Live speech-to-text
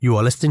You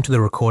are listening to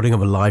the recording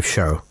of a live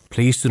show.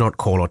 Please do not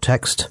call or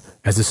text,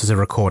 as this is a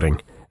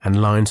recording,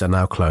 and lines are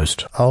now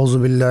closed.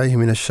 A'udhu billahi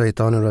minash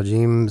shaitanir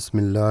rajim.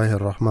 Bismillahir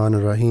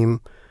rahmanir rahim.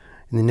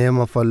 In the name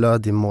of Allah,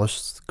 the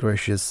most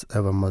gracious,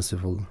 ever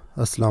merciful.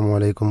 Assalamu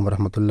alaikum wa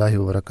rahmatullahi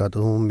wa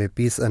barakatuh. May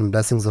peace and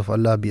blessings of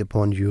Allah be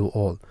upon you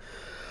all.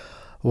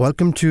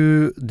 Welcome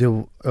to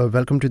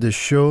the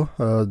show,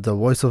 The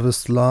Voice of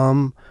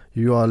Islam.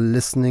 You are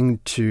listening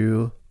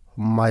to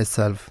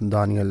myself,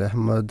 Daniyal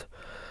Ahmad.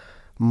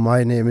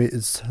 My name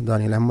is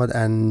Daniyal Ahmad,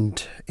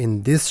 and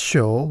in this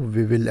show,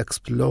 we will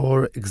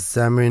explore,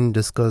 examine,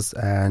 discuss,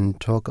 and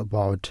talk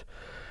about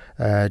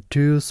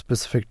two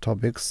specific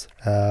topics.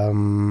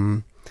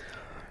 The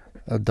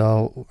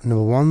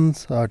number one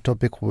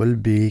topic will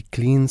be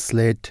clean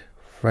slate,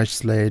 fresh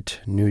slate,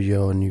 new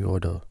year, new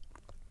order.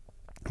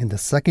 And the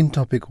second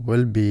topic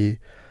will be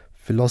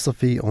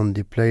philosophy on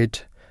the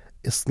plate,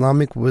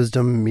 Islamic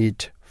wisdom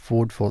meet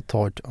food for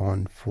thought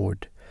on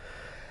food.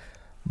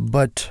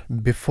 But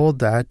before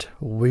that,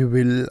 we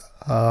will,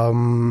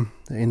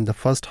 in the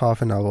first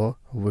half an hour,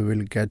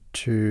 we get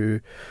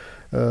through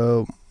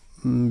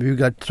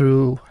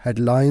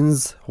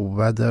headlines,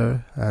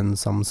 weather, and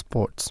some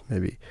sports,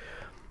 maybe.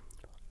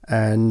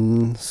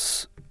 And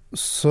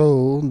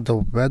so the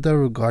weather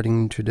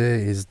regarding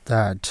today is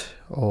that,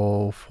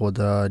 or for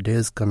the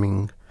days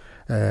coming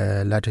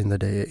later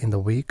in the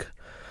week,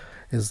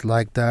 is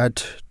like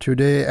that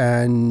today.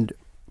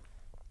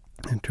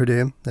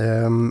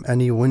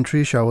 Any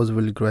wintry showers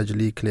will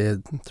gradually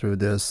clear through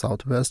the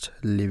southwest,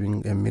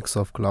 leaving a mix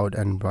of cloud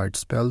and bright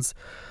spells.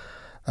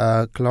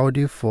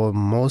 Cloudy for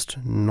most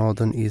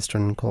northern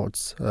eastern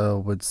coasts,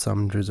 with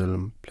some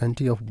drizzle.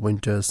 Plenty of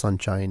winter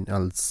sunshine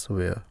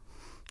elsewhere.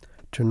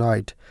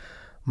 Tonight,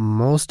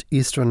 most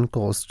eastern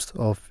coasts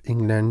of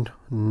England,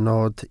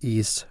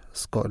 northeast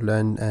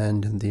Scotland,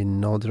 and the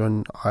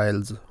Northern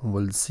Isles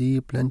will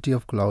see plenty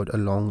of cloud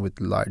along with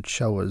light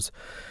showers,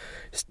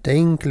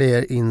 staying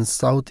clear in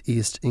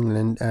southeast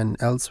England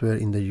and elsewhere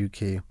in the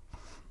UK.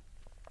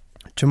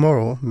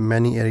 Tomorrow,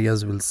 many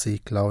areas will see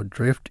cloud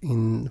drift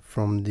in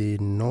from the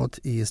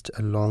northeast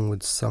along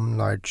with some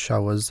light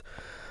showers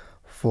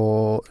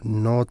for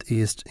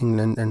northeast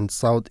England and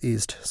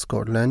southeast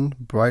Scotland,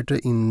 brighter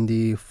in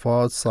the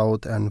far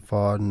south and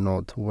far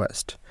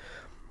northwest.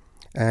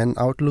 An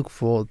outlook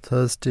for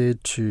Thursday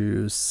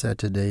to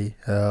Saturday.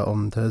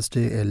 On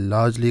Thursday, a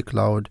largely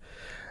cloud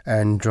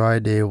and dry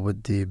day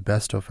with the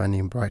best of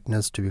any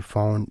brightness to be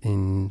found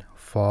in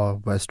far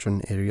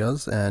western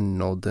areas and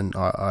Northern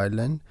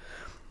Ireland.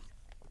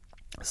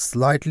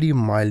 Slightly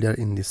milder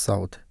in the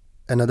south.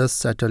 Another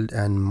settled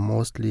and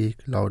mostly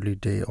cloudy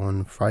day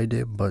on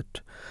Friday,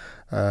 but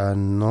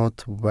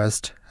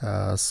northwest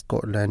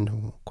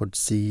Scotland could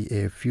see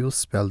a few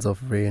spells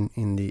of rain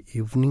in the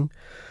evening.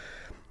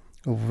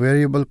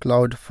 Variable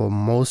cloud for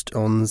most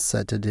on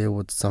Saturday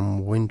with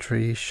some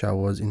wintry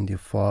showers in the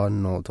far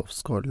north of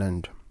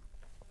Scotland.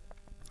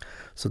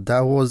 So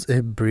that was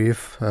a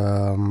brief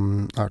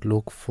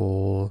outlook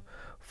for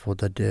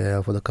the day,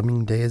 for the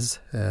coming days,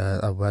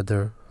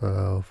 weather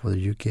for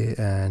the UK,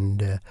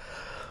 and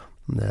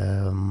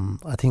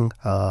I think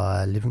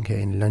living here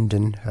in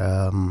London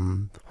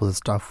for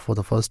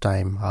the first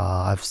time,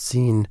 I've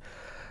seen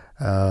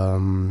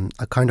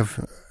a kind of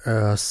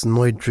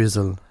snowy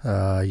drizzle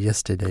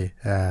yesterday,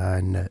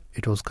 and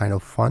it was kind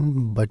of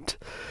fun, but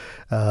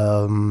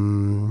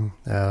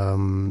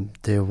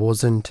there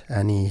wasn't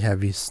any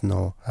heavy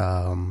snow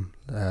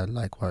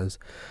likewise.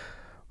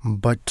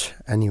 But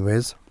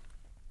anyways,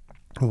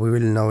 we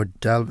will now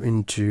delve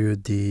into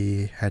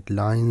the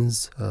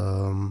headlines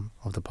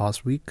of the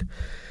past week,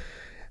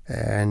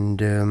 and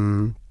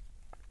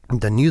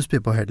the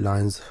newspaper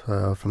headlines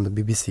from the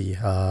BBC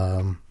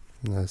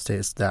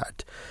states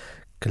that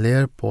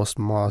Clare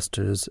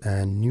postmasters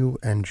and new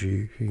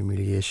entry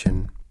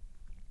humiliation.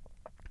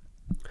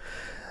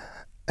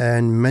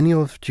 And many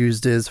of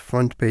Tuesday's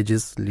front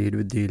pages lead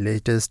with the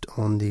latest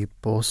on the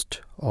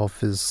post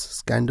office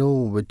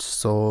scandal, which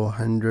saw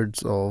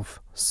hundreds of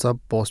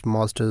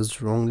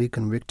sub-postmasters wrongly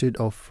convicted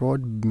of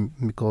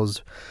fraud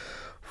because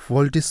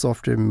faulty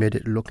software made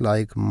it look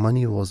like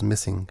money was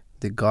missing.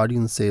 The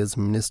Guardian says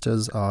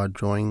ministers are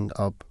drawing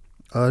up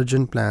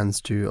urgent plans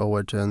to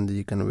overturn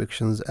the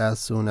convictions as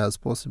soon as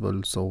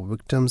possible so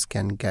victims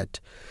can get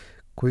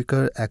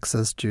quicker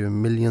access to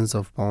millions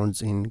of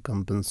pounds in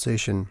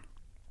compensation.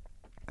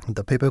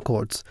 The paper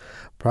quotes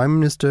Prime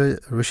Minister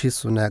Rishi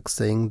Sunak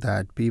saying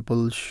that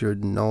people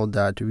should know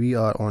that we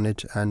are on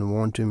it and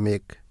want to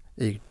make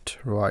it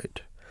right.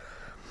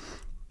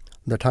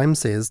 The Times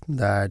says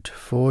that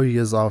 4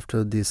 years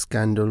after the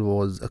scandal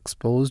was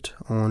exposed,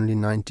 only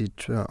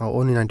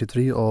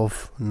 93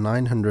 of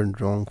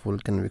 900 wrongful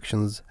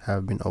convictions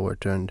have been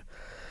overturned.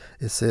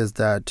 It says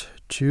that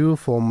two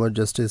former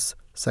Justice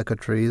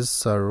Secretaries,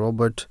 Sir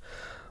Robert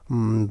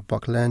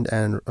Buckland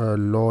and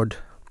Lord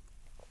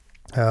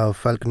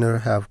Falconer,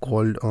 have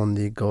called on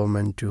the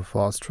government to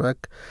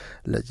fast-track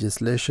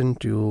legislation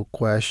to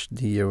quash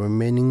the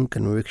remaining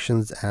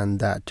convictions, and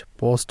that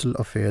Postal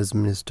Affairs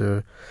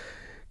Minister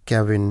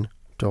Kevin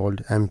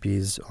told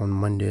MPs on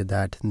Monday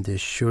that they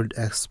should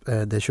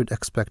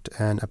expect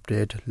an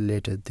update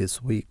later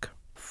this week.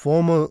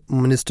 Former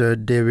Minister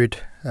David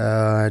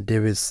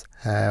Davis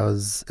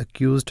has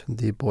accused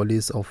the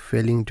police of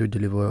failing to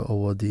deliver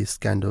over the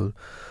scandal,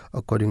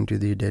 according to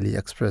the Daily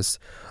Express.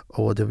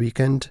 Over the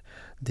weekend,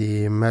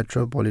 the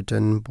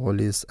Metropolitan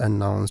Police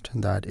announced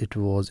that it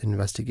was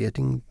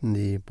investigating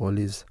the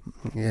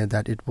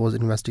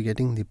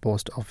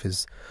post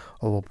office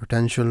over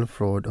potential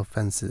fraud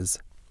offences.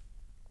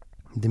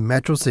 The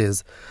Metro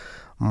says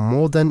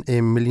more than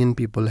 1 million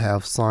people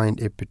have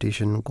signed a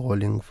petition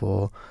calling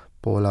for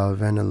Paula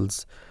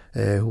Venables,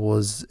 who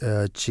was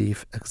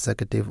chief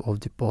executive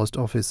of the post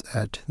office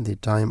at the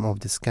time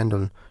of the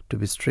scandal, to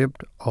be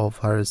stripped of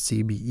her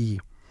CBE.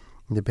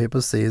 The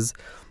paper says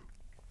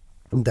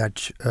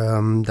that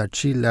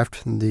she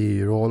left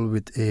the role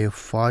with a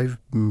 £5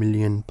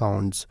 million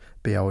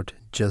payout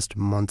just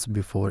months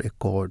before a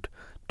court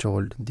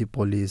told the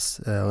police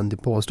on the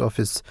post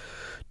office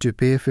to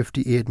pay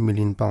 £58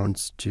 million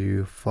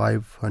to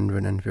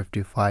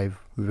 555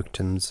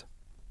 victims.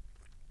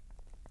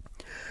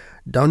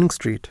 Downing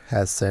Street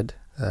has said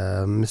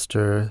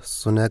Mr.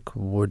 Sunak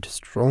would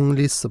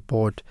strongly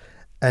support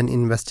an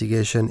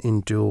investigation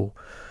into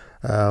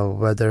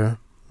whether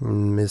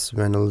Ms.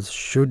 Venables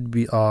should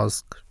be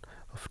asked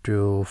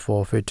to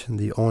forfeit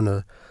the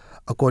honour,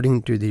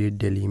 according to the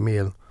Daily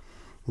Mail.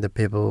 The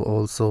paper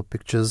also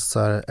pictures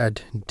Sir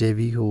Ed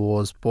Davey, who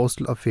was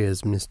Postal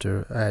Affairs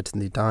Minister at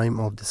the time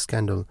of the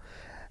scandal,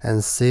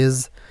 and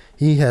says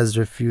he has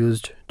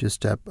refused to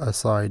step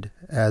aside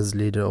as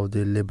leader of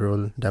the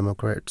Liberal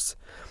Democrats.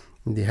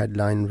 The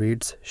headline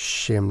reads,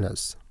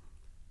 "Shameless."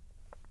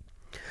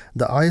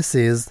 The Eye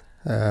says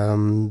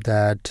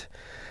that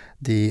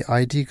the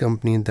IT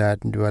company that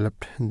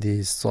developed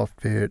the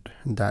software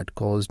that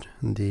caused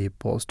the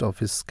post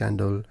office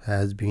scandal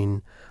has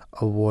been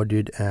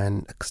awarded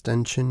an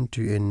extension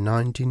to a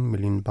 £19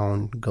 million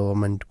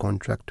government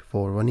contract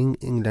for running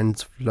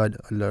England's flood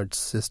alert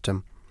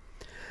system.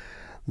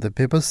 The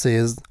paper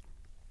says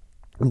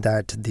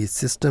that the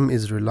system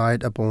is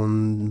relied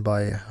upon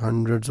by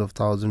hundreds of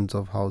thousands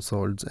of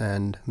households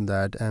and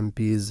that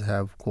MPs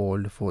have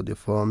called for the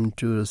firm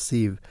to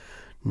receive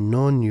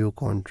no new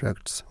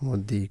contracts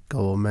with the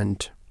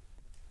government.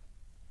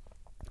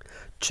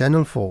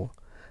 Channel 4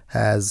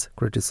 has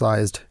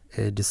criticised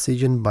a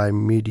decision by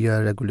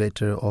media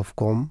regulator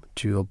Ofcom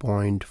to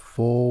appoint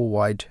 4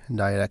 white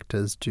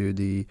directors to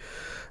the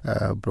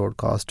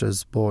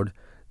broadcasters board,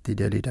 the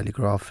Daily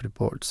Telegraph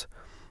reports.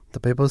 The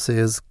paper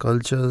says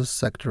Culture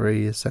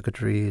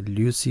Secretary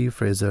Lucy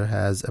Fraser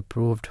has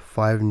approved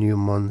 5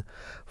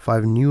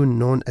 new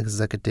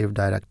non-executive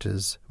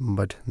directors,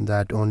 but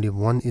that only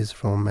one is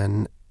from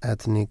an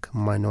ethnic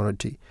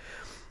minority.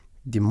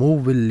 The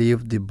move will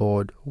leave the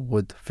board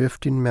with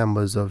 15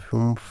 members, of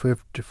whom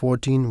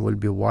 14 will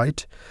be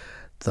white,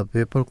 the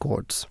paper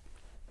quotes.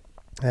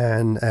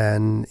 And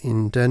an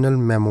internal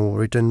memo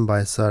written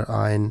by Sir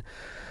Ian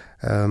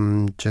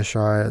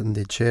Cheshire,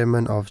 the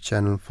chairman of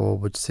Channel 4,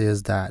 which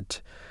says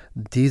that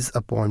these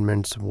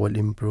appointments will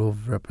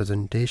improve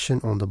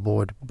representation on the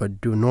board but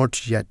do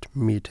not yet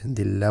meet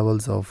the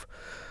levels of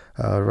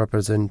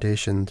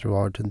representation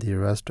throughout the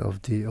rest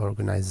of the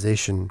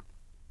organization.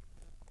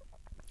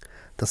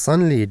 The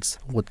Sun leads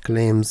with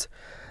claims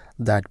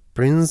that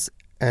Prince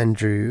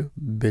Andrew,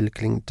 Bill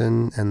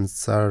Clinton and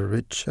Sir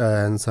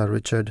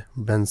Richard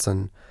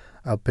Branson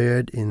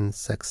appeared in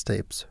sex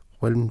tapes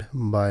filmed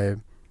by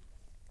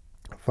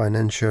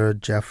financier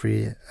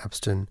Jeffrey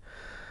Epstein.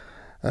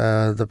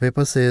 The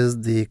paper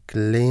says the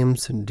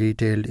claims,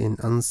 detailed in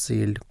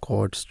unsealed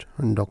court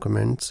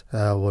documents,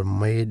 were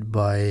made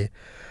by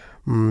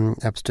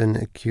Epstein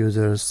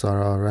accuser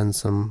Sarah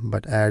Ransom,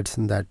 but adds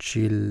that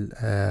she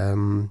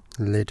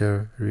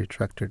later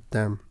retracted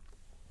them.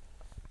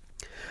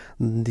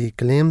 The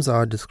claims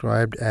are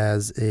described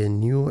as a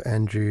new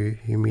Andrew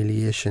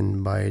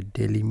humiliation by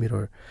Daily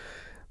Mirror.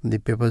 The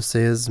paper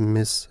says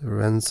Miss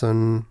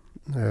Ransom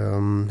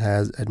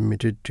has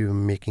admitted to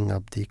making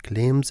up the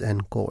claims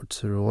and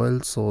quotes royal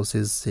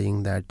sources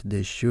saying that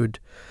they show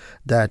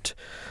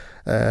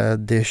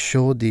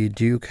the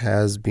Duke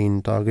has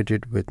been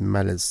targeted with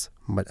malice,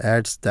 but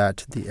adds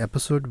that the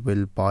episode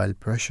will pile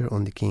pressure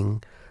on the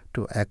King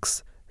to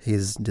axe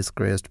his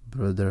disgraced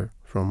brother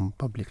from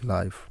public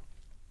life.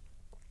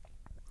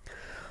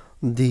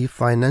 The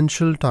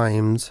Financial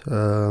Times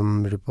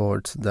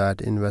reports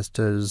that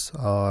investors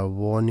are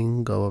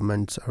warning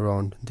governments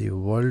around the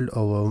world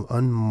over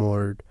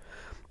unmoored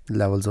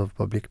levels of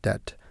public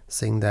debt,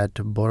 saying that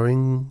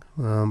borrowing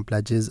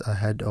pledges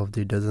ahead of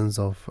the dozens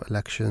of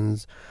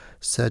elections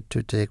set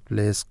to take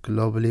place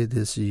globally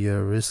this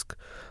year risk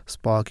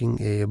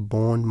sparking a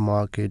bond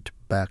market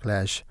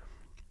backlash.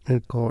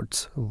 It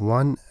quotes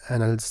one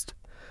analyst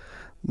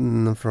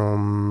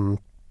from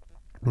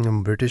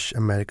British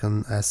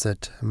American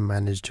asset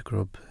managed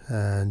group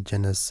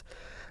Janus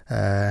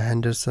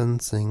Henderson,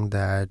 saying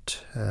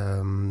that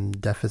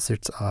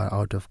deficits are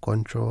out of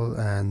control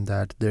and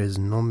that there is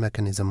no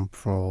mechanism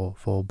for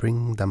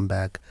bringing them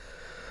back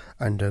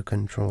under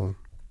control.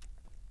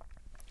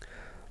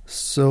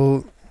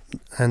 So,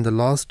 and the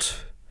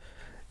last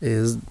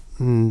is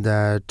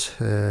that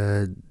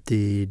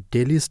the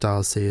Daily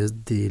Star says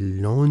the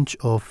launch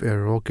of a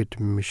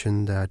rocket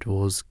mission that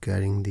was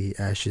carrying the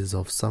ashes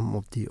of some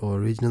of the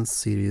original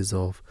series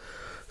of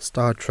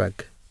Star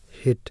Trek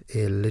hit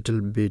a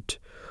little bit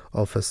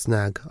of a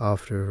snag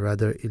after a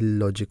rather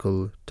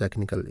illogical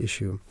technical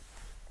issue.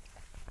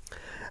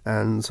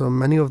 And so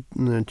many of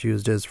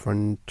Tuesday's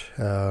front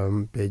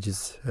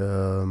pages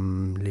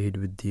lead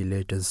with the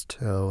latest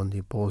on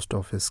the post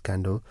office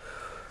scandal,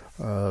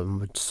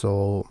 which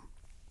saw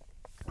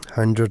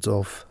hundreds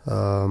of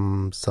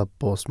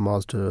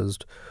sub-postmasters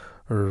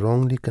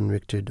wrongly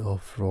convicted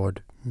of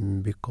fraud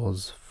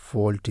because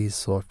faulty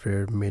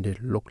software made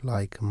it look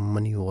like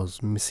money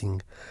was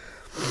missing.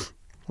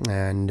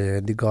 And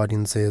the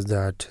Guardian says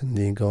that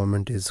the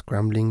government is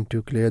scrambling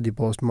to clear the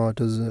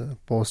postmasters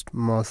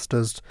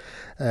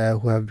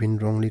who have been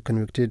wrongly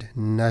convicted.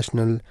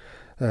 National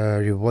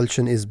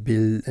revulsion is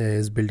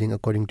building,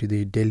 according to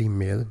the Daily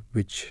Mail,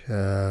 which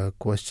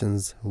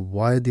questions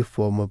why the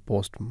former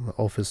post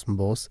office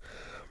boss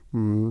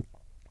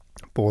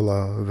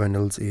Paula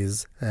Venables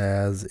is,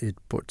 as it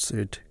puts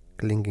it,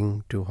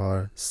 clinging to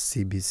her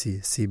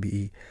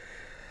CBE.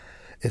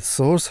 A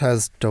source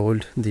has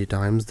told The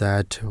Times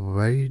that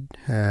very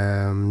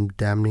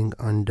damning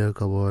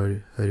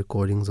undercover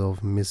recordings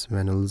of Miss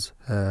Venables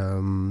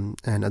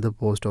and other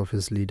post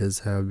office leaders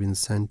have been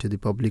sent to the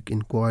public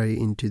inquiry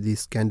into the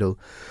scandal.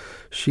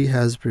 She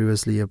has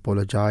previously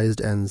apologized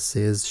and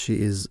says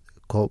she is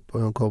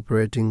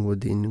cooperating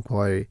with the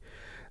inquiry.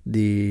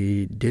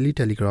 The Daily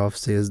Telegraph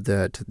says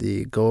that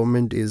the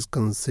government is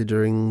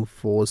considering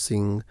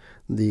forcing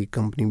the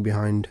company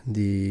behind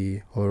the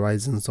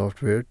Horizon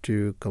software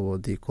to cover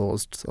the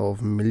costs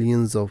of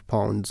millions of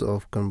pounds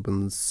of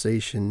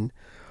compensation,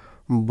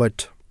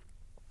 but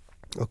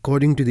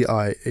according to the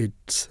Eye,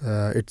 it's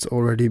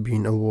already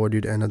been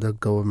awarded another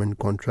government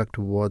contract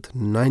worth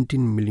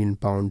 £19 million,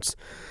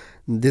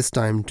 this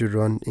time to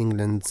run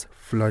England's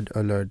flood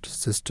alert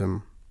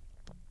system.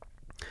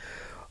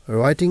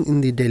 Writing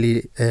in the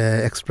Daily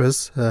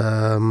Express,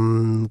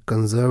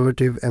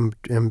 Conservative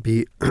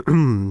MP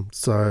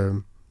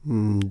Sir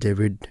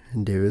David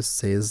Davis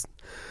says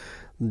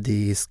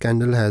the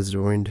scandal has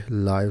ruined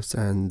lives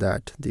and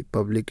that the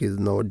public is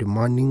now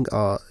demanding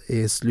a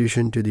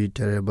solution to the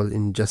terrible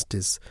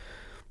injustice.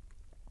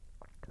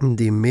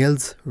 The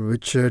Mail's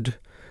Richard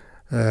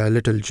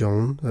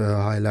Littlejohn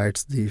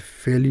highlights the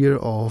failure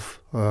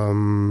of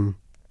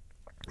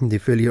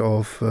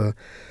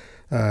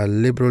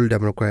Liberal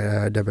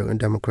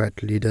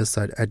Democrat leader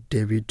Sir Ed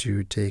Davey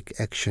to take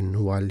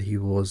action while he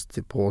was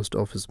the Post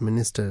Office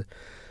Minister.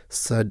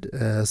 Sir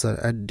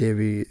Ed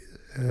Davey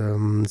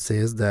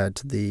says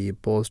that the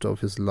Post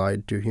Office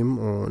lied to him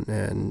on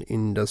an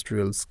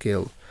industrial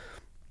scale.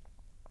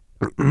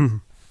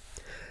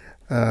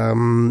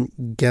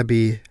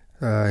 Gabby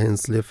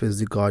Hinsliff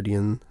is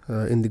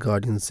in the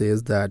Guardian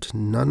says that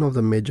none of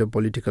the major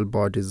political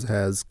parties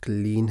has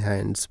clean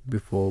hands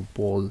before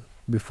posing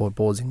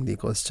the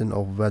question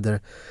of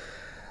whether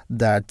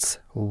that's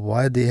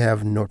why they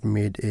have not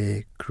made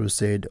a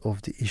crusade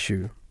of the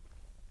issue.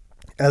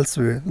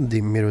 Elsewhere,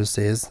 the Mirror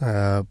says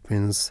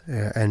Prince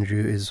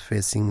Andrew is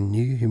facing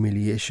new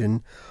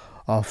humiliation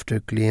after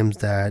claims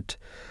that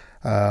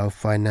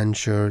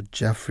financier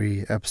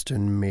Jeffrey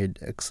Epstein made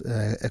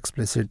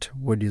explicit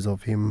videos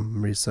of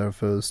him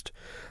resurfaced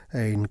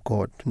in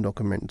court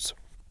documents.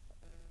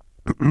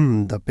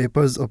 The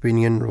paper's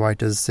opinion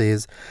writer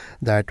says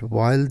that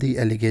while the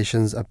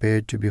allegations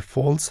appear to be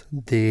false,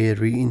 they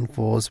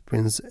reinforce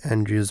Prince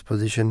Andrew's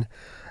position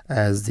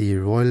as the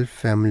royal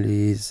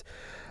family's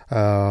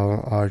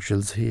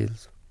Achilles'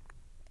 heels.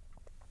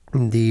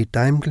 The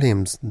Time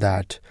claims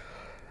that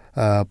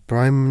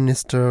Prime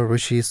Minister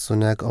Rishi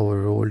Sunak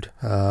overruled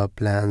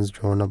plans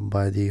drawn up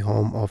by the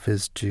Home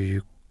Office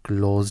to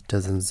close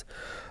dozens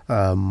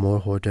more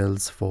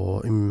hotels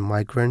for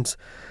migrants.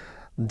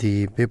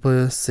 The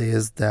paper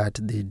says that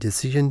the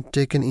decision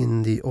taken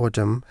in the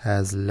autumn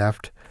has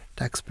left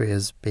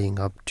taxpayers paying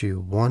up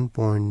to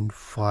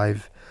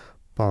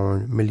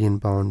 £1.5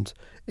 million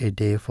a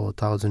day for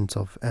thousands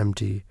of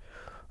empty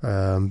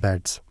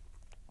beds.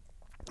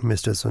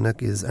 Mr.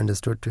 Sunak is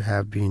understood to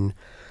have been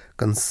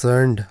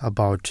concerned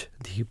about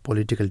the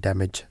political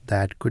damage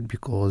that could be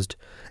caused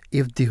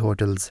if the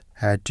hotels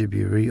had to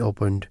be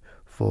reopened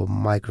for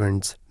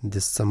migrants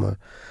this summer.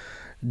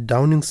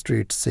 Downing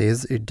Street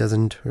says it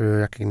doesn't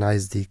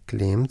recognize the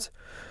claims,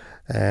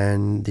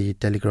 and the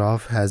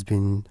Telegraph has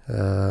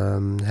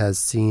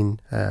seen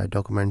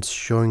documents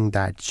showing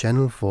that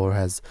Channel 4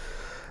 has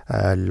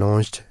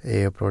launched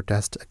a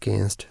protest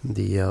against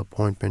the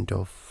appointment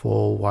of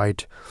 4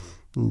 white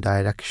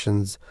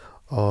directions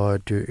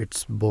to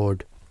its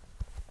board.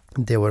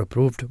 They were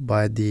approved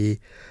by the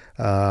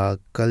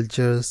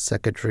Culture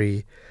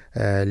Secretary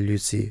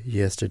Lucy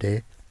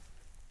yesterday.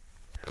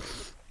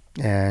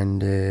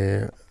 And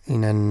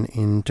in an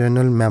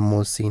internal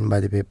memo seen by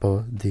the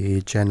paper,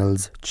 the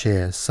channel's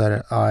chair,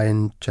 Sir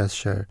Ian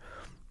Cheshire,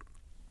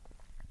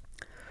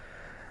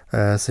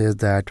 says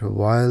that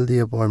while the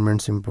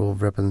appointments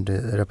improve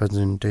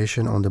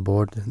representation on the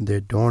board,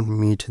 they don't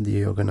meet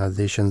the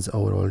organization's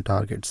overall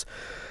targets.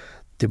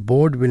 The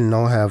board will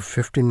now have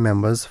 15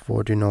 members,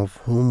 14 of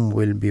whom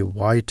will be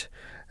white.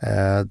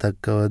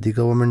 The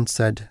government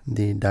said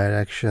the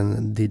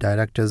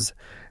directors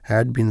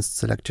had been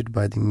selected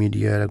by the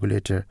media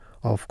regulator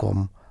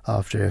Ofcom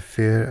after a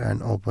fair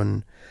and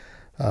open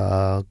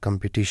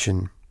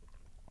competition.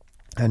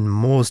 And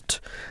most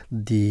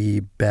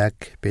the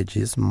back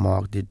pages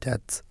mark the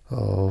deaths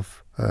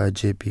of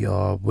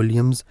J.P.R.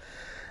 Williams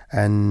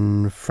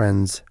and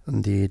friends.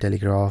 The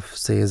Telegraph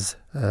says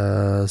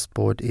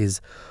sport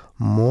is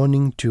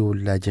mourning two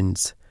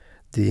legends.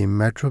 The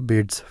Metro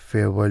bids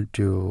farewell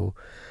to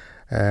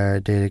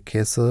Derek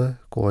Kaiser,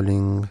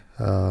 calling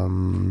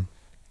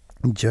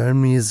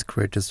Germany's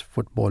greatest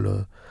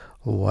footballer,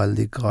 while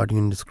The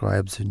Guardian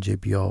describes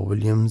J.P.R.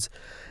 Williams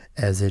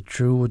as a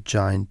true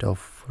giant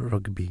of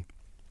rugby.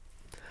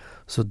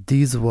 So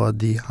these were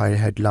the high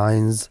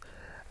headlines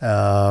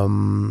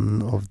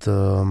of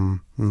the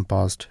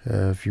past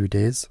few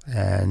days,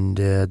 and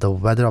the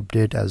weather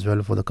update as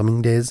well for the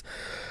coming days.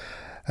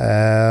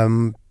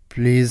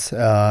 Please,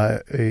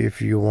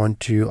 if you want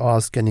to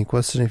ask any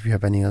question, if you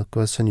have any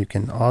question, you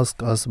can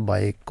ask us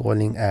by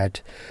calling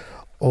at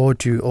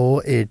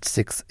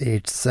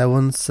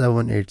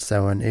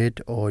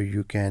 020-8687-7878, or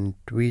you can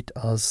tweet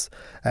us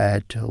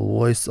at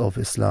Voice of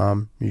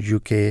Islam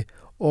UK,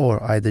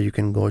 or either you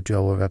can go to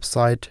our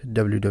website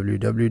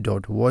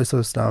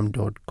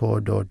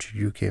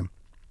www.voiceofislam.co.uk.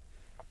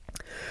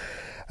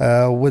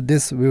 With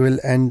this, we will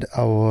end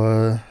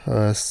our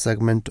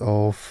segment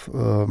of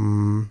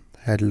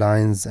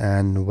headlines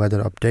and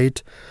weather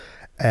update,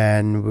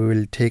 and we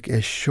will take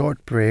a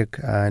short break,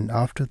 and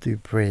after the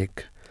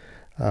break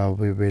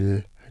we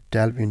will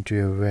delve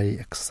into a very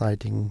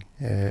exciting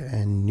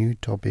and new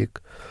topic,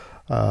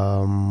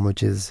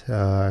 which is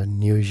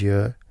New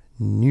Year,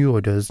 new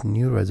orders,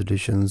 new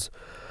resolutions,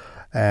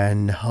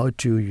 and how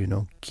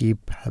to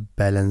keep a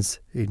balance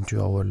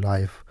into our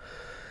life.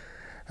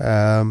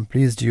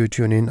 Please do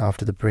tune in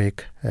after the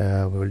break.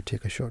 We will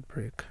take a short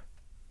break.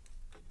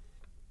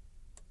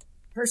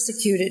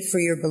 Persecuted for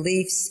your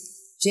beliefs,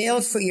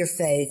 jailed for your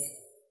faith,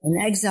 and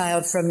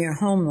exiled from your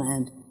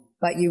homeland,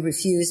 but you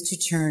refuse to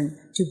turn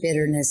to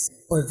bitterness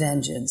or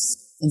vengeance.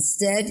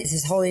 Instead,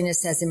 His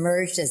Holiness has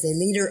emerged as a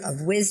leader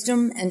of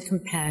wisdom and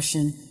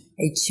compassion,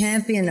 a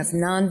champion of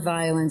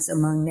nonviolence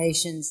among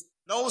nations.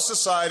 No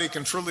society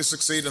can truly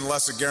succeed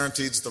unless it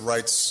guarantees the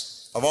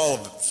rights of all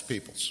of its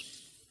peoples,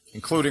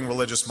 including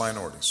religious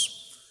minorities,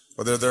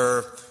 whether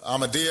they're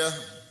Ahmadiyya,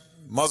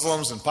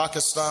 Muslims in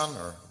Pakistan,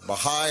 or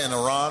Baha'i in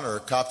Iran, or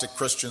Coptic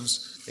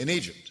Christians in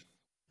Egypt.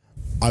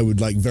 I would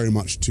like very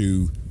much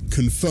to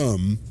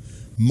confirm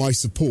my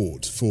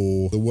support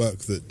for the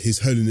work that His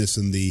Holiness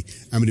and the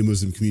Amini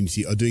Muslim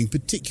community are doing,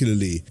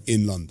 particularly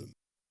in London.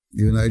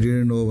 Even I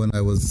didn't know when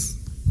I was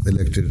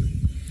elected,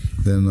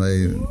 then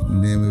my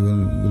name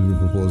even will be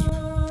proposed.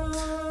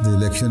 The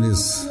election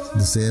is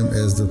the same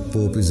as the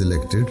Pope is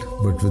elected,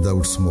 but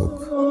without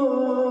smoke.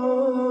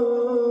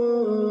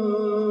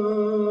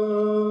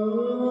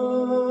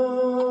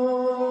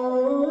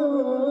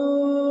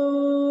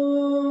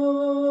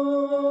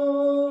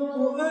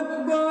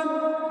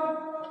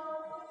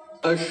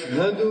 I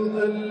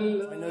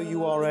know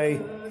you are a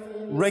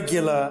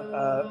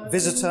regular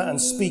visitor and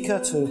speaker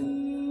to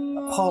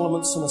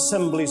parliaments and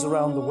assemblies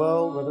around the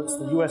world, whether it's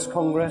the US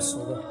Congress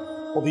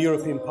or the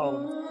European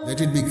Parliament.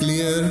 Let it be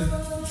clear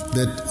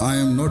that I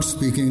am not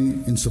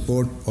speaking in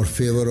support or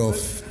favor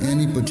of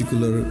any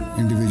particular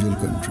individual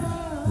country.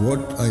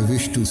 What I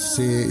wish to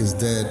say is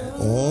that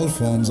all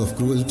forms of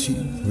cruelty,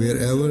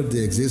 wherever they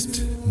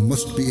exist,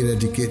 must be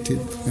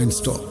eradicated and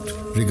stopped,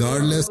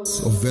 regardless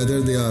of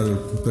whether they are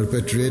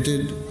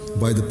perpetrated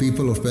by the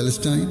people of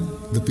Palestine,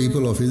 the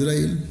people of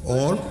Israel,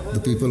 or the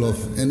people of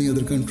any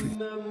other country.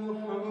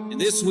 In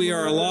this we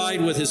are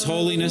allied with His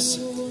Holiness,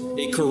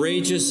 a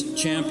courageous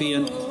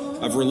champion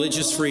of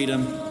religious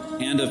freedom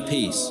and of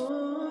peace.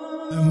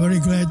 I'm very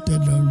glad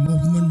that the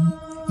movement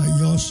like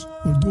yours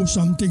will do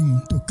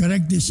something to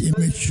correct this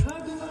image.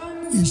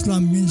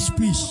 Islam means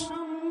peace.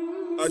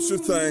 I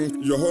should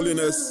thank Your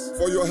Holiness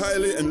for your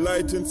highly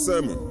enlightened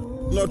sermon,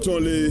 not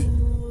only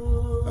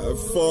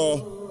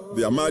for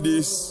the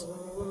Ahmadis,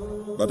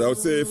 but I would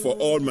say for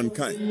all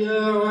mankind.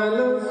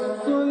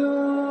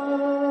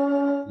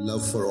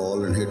 Love for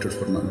all and hatred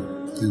for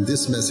none. And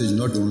this message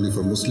not only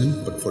for Muslims,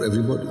 but for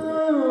everybody.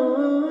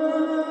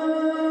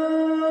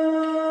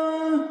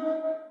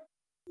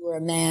 You are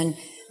a man,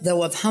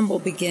 though of humble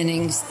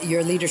beginnings,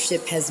 your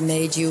leadership has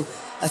made you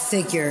a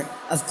figure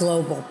of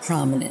global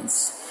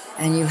prominence,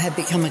 and you have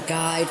become a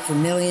guide for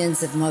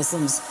millions of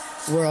Muslims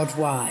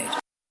worldwide.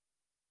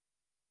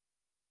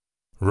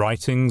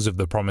 Writings of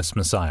the Promised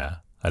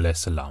Messiah, alayhi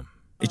salam.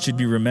 It should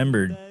be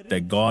remembered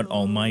that God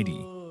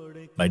Almighty,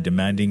 by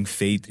demanding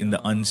faith in the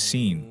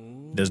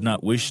unseen, does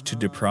not wish to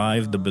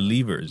deprive the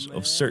believers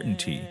of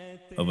certainty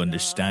of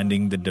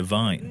understanding the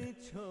divine.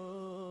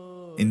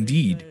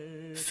 Indeed,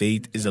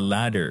 faith is a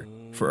ladder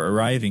for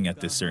arriving at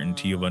the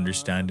certainty of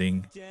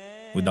understanding,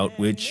 without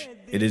which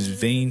it is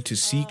vain to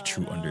seek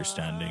true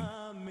understanding.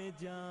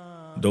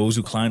 Those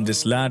who climb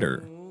this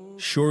ladder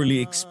surely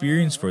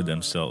experience for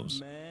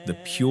themselves the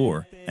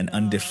pure and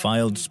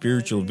undefiled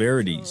spiritual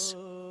verities.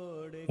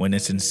 When a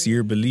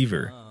sincere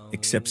believer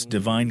accepts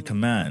divine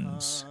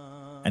commands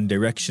and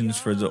directions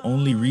for the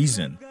only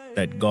reason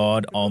that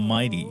God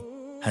Almighty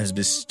has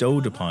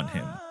bestowed upon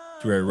him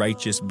through a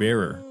righteous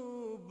bearer,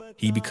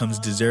 he becomes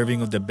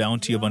deserving of the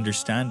bounty of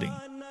understanding.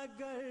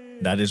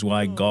 That is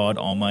why God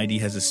Almighty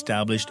has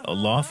established a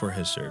law for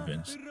his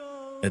servants,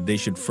 that they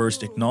should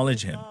first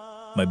acknowledge him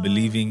by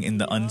believing in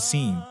the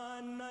unseen,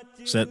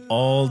 so that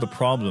all the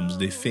problems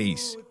they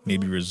face may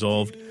be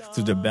resolved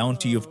through the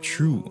bounty of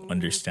true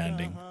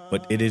understanding.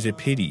 But it is a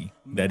pity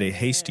that a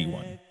hasty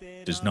one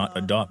does not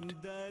adopt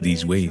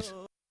these ways.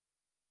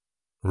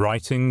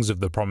 Writings of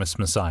the Promised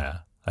Messiah,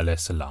 alayhi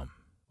salam.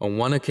 On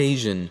one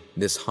occasion,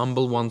 this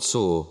humble one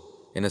saw,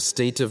 in a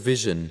state of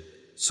vision,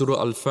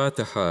 Surah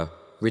Al-Fatiha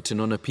written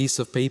on a piece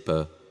of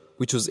paper,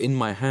 which was in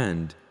my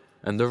hand,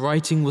 and the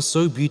writing was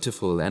so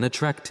beautiful and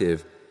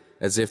attractive,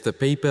 as if the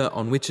paper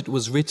on which it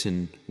was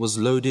written was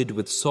loaded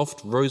with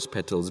soft rose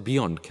petals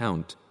beyond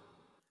count.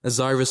 As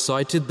I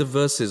recited the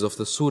verses of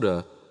the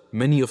surah,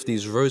 many of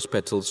these rose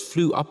petals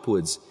flew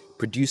upwards,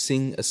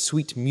 producing a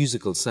sweet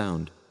musical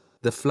sound.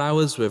 The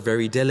flowers were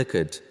very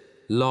delicate,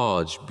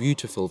 large,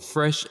 beautiful,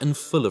 fresh and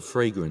full of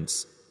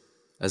fragrance.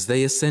 As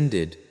they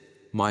ascended,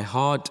 my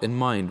heart and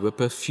mind were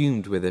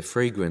perfumed with their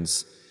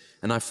fragrance,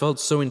 and I felt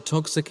so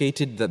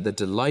intoxicated that the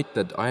delight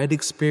that I had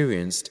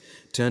experienced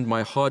turned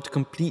my heart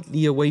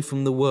completely away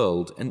from the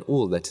world and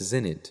all that is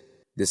in it.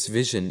 This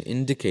vision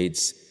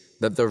indicates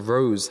that the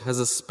rose has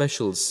a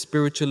special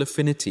spiritual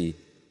affinity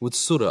with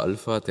Surah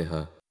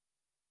Al-Fatiha.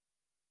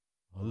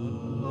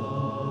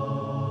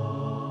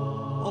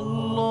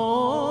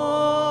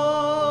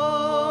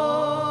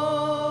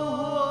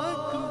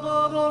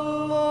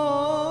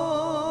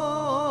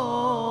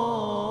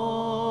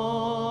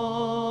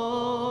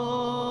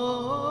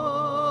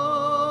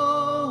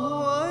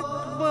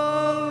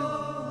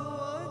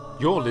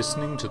 You're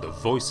listening to the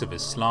Voice of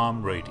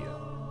Islam Radio,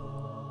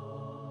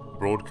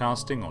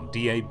 broadcasting on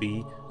DAB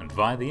and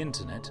via the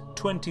internet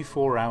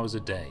 24 hours a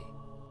day.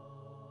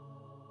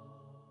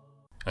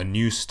 A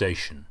new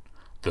station,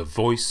 the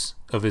Voice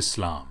of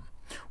Islam,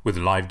 with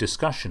live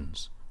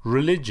discussions,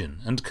 religion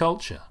and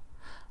culture.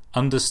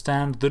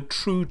 Understand the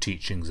true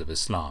teachings of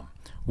Islam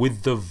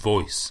with the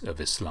Voice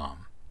of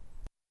Islam.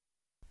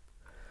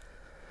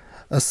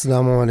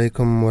 Assalamu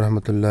alaikum wa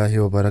rahmatullahi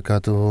wa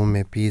barakatuh.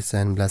 May peace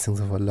and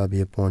blessings of Allah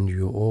be upon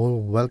you all.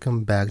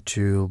 Welcome back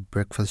to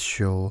Breakfast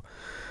Show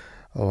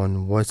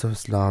on Voice of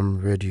Islam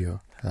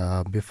Radio.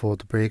 Before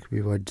the break,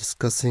 we were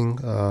discussing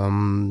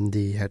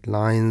the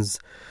headlines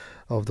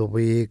of the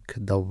week,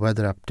 the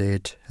weather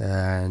update,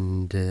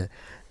 and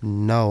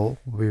now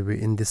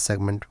in this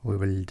segment we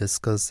will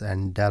discuss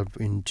and delve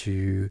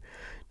into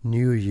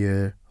New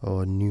Year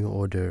or New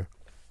Order,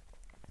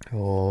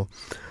 or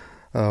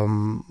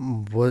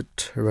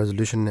what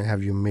resolution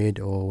have you made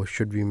or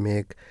should we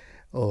make,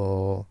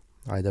 or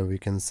either we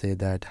can say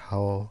that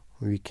how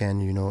we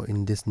can,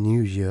 in this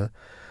new year,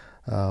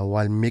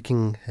 while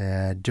making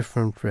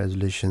different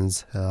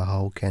resolutions,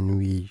 how can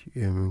we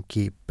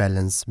keep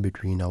balance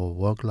between our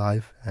work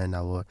life and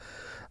our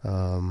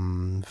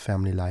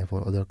family life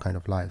or other kind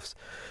of lives.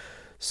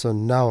 So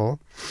now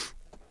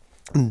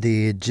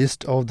the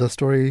gist of the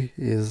story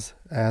is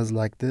as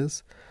like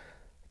this,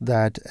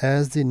 that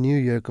as the new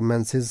year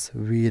commences,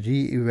 we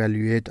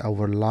re-evaluate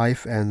our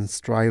life and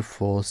strive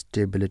for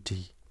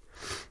stability.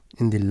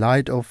 In the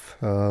light of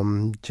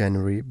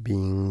January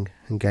being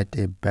Get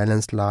a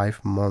Balanced Life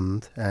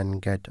month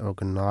and Get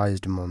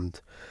Organized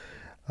month,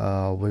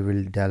 we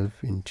will delve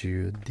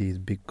into these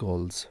big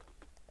goals.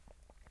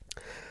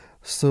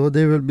 So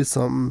there will be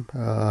some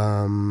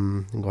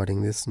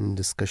regarding this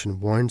discussion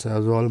points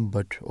as well,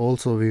 but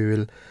also we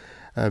will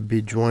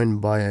be joined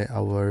by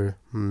our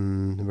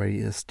very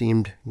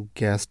esteemed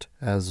guest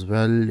as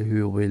well,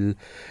 who will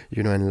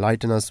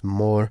enlighten us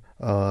more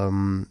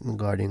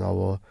regarding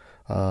our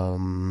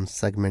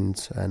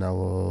segments and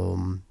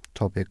our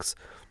topics.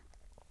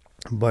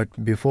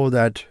 But before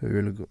that,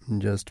 we will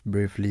just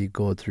briefly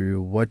go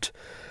through what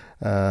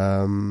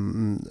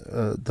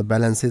the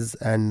balance is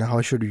and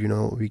how should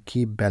we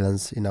keep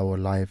balance in our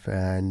life.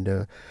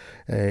 And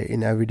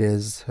in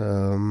everyday's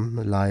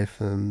life,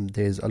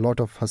 there's a lot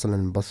of hustle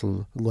and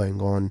bustle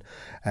going on,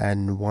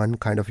 and one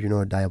kind of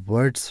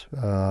diverts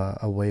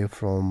away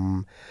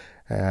from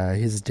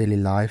his daily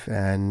life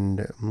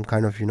and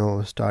kind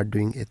of start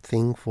doing a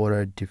thing for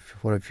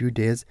a few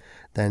days,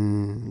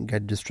 then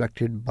get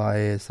distracted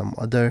by some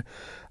other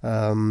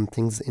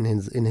things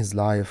in his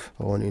life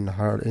or in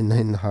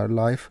her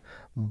life.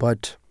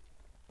 But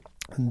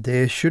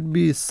there should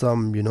be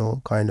some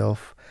kind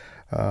of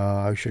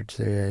I should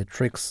say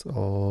tricks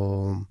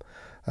or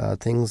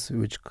things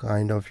which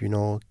kind of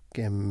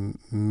can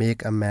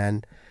make a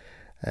man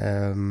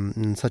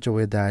in such a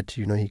way that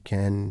he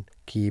can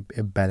keep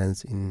a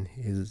balance in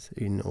his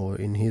or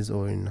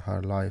in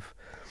her life.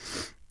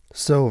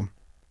 So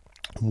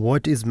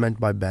what is meant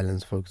by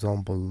balance, for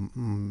example?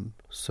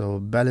 So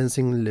balanced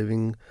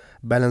living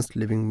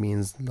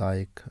means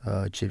like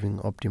achieving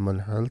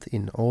optimal health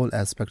in all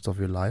aspects of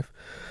your life,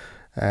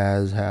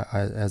 as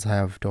I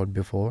have taught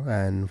before.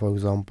 And for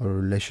example,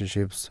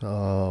 relationships,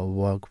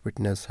 work,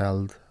 fitness,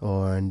 health,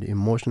 and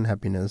emotional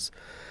happiness.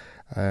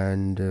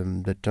 And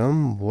the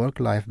term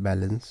work-life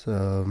balance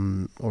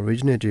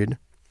originated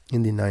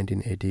in the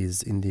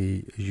 1980s in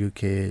the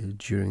UK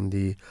during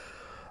the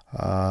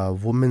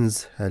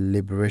women's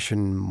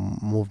liberation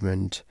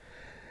movement,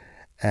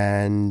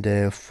 and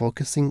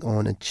focusing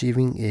on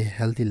achieving a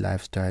healthy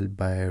lifestyle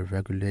by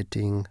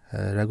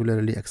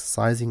regularly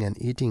exercising and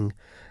eating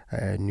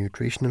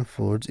nutritional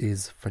foods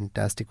is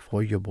fantastic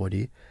for your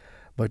body.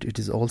 But it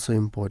is also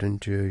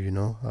important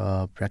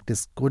to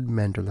practice good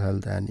mental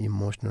health and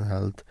emotional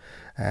health,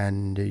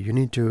 and you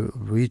need to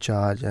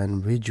recharge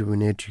and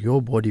rejuvenate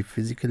your body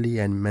physically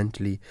and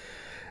mentally,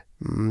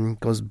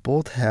 because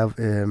both have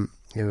a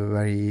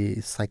very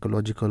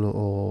psychological,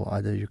 or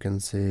either you can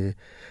say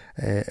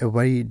a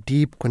very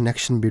deep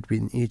connection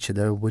between each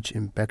other, which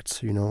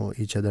impacts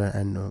each other.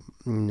 And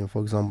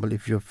for example,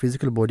 if your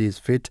physical body is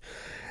fit,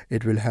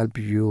 it will help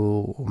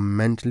you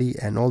mentally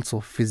and also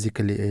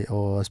physically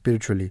or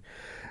spiritually.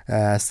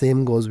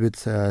 Same goes with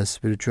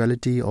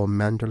spirituality or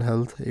mental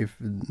health. If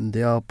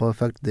they are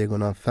perfect, they're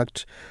gonna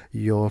affect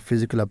your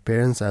physical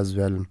appearance as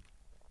well.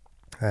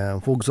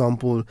 For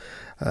example,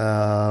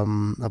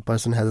 a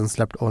person hasn't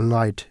slept all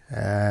night.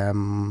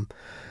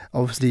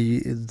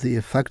 Obviously, the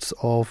effects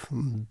of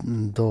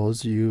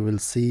those you will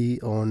see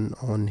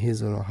on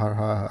his or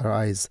her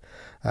eyes,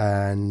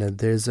 and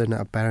there's an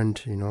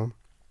apparent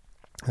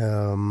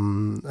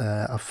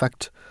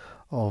effect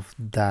of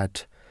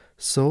that.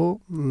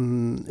 So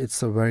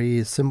it's a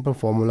very simple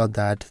formula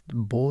that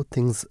both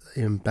things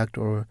impact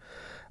or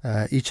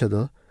each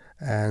other,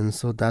 and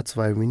so that's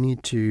why we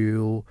need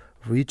to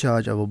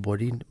recharge our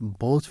body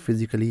both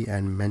physically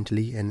and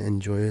mentally and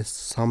enjoy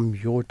some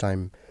your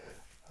time.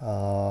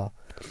 I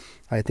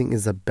think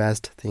is the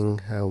best thing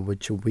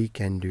which we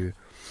can do,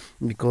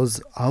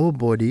 because our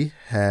body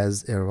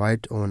has a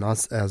right on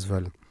us as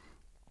well.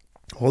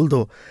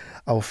 Although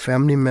our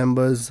family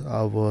members,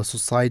 our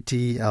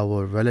society,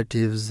 our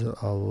relatives, there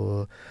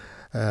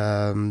are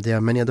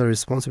many other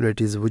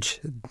responsibilities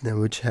which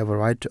have a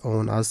right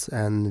on us,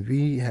 and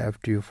we have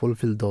to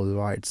fulfill those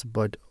rights.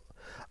 But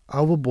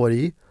our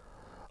body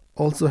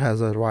also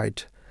has a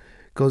right,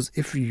 because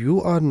if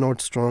you are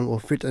not strong or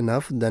fit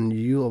enough, then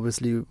you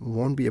obviously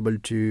won't be able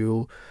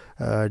to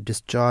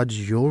discharge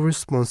your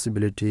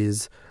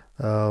responsibilities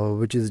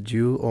which is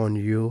due on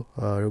you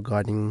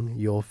regarding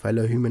your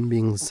fellow human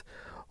beings,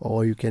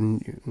 or you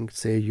can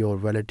say your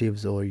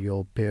relatives or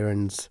your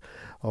parents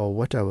or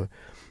whatever.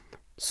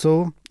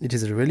 So it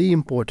is really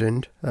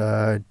important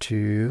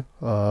to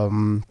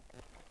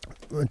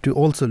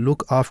also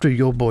look after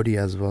your body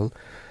as well.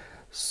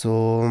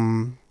 So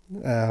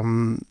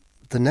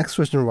the next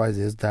question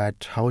arises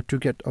that how to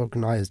get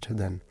organized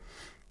then.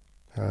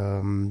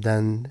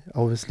 Then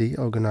obviously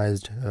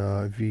organized,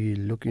 if we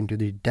look into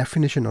the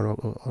definition of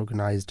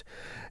organized,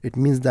 it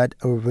means that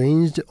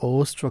arranged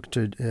or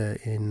structured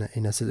in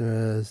a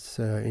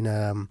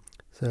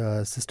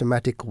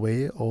systematic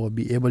way, or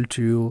be able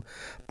to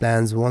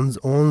plan one's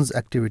own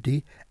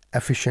activity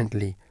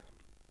efficiently.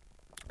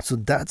 So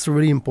that's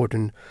really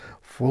important.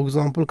 For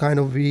example,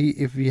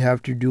 if we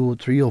have to do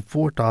 3 or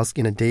 4 tasks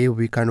in a day,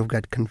 we kind of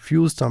get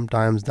confused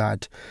sometimes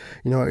that,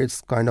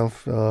 it's kind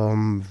of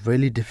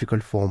really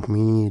difficult for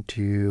me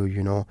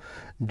to,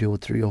 do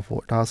 3 or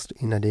 4 tasks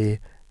in a day,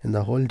 in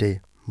the whole day.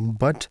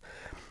 But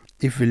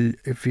if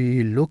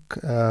we look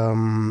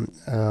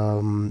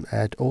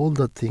at all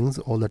the things,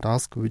 all the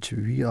tasks which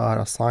we are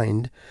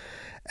assigned,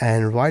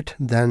 and write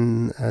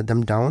them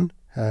down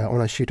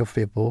on a sheet of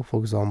paper, for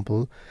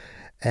example.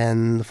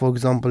 And for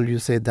example, you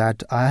say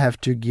that I have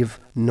to give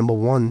number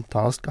 1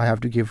 task. I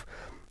have to give,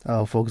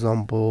 for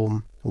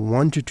example,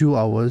 1 to 2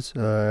 hours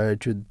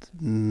to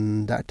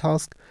that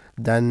task.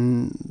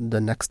 Then the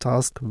next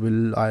task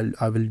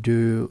I will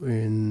do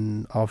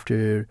in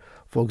after,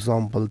 for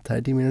example,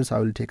 30 minutes. I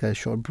will take a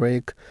short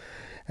break,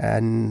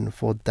 and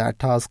for that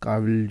task I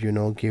will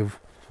give,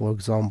 for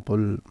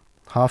example,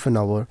 half an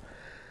hour.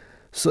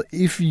 So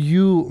if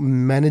you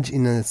manage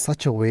in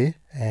such a way,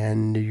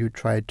 and you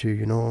try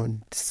to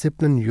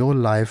discipline your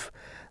life,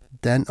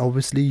 then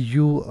obviously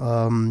you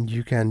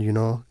can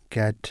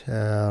get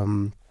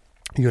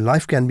your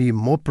life can be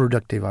more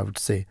productive, I would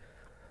say.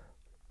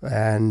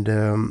 And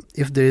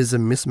if there is a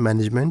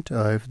mismanagement,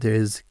 if there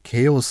is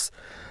chaos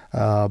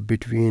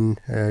between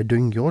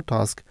doing your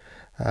task,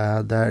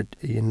 that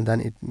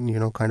then it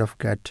kind of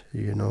get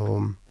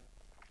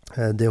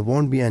there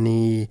won't be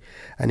any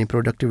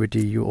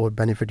productivity or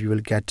benefit you will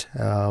get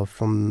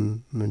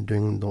from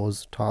doing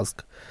those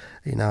tasks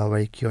in a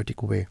very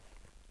chaotic way.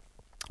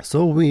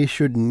 So we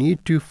should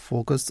need to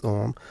focus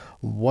on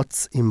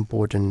what's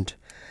important,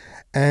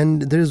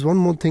 And there is one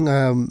more thing,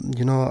 I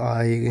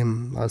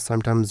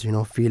sometimes,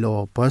 feel,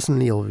 or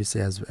personally,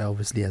 obviously as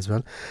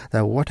well,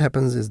 that what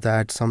happens is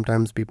that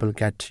sometimes people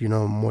get,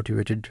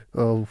 motivated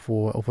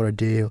for a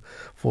day,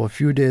 for a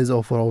few days,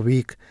 or for a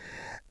week,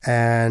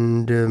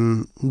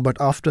 and but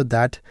after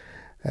that,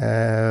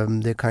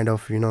 they kind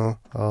of,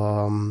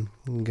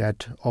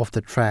 get off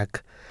the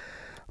track.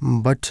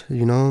 But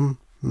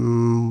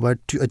but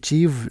to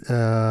achieve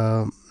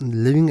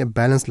living a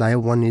balanced life,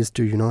 one is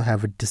to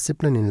have a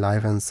discipline in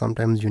life, and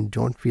sometimes you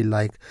don't feel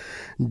like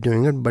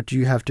doing it, but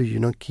you have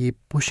to keep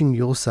pushing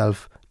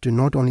yourself to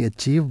not only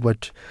achieve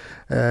but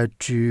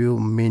to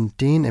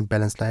maintain a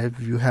balanced life.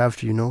 You have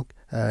to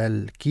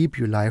keep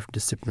your life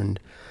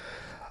disciplined.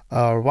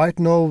 Right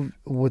now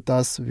with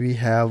us we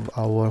have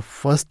our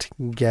first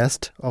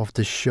guest of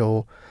the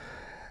show,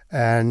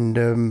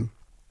 and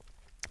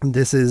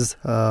this is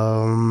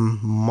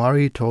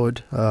Mhairi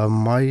Todd.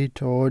 Mhairi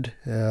Todd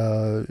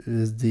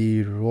is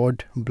the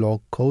road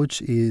block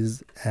coach,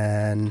 is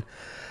an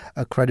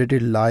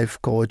accredited life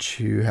coach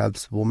who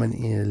helps women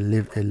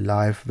live a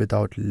life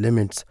without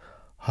limits.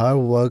 Her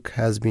work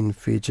has been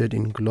featured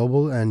in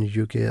global and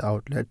UK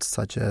outlets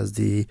such as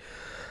the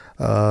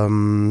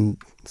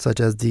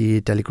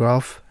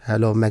Telegraph,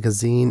 Hello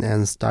Magazine,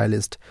 and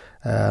Stylist.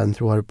 And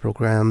through her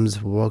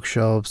programs,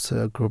 workshops,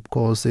 group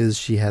courses,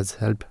 she has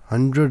helped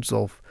hundreds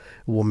of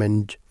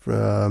women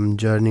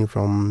journey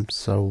from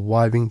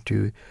surviving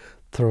to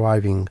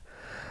thriving.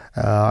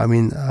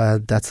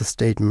 That's a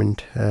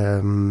statement.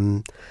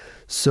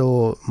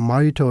 So,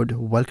 Mhairi Todd,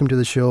 welcome to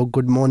the show.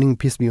 Good morning,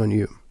 peace be on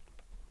you.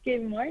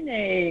 Good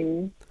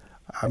morning.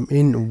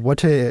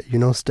 What a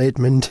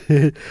statement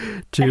to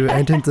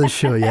enter into the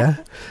show, yeah?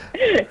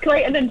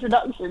 Quite an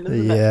introduction,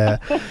 isn't it?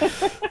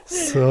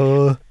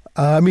 So,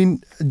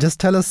 just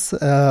tell us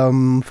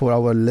for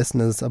our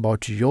listeners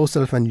about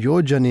yourself and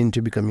your journey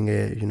into becoming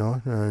a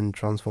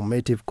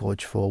transformative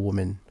coach for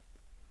women.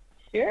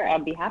 Sure, I'll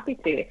be happy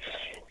to.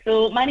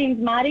 So my name's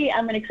Mhairi.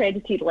 I'm an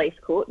accredited life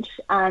coach,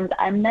 and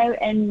I'm now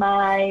in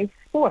my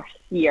 4th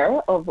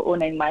year of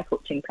owning my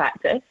coaching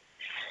practice.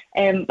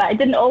 But I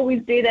didn't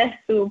always do this.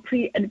 So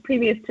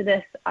previous to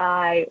this,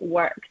 I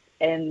worked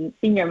in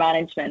senior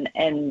management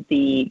in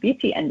the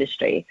beauty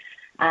industry.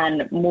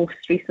 And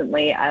most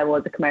recently, I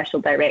was a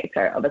commercial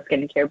director of a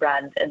skincare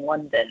brand in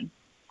London.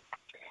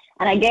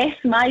 And I guess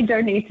my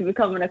journey to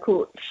becoming a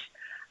coach,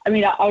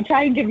 I'll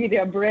try and give you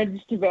the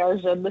abridged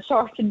version, the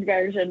shortened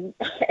version.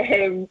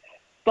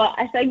 But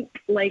I think,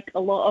 like a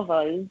lot of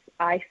us,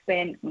 I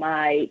spent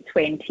my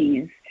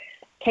 20s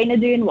kind of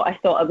doing what I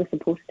thought I was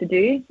supposed to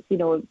do,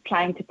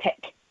 trying to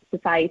tick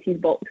society's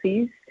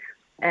boxes.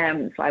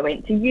 So I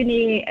went to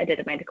uni, I did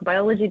a medical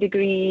biology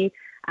degree,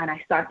 and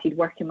I started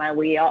working my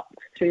way up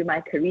through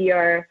my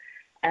career.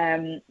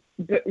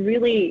 But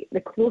really,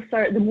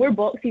 the more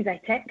boxes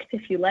I ticked,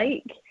 if you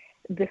like,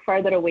 the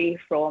further away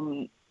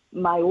from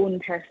my own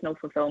personal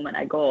fulfillment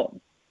I got.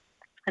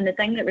 And the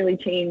thing that really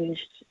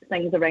changed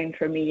things around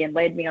for me and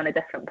led me on a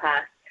different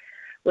path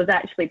was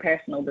actually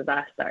personal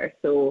disaster.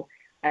 So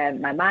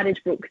my marriage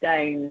broke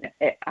down.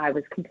 I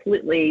was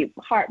completely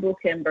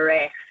heartbroken,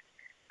 bereft,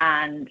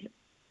 and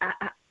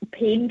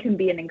pain can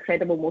be an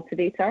incredible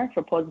motivator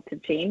for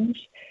positive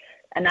change.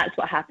 And that's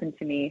what happened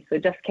to me. So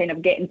just kind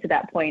of getting to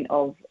that point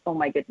of, oh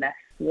my goodness,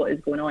 what is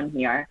going on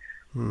here?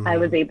 I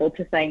was able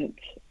to think,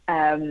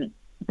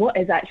 what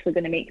is actually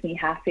going to make me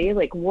happy?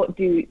 Like, what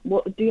do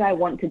I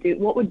want to do?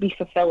 What would be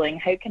fulfilling?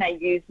 How can I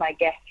use my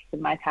gifts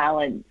and my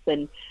talents?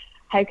 And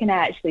how can I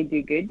actually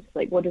do good?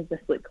 Like, what does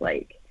this look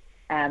like?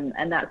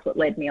 And that's what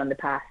led me on the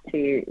path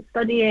to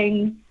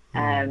studying,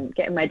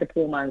 getting my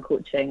diploma in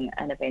coaching,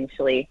 and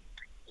eventually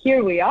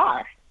here we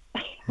are.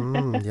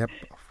 Yep,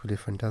 really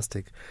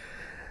fantastic.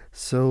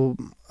 So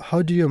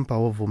how do you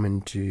empower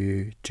women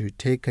to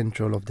take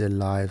control of their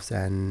lives,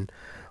 and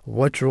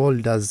what role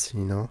does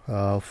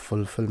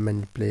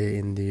fulfillment play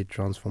in the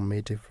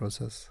transformative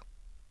process?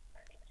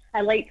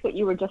 I liked what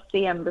you were just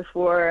saying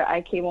before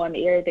I came on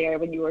air there,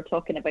 when you were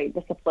talking about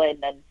discipline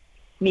and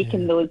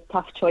making those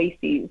tough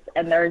choices.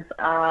 And there's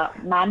a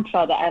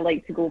mantra that I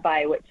like to go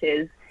by, which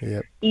is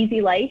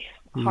easy life,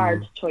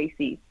 hard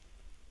choices.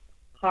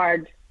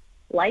 Hard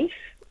life,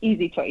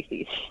 easy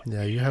choices.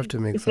 Yeah, you have to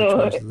make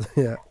some choices.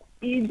 Yeah.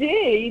 You do.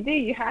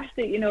 You have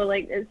to,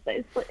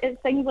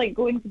 it's things like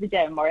going to the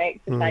gym or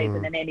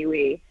exercising in any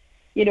way.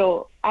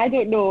 I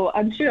don't know,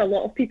 I'm sure a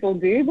lot of people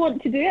do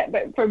want to do it,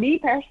 but for me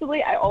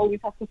personally, I always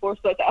have to force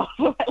myself.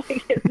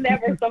 It's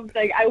never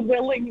something I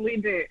willingly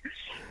do.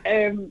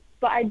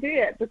 But I do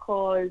it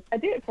because I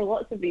do it for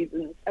lots of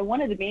reasons. And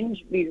one of the main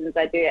reasons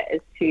I do it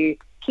is to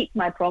keep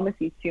my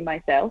promises to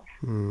myself.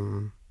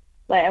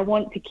 Like, I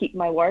want to keep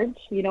my word,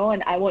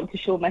 and I want to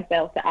show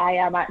myself that I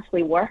am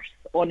actually worth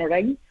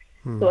honouring.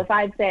 So if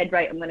I've said,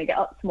 right, I'm going to get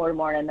up tomorrow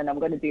morning and I'm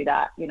going to do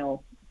that,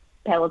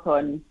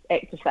 Peloton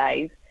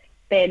exercise,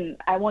 then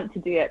I want to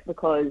do it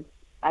because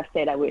I've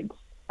said I would.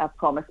 I've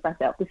promised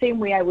myself. The same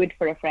way I would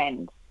for a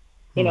friend.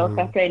 If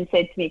a friend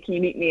said to me, can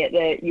you meet me at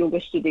the yoga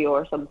studio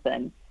or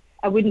something?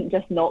 I wouldn't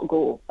just not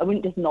go. I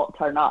wouldn't just not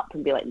turn up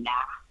and be like, nah.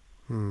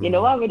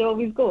 I would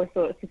always go.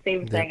 So it's the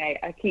same thing.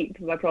 I keep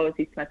my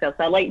promises to myself.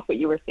 So I like what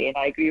you were saying.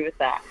 I agree with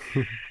that.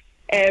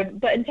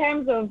 But in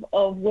terms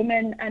of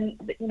women, and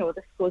this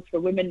goes for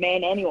women,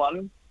 men,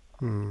 anyone.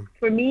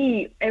 For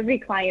me, every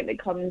client that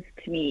comes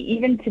to me,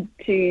 even just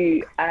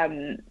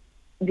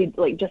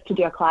to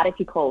do a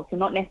clarity call, so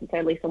not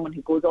necessarily someone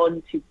who goes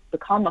on to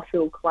become a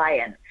full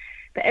client,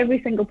 but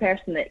every single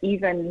person that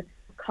even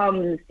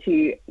comes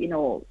to,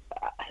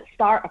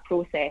 start a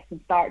process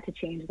and start to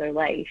change their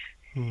life,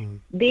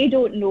 they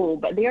don't know,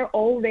 but they're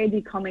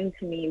already coming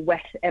to me with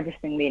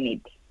everything they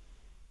need.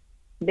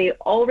 They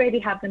already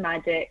have the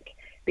magic.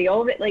 They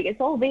already,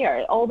 it's all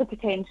there, all the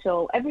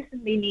potential,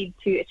 everything they need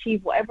to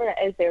achieve whatever it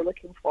is they're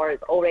looking for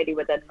is already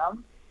within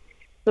them.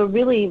 So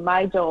really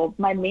my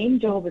main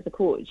job as a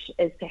coach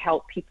is to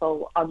help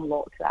people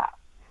unlock that,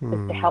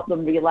 is to help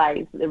them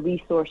realize that the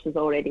resource is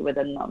already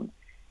within them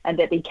and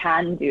that they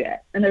can do it.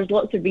 And there's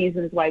lots of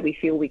reasons why we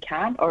feel we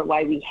can't or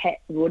why we hit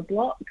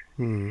roadblocks.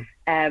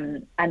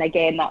 And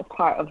again, that's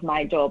part of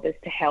my job, is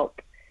to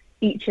help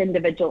each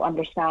individual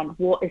understand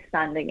what is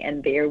standing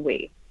in their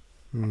way.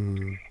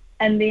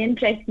 And the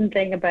interesting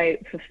thing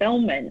about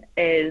fulfillment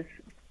is,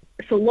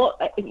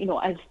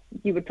 as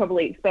you would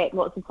probably expect,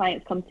 lots of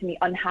clients come to me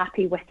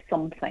unhappy with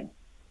something.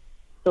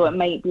 So it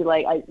might be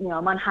like,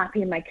 I'm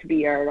unhappy in my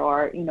career,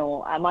 or,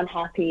 I'm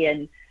unhappy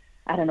in,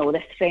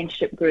 this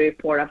friendship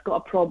group, or I've got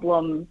a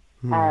problem.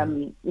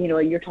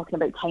 You're talking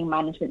about time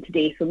management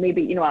today. So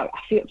maybe, I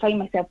find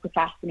myself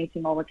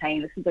procrastinating all the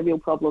time. This is a real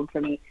problem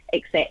for me,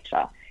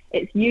 etc.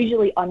 It's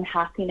usually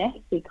unhappiness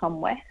they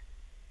come with.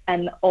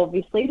 And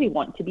obviously they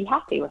want to be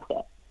happy with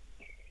it.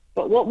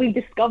 But what we've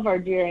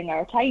discovered during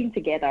our time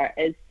together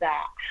is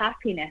that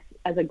happiness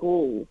as a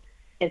goal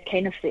is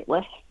kind of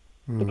fruitless,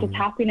 because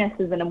happiness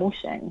is an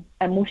emotion,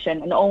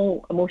 and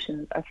all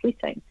emotions are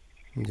fleeting.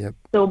 Yep.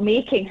 So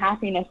making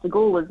happiness the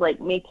goal is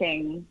like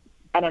making,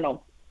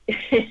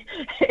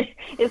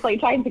 it's like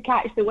trying to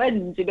catch the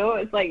wind,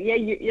 It's like,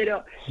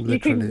 you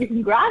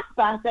can grasp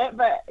at it,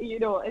 but,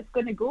 it's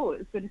going to go.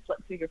 It's going to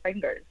slip through your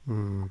fingers.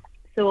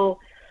 So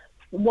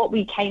what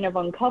we kind of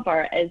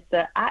uncover is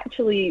that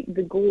actually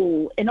the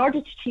goal, in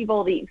order to achieve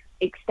all these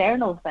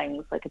external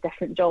things, like a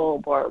different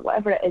job or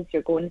whatever it is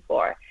you're going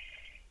for,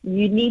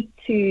 you need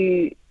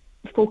to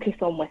focus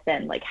on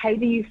within. Like, how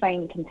do you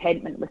find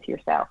contentment with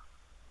yourself?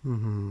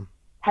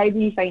 How do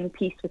you find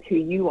peace with who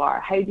you are?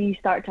 How do you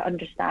start to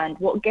understand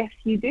what gifts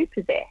you do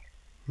possess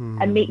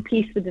and make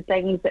peace with the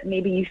things that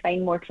maybe you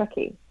find more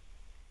tricky?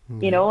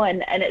 And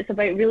it's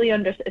about really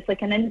it's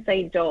like an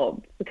inside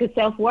job, because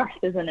self-worth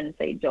is an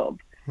inside job.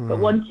 But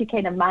once you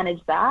kind of manage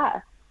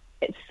that,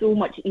 it's so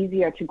much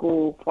easier to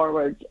go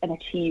forward and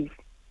achieve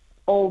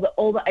all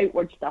the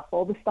outward stuff,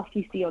 all the stuff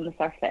you see on the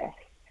surface.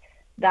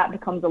 That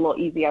becomes a lot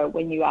easier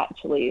when you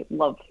actually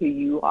love who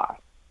you are.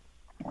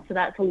 So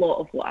that's a lot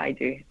of what I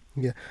do.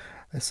 Yeah,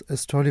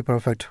 it's totally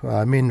perfect.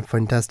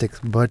 Fantastic.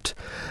 But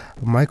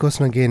my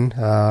question again,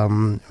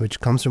 which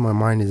comes to my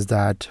mind, is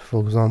that,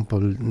 for example,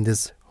 in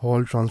this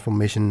whole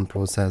transformation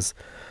process,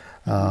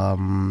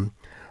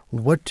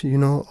 what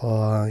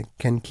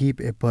can keep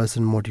a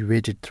person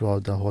motivated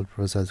throughout the whole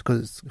process?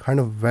 Because it's kind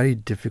of very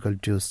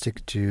difficult to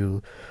stick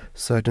to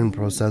certain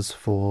process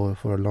for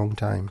a long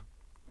time.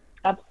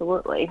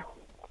 Absolutely.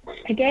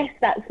 I guess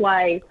that's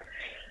why,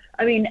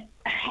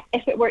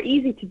 if it were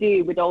easy to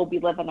do, we'd all be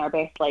living our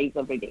best lives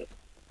every day.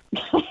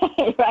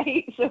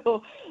 Right?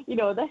 So,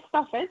 this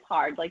stuff is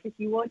hard. Like, if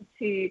you want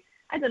to,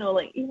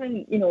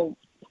 even,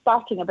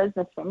 starting a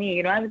business for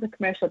me, I was a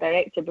commercial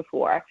director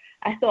before.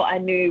 I thought I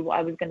knew what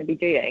I was going to be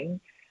doing.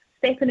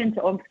 Stepping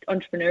into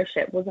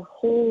entrepreneurship was a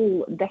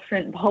whole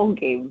different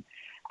ballgame.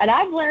 And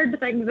I've learned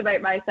things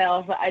about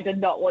myself that I did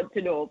not want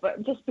to know,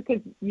 but just because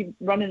you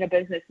running a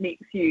business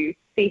makes you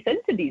face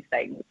into these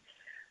things.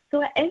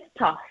 So it is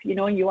tough,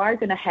 and you are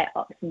going to hit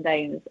ups and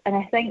downs. And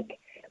I think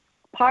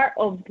part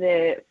of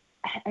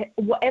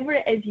whatever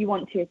it is you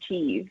want to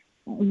achieve,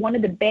 one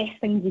of the best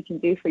things you can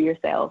do for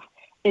yourself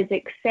is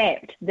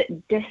accept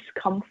that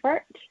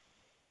discomfort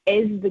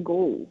is the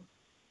goal.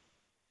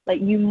 Like,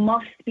 you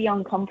must be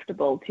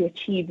uncomfortable to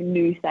achieve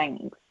new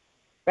things,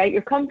 right?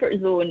 Your comfort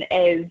zone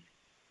is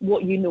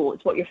what you know.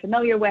 It's what you're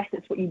familiar with.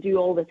 It's what you do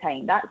all the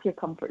time. That's your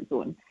comfort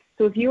zone.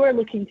 So if you are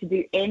looking to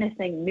do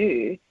anything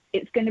new,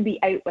 it's going to be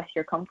out with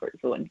your comfort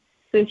zone.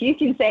 So if you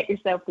can set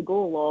yourself the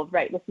goal of,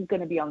 right, this is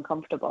going to be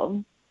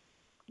uncomfortable,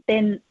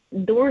 then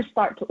doors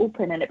start to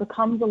open and it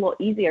becomes a lot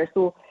easier.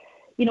 So,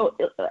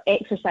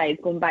 exercise,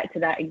 going back to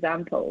that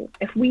example,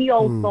 if we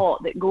all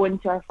thought that going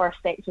to our first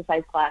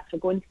exercise class or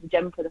going to the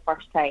gym for the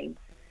first time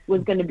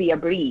was going to be a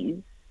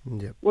breeze,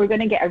 we're going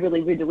to get a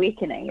really rude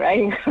awakening,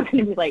 right? We're going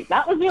to be like,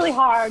 that was really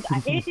hard. I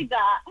hated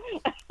that.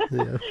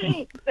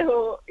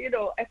 So,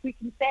 if we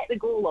can set the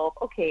goal of,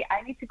 okay,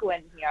 I need to go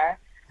in here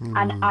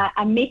and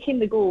I'm making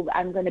the goal that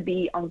I'm going to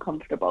be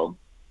uncomfortable.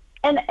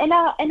 And in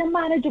a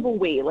manageable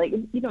way, like,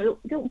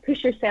 don't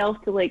push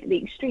yourself to like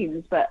the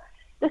extremes, but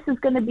this is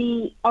going to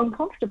be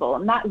uncomfortable,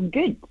 and that's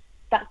good.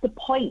 That's the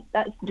point.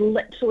 That's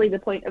literally the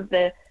point of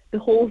the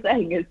whole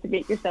thing, is to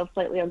make yourself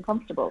slightly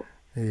uncomfortable.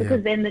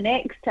 Because then the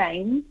next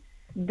time,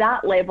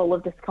 that level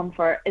of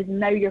discomfort is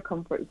now your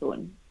comfort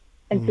zone.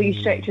 And so you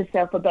stretch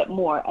yourself a bit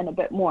more and a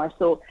bit more.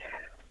 So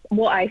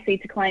what I say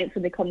to clients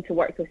when they come to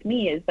work with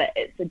me is that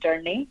it's a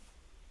journey.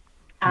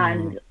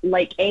 And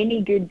like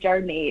any good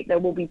journey, there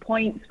will be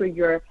points where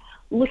you're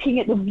looking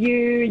at the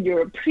view,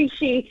 you're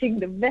appreciating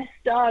the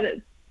vista,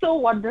 it's so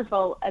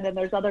wonderful. And then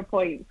there's other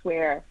points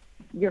where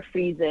you're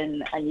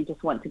freezing and you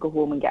just want to go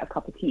home and get a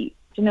cup of tea.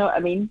 Do you know what I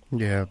mean?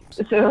 Yeah.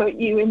 So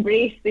you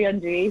embrace the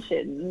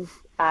undulations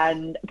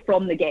and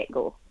from the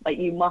get-go. Like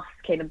you must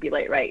kind of be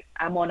like, right,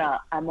 I'm on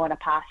a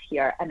path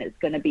here and it's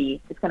gonna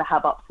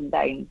have ups and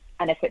downs.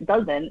 And if it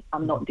doesn't,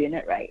 I'm not doing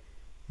it right.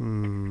 I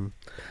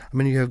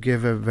mean, you have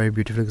gave a very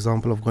beautiful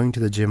example of going to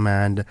the gym,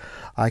 and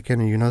I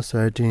can,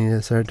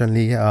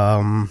 certainly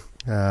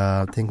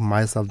think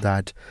myself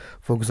that,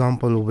 for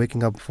example,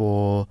 waking up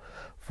for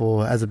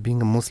as being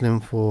a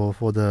Muslim for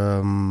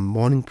the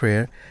morning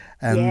prayer,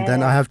 and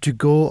then I have to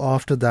go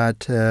after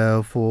that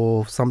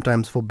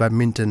sometimes for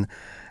badminton.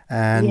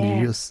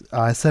 And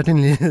I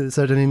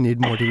certainly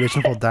need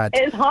motivation for that.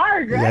 It's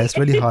hard, right? Yeah, it's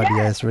really hard.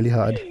 Yeah, it's really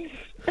hard.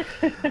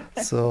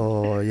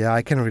 So yeah,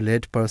 I can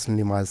relate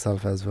personally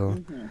myself as well.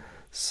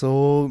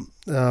 So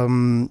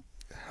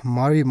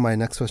Mhairi, my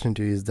next question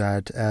to you is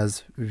that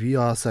as we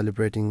are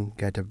celebrating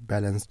Get a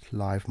Balanced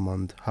Life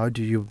Month, how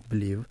do you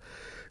believe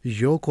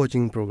your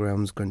coaching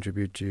programs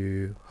contribute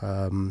to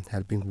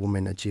helping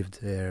women achieve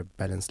their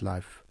balanced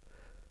life?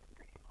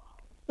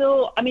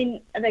 So, I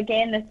mean, and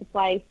again, this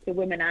applies to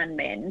women and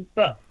men,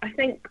 but I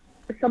think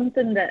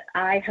something that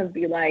I have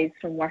realised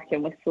from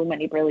working with so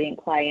many brilliant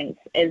clients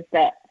is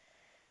that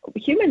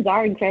humans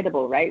are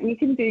incredible, right? We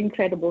can do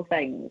incredible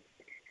things.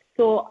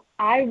 So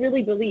I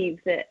really believe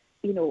that,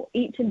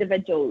 each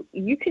individual,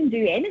 you can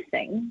do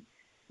anything,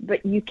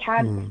 but you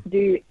can't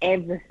do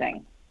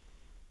everything.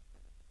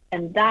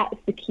 And that's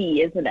the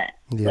key, isn't it?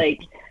 Yeah.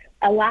 Like,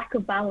 a lack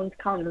of balance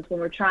comes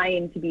when we're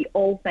trying to be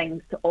all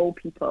things to all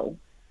people.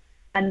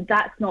 And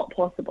that's not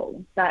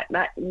possible. That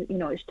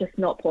it's just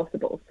not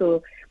possible.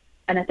 So,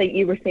 and I think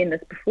you were saying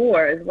this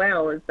before as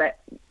well, is that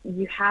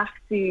you have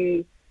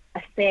to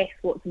assess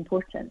what's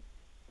important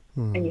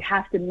and you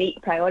have to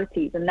make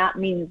priorities, and that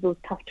means those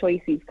tough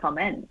choices come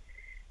in.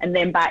 And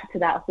then back to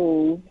that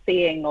whole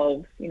saying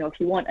of, if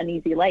you want an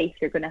easy life,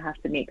 you're going to have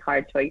to make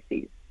hard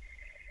choices.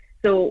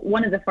 So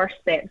one of the first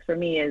steps for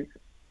me is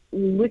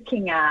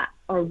looking at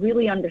or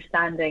really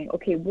understanding,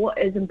 okay, what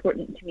is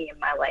important to me in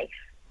my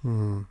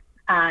life?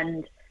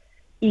 And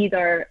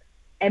either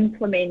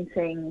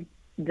implementing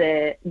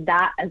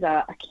that as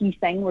a key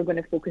thing we're going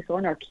to focus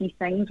on, or key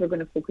things we're going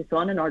to focus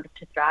on in order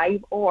to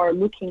thrive, or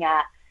looking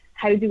at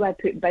how do I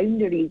put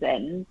boundaries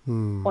in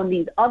on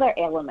these other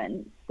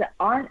elements that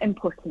aren't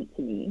important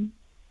to me.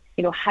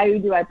 How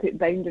do I put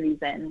boundaries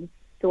in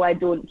so I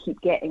don't keep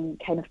getting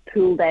kind of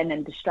pulled in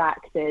and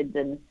distracted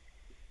and,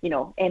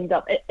 end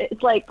up,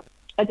 it's like,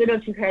 I don't know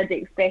if you've heard the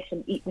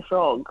expression, eat the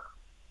frog.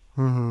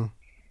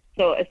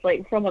 So it's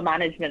like from a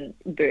management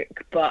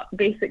book, but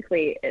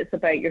basically it's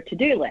about your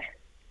to-do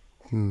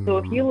list. So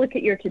if you look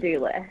at your to-do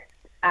list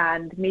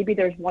and maybe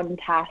there's one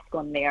task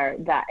on there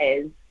that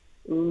is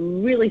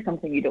really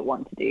something you don't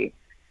want to do.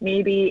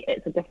 Maybe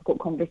it's a difficult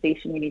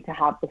conversation you need to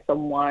have with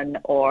someone,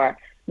 or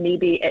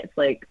maybe it's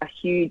like a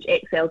huge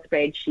Excel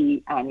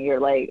spreadsheet and you're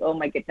like, oh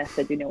my goodness,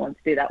 I do not want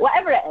to do that.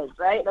 Whatever it is,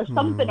 right? There's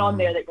something on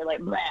there that you're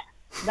like, bleh.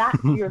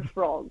 That's your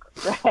frog,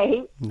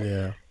 right?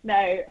 Yeah.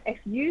 Now, if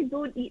you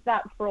don't eat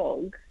that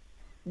frog,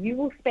 you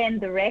will spend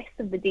the rest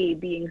of the day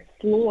being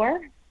slower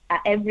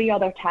at every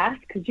other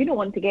task because you don't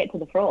want to get to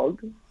the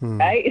frog,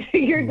 right? So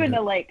you're going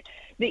to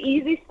the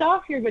easy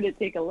stuff, you're going to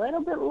take a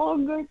little bit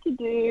longer to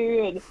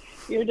do and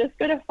you're just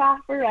going to faff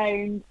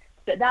around.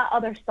 But that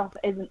other stuff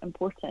isn't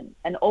important.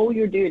 And all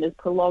you're doing is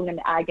prolonging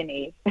the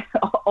agony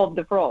of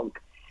the frog.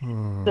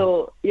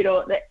 So,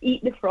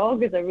 eat the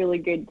frog is a really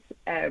good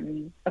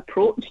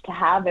approach to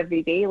have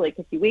every day. Like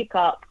if you wake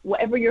up,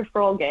 whatever your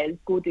frog is,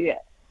 go do it.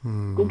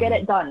 Go get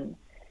it done.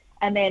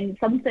 And then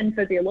something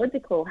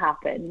physiological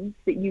happens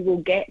that you will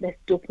get this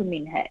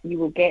dopamine hit. You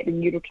will get the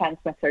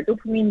neurotransmitter.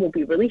 Dopamine will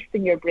be released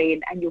in your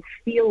brain and you'll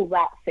feel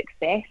that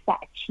success, that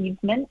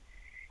achievement.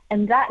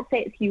 And that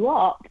sets you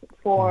up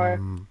for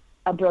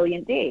a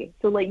brilliant day.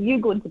 So like you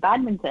going to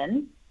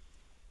badminton,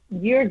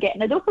 you're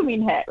getting a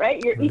dopamine hit,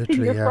 right? You're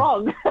eating your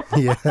frog.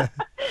 Yeah.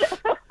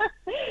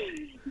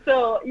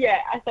 So,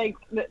 I think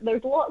that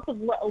there's lots of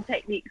little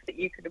techniques that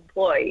you could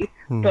employ,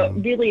 but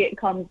really it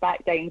comes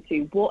back down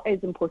to what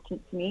is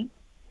important to me.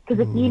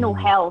 Because if you know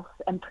health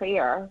and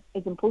prayer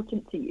is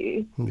important to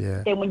you,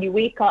 then when you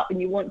wake up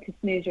and you want to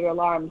snooze your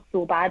alarm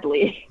so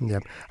badly...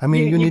 I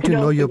mean, you need to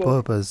know your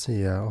purpose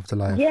of the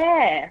life.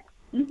 Yeah,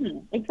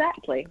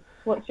 exactly.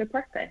 What's your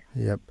purpose?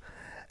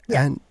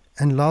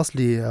 And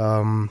lastly,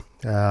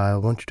 I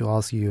wanted to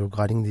ask you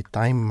regarding the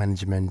time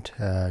management.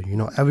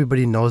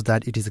 Everybody knows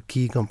that it is a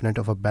key component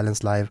of a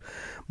balanced life,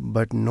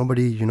 but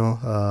nobody,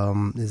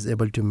 is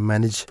able to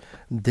manage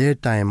their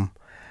time.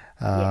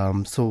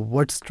 So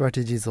what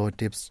strategies or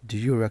tips do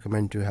you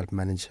recommend to help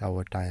manage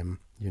our time,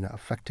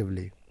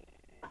 effectively?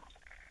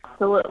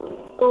 absolutely.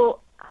 So,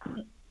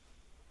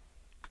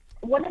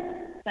 one of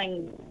the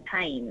things,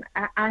 time.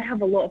 I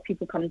have a lot of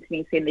people come to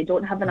me saying they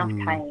don't have enough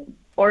time,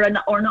 or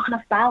not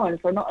enough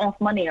balance, or not enough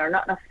money, or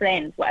not enough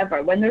friends,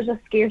 whatever. When there's a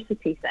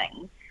scarcity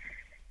thing,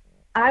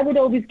 I would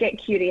always get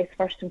curious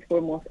first and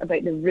foremost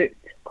about the root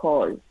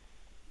cause.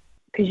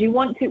 Because you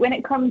want to, when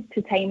it comes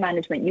to time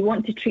management, you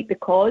want to treat the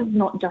cause,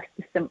 not just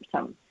the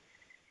symptom.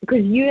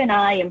 Because you and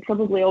I, and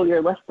probably all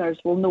your listeners,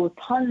 will know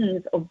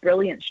tons of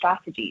brilliant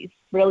strategies,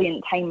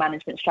 brilliant time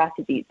management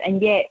strategies,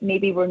 and yet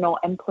maybe we're not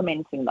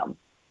implementing them.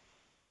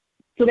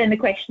 So then the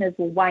question is,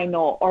 well, why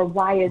not? Or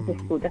why is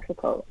this so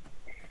difficult?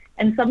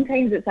 And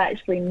sometimes it's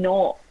actually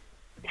not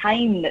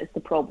time that's the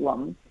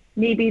problem.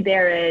 Maybe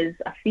there is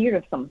a fear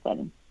of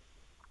something.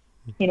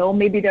 You know,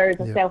 maybe there is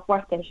a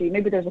self-worth issue.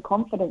 Maybe there's a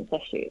confidence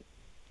issue.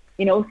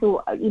 You know,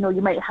 so, you know,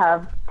 you might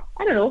have,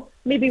 I don't know,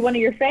 maybe one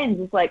of your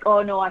friends is like,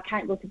 oh, no, I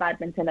can't go to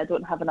badminton. I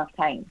don't have enough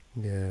time.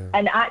 Yeah.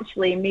 And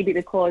actually, maybe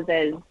the cause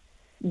is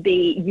they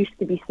used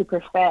to be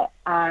super fit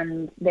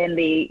and then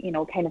they, you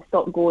know, kind of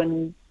stopped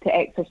going to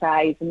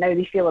exercise, and now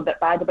they feel a bit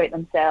bad about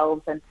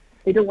themselves and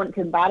they don't want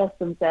to embarrass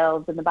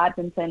themselves in the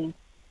badminton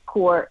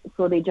court,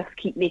 so they just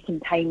keep making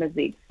time as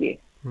the excuse.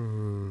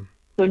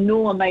 So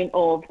no amount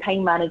of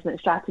time management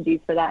strategies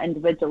for that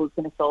individual is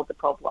going to solve the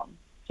problem.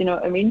 Do you know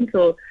what I mean?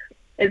 So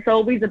it's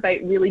always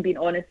about really being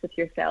honest with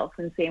yourself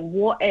and saying,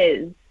 what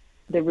is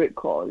the root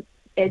cause?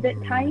 Is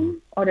it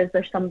time, or is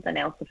there something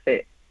else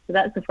afoot? So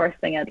that's the first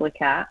thing I'd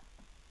look at.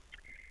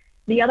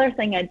 The other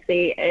thing I'd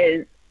say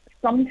is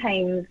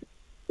sometimes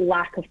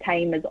lack of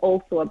time is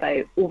also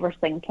about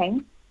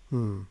overthinking.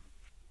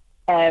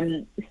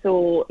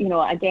 So, you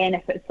know, again,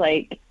 if it's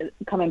like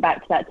coming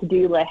back to that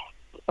to-do list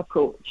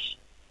approach,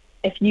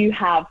 if you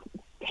have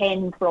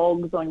 10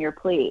 frogs on your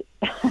plate,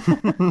 you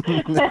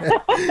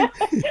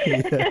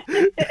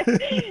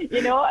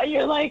know, and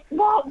you're like,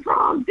 what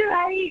frog do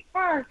I eat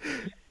first?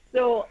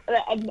 So,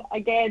 and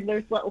again,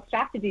 there's little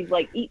strategies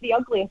like eat the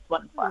ugliest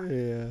one first.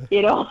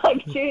 You know,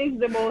 like choose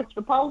the most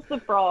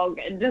repulsive frog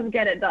and just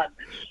get it done.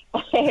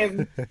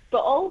 But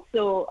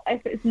also,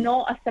 if it's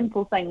not a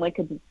simple thing like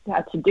a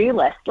to-do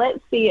list, let's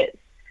say it's,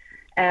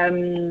 I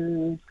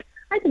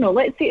don't know,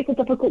 let's say it's a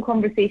difficult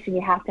conversation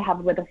you have to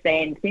have with a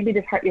friend. Maybe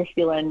they've hurt your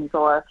feelings,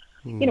 or,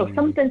 you know,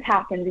 something's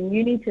happened and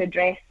you need to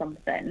address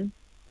something.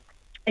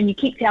 And you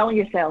keep telling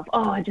yourself,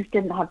 oh, I just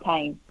didn't have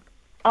time.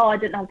 Oh, I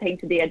didn't have time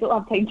today. I don't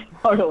have time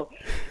tomorrow.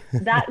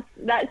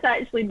 That's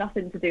actually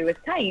nothing to do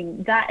with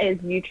time. That is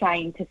you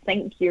trying to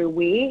think your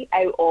way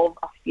out of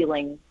a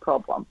feeling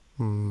problem.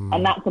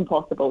 And that's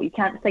impossible. You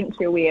can't think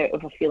your way out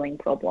of a feeling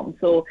problem.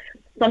 So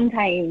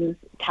sometimes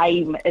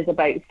time is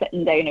about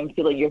sitting down and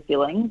feeling your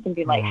feelings and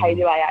being like, how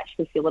do I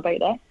actually feel about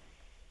this?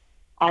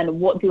 And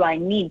what do I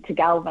need to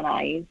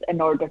galvanize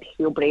in order to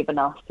feel brave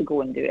enough to go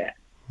and do it?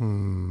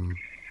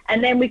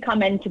 And then we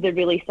come into the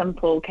really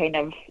simple kind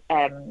of,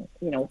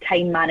 you know,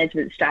 time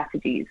management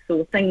strategies.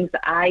 So things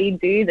that I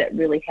do that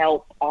really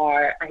help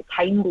are I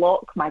time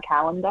block my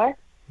calendar.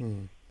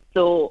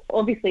 So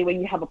obviously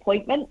when you have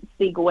appointments,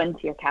 they go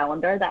into your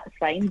calendar, that's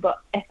fine. But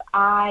if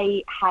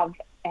I have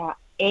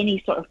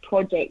any sort of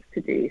projects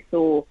to do,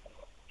 so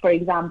for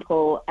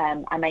example,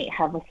 I might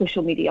have a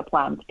social media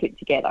plan to put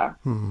together.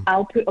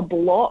 I'll put a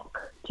block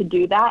to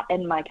do that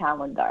in my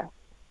calendar.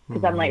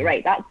 Because I'm like,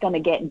 right, that's going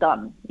to get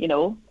done, you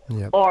know?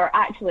 Or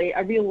actually,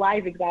 a real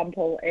live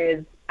example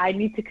is I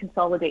need to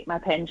consolidate my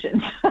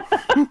pensions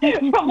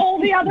from all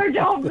the other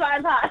jobs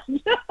I've had.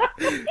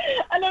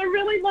 And I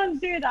really must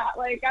do that.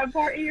 Like, I'm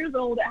 40 years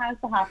old, it has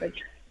to happen.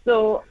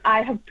 So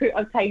I have put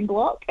a time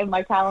block in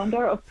my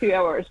calendar of 2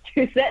 hours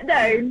to sit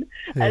down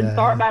and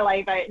sort my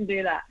life out and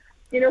do that.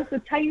 You know, so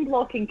time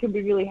blocking can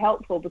be really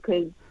helpful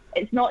because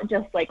it's not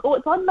just like, oh,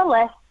 it's on the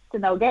list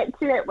and I'll get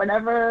to it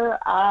whenever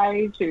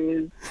I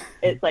choose.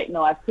 It's like,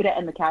 no, I've put it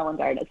in the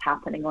calendar and it's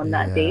happening on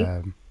that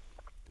day.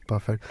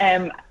 Perfect.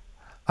 I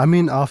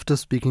mean, after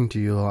speaking to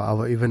you,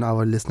 even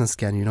our listeners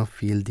can, you know,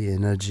 feel the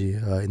energy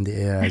in the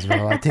air as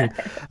well. I think,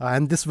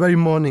 and this very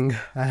morning,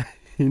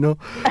 you know,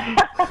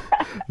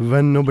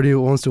 when nobody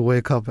wants to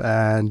wake up,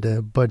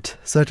 and but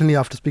certainly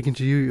after speaking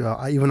to you,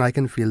 even I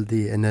can feel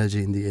the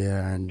energy in the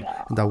air and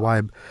the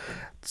vibe.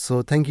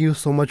 So thank you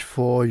so much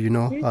for, you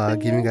know,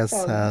 giving us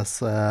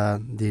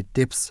the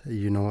tips,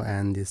 you know,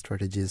 and the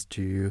strategies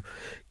to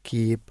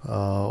keep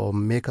or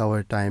make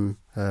our time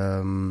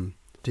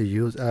to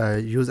use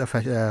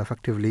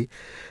effectively.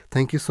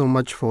 Thank you so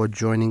much for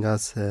joining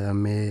us.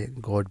 May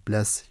God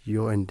bless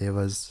your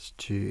endeavors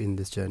in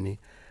this journey.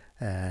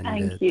 And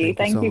thank you.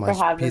 Thank you so much.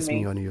 For having Peace me.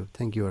 Be on you.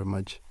 Thank you very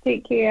much.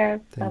 Take care.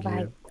 Thank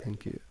Bye-bye. you.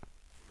 Thank you.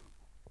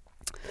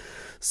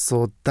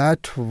 So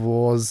that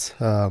was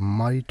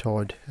Mhairi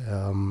Todd,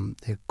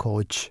 a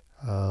coach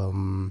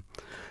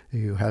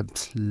who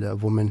helps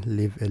women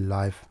live a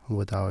life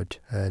without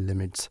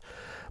limits.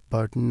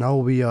 But now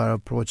we are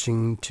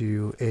approaching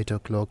to 8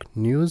 o'clock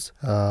news.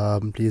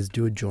 Please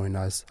do join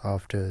us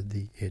after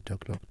the 8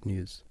 o'clock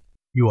news.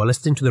 You are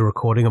listening to the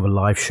recording of a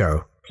live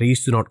show.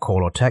 Please do not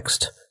call or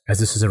text, as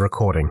this is a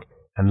recording,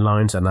 and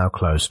lines are now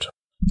closed.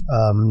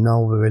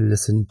 Now we will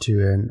listen to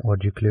an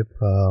audio clip,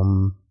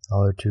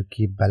 how to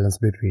keep balance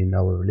between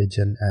our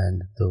religion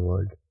and the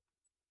world.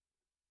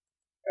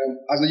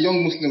 As a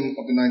young Muslim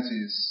of the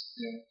 90s,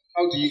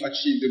 how do you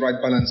achieve the right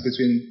balance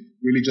between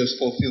religious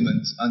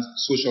fulfillment and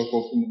social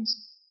fulfillment,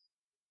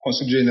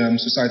 considering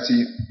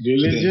society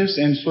religious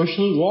today? And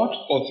social what?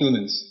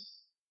 Fulfillment.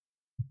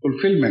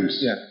 Fulfillment.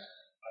 Yeah.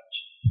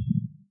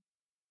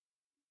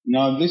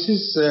 Now this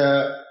is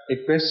a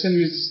question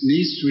which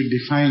needs to be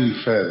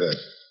defined further.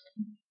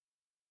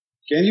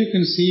 Can you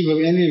conceive of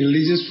any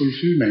religious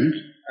fulfillment?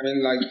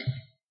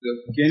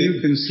 Can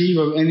you conceive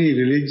of any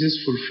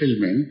religious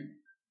fulfillment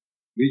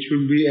which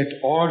would be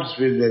at odds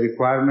with the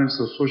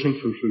requirements of social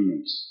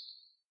fulfillments?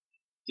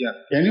 Yeah.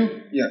 Can you?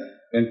 Yeah.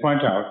 Then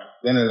point out,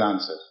 then I'll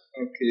answer.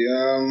 Okay.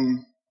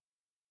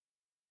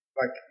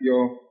 Like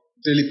your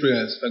daily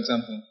prayers, for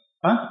example.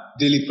 Huh?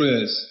 Daily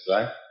prayers.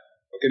 Right.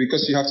 Okay,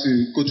 because you have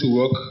to go to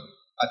work,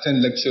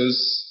 attend lectures.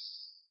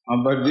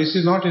 But this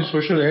is not a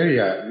social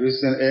area. This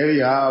is an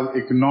area of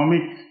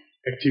economic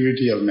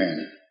activity of man.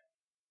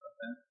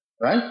 Okay.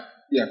 Right?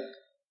 Yeah.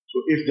 So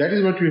if that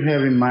is what you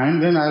have in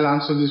mind, then I'll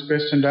answer this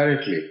question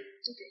directly.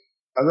 Okay.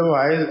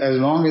 Otherwise,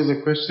 as long as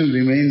the question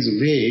remains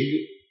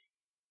vague,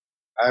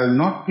 I will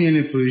not be in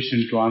a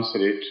position to answer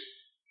it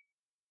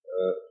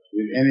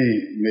with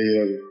any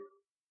measure of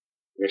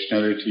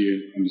rationality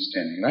and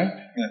understanding, right?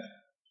 Yeah.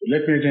 So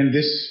let me attend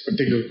this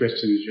particular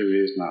question which you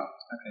raised now.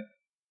 Okay.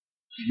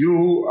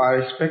 You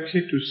are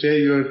expected to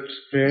say your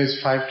prayers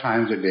 5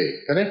 times a day,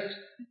 correct?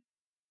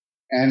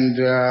 And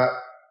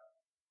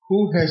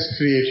who has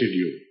created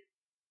you?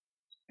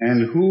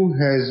 And who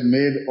has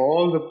made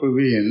all the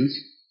provisions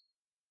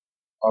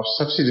of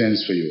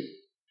subsistence for you?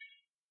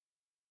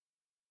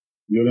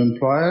 Your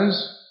employers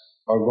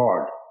or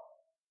God?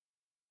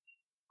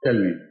 Tell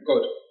me.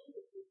 God.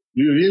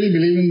 Do you really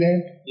believe in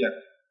that? Yeah.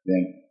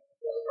 Then,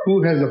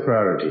 who has the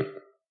priority?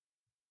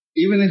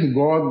 Even if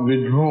God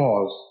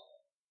withdraws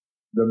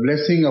the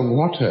blessing of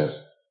water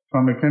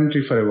from a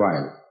country for a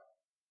while,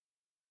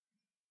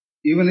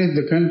 even if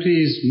the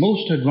country is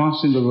most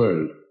advanced in the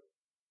world,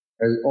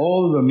 has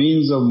all the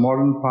means of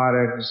modern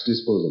power at its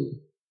disposal,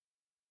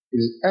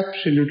 is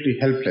absolutely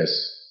helpless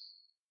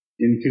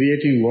in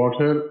creating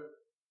water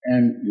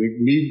and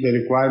meet the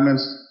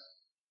requirements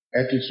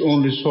at its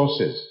own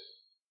resources,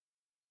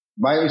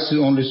 by its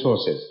own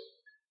resources.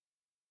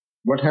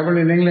 What happened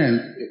in England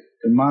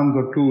a month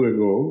or 2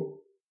 ago,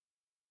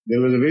 there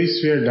was a very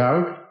severe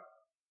drought,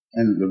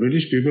 and the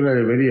British people are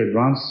a very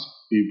advanced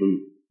people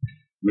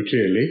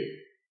materially,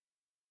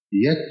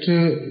 yet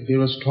there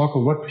was talk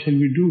of what shall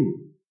we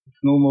do?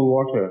 No more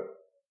water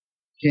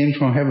came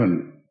from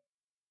heaven.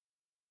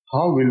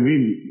 How will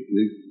we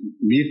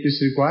meet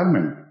this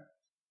requirement?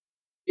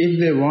 If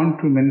they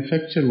want to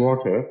manufacture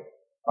water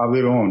of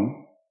their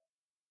own,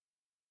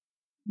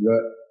 the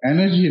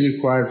energy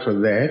required for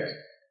that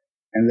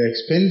and the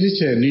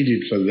expenditure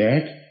needed for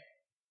that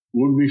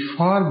would be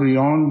far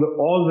beyond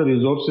all the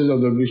resources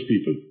of the British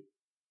people.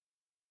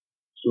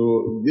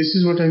 So this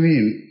is what I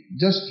mean.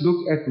 Just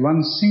look at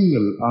one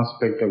single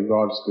aspect of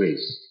God's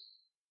grace.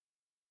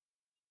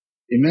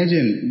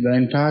 Imagine the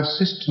entire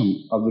system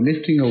of the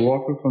lifting of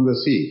water from the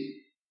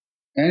sea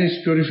and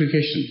its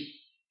purification.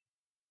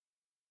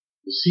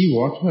 The sea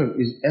water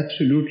is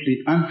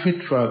absolutely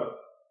unfit for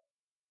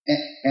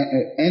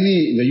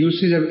the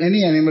usage of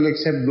any animal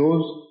except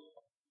those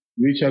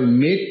which are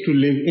made to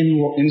live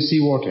in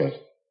sea water.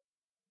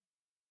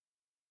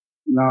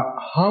 Now,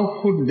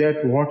 how could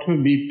that water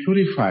be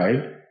purified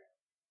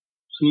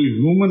through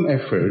human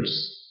efforts,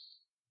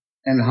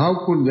 and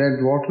how could that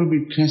water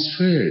be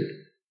transferred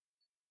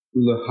to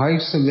the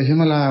heights of the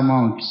Himalaya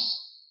mountains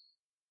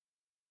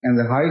and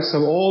the heights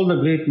of all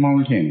the great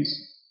mountains?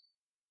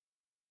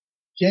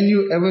 Can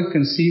you ever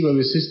conceive of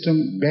a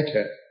system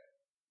better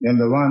than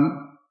the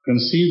one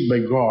conceived by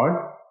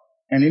God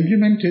and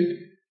implemented?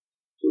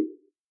 So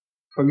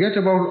forget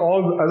about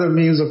all the other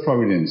means of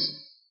providence.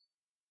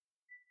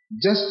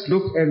 Just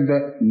look at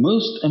the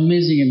most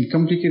amazing and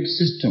complicated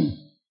system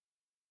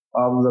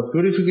of the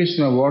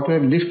purification of water,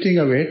 lifting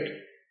of it,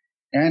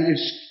 and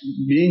it's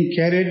being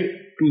carried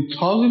to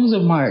thousands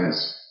of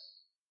miles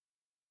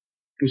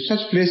to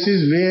such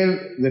places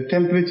where the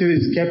temperature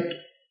is kept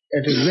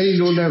at a very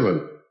low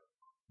level.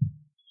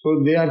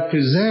 So they are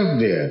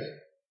preserved there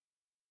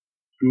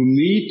to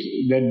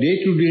meet the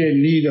day-to-day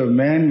need of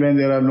man when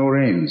there are no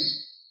rains.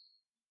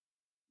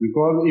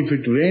 Because if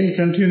it rained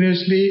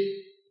continuously,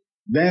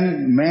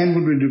 then man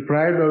would be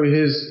deprived of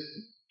his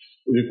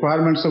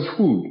requirements of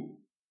food.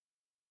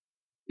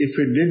 If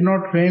it did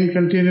not rain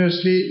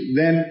continuously,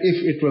 then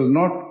if it was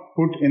not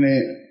put in a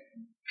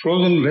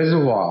frozen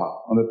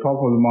reservoir on the top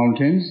of the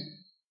mountains,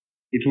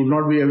 it would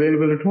not be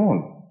available at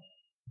all.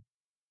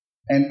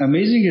 And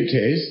amazing it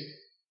is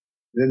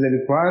that the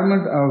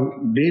requirement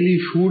of daily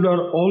food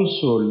are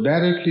also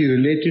directly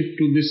related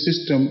to this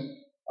system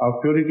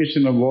of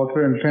purification of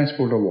water and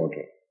transport of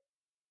water,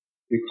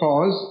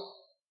 because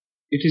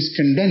it is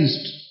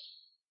condensed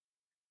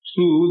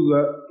through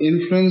the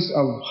influence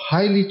of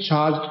highly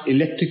charged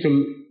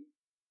electrical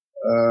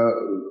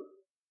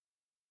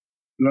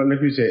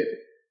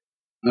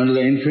under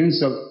the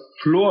influence of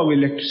flow of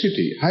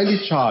electricity, highly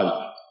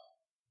charged,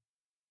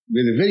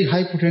 with a very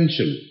high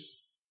potential,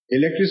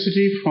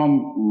 electricity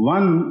from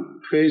one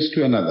phase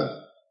to another,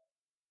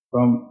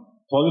 from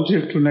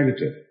positive to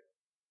negative.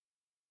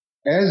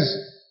 As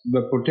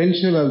the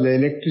potential of the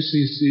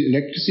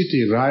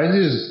electricity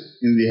rises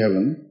in the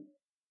heaven,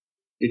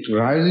 it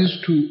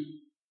rises to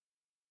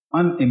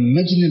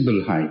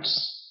unimaginable heights.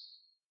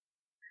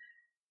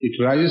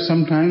 It rises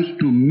sometimes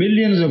to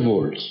millions of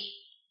volts.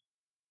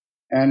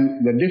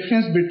 And the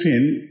difference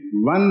between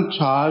one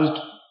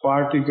charged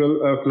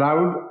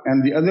cloud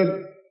and the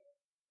other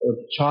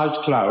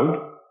charged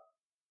cloud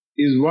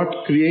is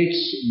what creates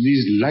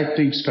these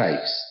lightning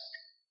strikes.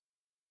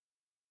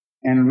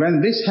 And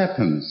when this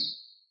happens,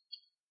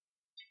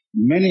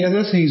 many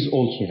other things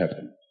also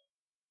happen.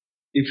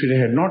 If it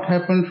had not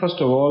happened, first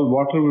of all,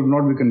 water would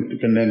not be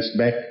condensed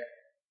back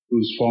to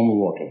its form of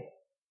water.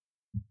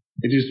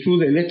 It is through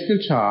the electrical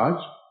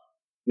charge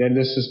that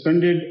the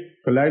suspended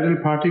colloidal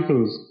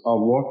particles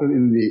of water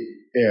in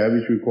the air,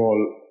 which we call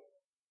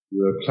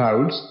the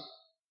clouds,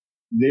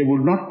 they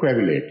would not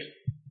coagulate.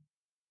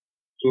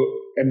 So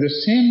at the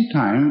same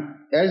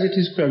time, as it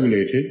is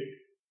coagulated,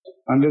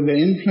 under the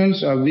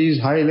influence of these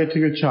high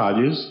electrical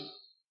charges,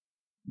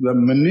 the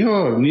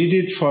manure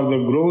needed for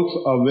the growth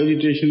of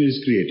vegetation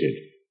is created.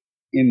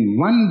 In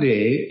one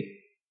day,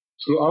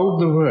 throughout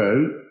the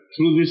world,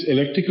 through this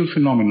electrical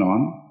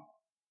phenomenon,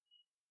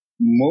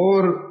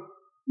 more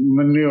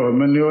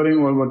manuring,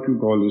 or what you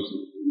call this,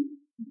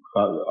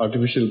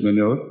 artificial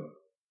manure,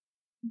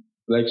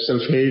 like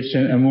sulfates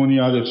and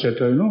ammonia,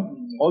 etc.,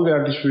 all the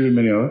artificial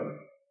manure,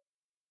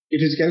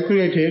 it is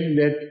calculated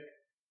that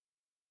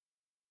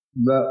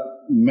the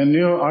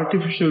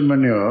artificial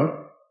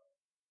manure,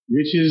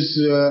 which is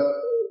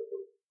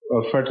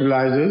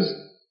fertilizers,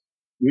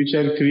 which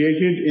are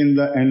created in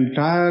the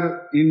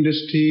entire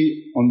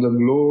industry on the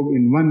globe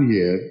in 1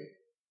 year,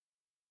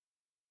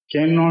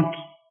 cannot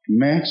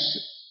match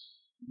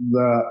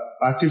the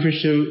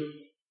artificial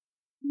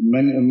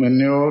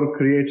manure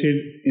created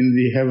in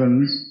the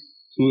heavens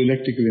through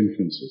electrical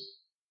influences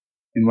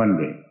in 1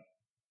 day.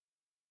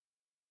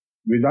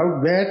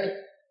 Without that,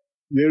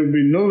 there will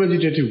be no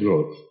vegetative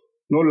growth,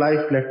 no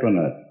life left on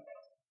earth.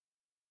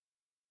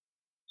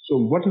 So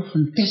what a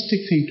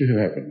fantastic thing to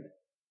have happened.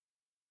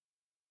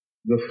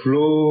 The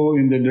flow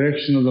in the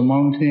direction of the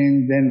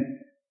mountain, then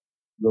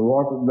the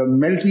water, the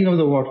melting of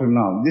the water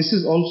now. This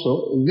is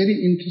also a very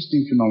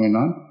interesting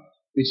phenomenon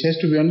which has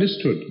to be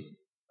understood.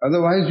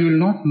 Otherwise you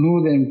will not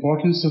know the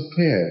importance of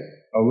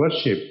prayer or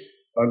worship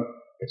or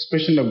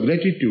expression of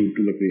gratitude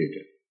to the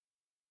Creator.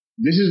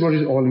 This is what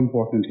is all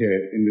important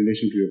here in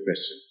relation to your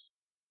question.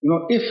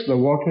 If the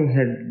water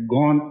had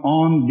gone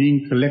on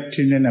being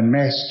collected and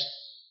amassed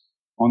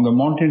on the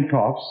mountain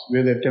tops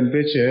where the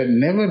temperature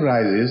never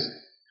rises,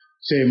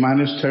 say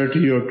minus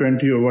 30 or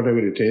 20 or whatever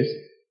it is,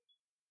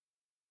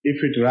 if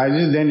it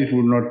rises, then it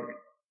would not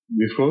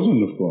be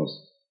frozen, of course.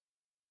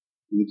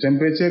 The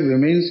temperature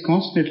remains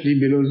constantly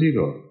below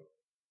zero.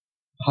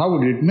 How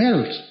would it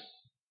melt?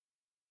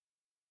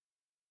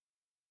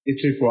 It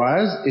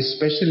requires a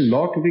special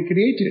law to be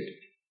created.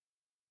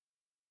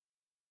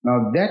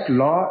 Now that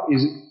law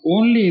is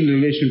only in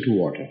relation to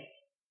water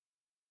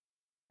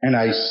and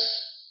ice.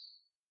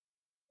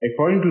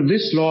 According to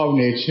this law of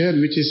nature,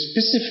 which is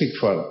specific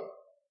for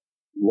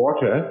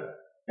water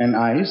and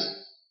ice,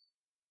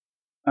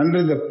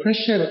 under the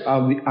pressure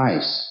of the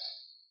ice,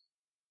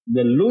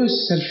 the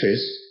lowest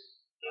surface,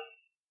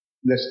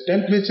 the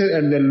temperature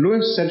at the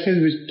lowest surface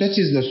which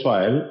touches the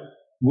soil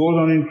goes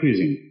on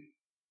increasing.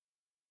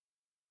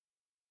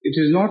 It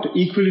is not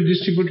equally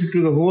distributed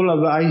to the whole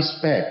of the ice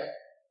pack.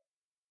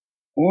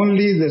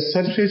 Only the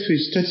surface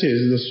which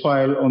touches the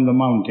soil on the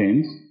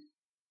mountains,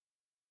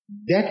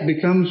 that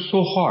becomes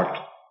so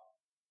hot.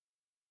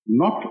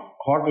 Not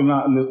hot in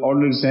the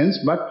ordinary sense,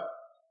 but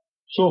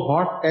so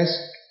hot as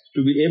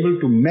to be able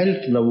to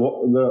melt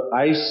the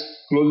ice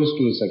closest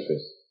to the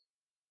surface.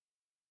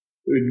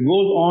 It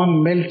goes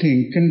on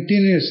melting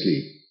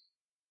continuously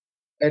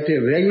at a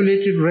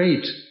regulated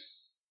rate.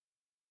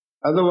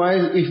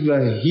 Otherwise, if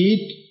the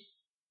heat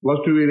was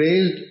to be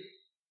raised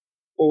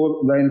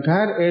over the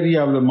entire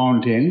area of the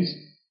mountains,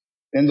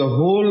 then the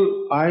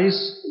whole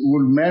ice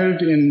would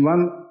melt in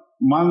 1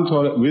 month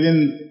or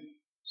within,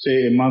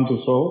 say, a month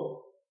or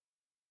so,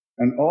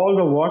 and all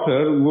the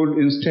water would,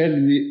 instead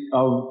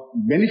of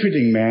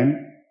benefiting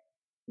man,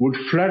 would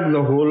flood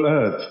the whole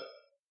earth.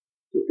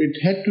 So it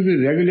had to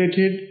be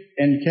regulated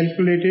and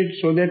calculated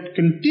so that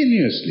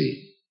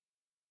continuously,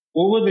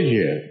 over the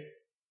year,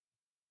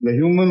 the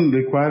human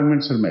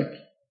requirements are met.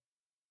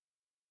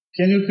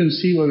 Can you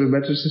conceive of a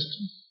better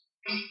system?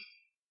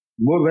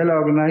 More well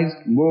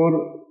organized,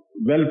 more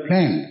well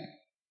planned,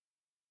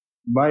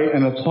 by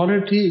an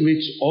authority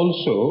which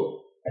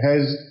also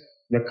has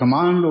the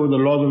command over the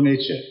laws of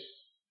nature.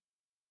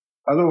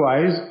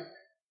 Otherwise,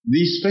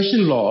 these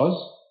special laws,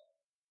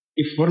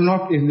 if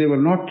they were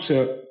not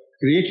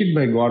created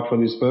by God for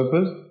this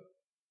purpose,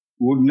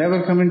 would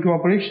never come into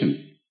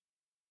operation.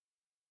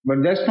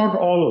 But that's not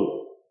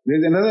all.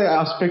 There's another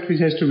aspect which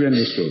has to be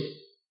understood.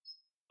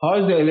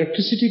 How is the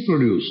electricity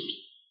produced?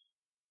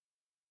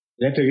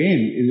 That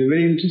again is a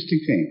very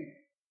interesting thing.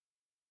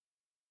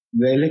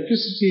 The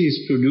electricity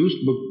is produced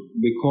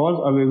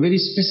because of a very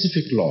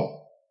specific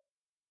law,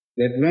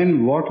 that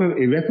when water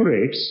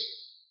evaporates,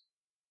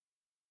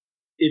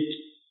 it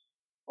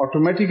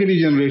automatically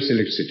generates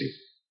electricity,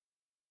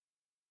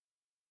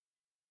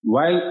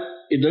 while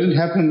it doesn't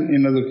happen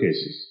in other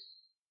cases.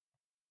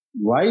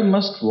 Why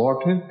must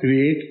water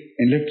create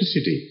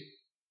electricity?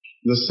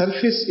 The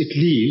surface it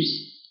leaves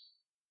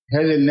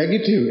has a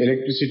negative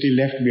electricity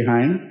left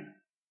behind,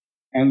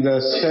 and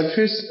the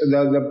surface,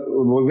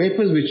 the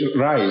vapors which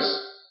rise,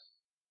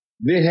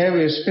 they have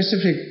a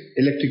specific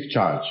electric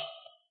charge.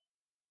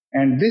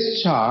 And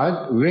this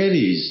charge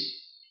varies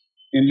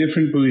in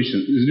different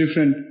positions, in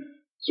different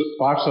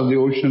parts of the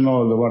ocean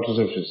or the water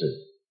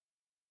surfaces.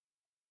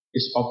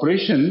 Its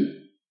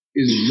operation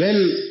is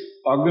well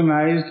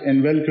organized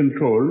and well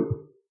controlled,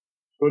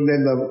 so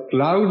that the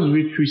clouds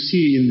which we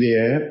see in the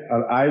air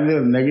are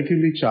either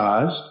negatively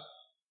charged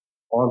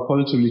or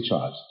positively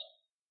charged.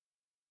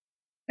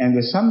 And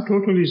the sum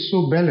total is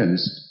so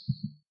balanced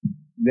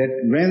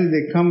that when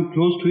they come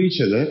close to each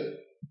other,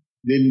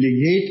 they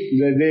negate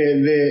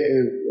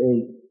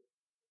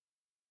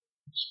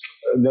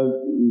the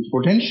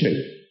potential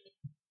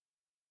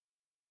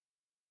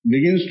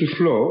begins to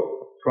flow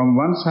from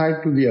one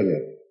side to the other.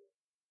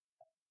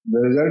 The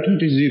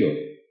resultant is zero.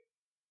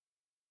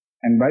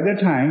 And by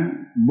the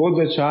time both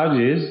the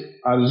charges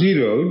are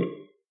zeroed,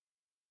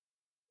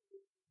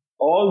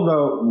 all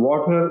the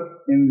water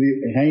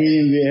hanging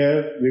in the air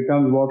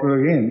becomes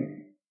water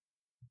again.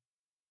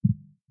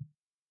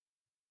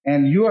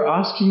 And you are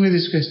asking me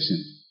this question.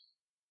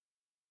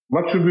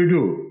 What should we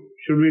do?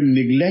 Should we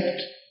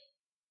neglect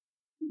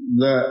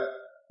the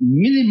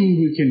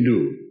minimum we can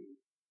do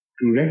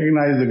to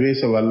recognize the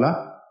grace of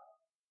Allah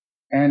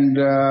and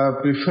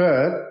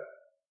prefer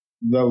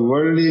the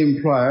worldly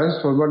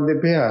employers for what they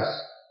pay us?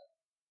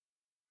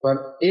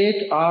 For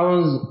 8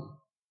 hours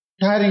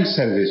tiring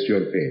service you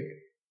are paid.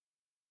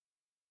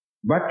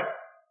 But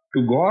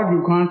to God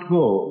you can't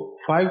go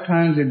 5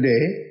 times a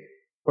day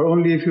for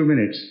only a few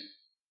minutes.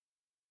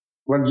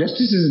 What justice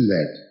is in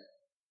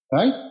that?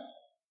 Right?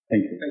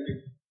 Thank you. Thank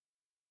you.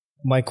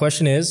 My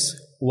question is,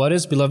 what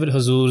is beloved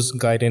Hazur's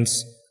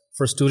guidance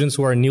for students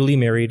who are newly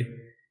married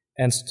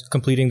and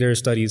completing their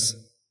studies?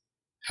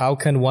 How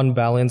can one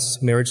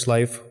balance marriage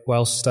life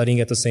while studying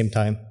at the same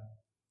time?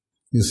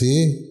 You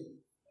see,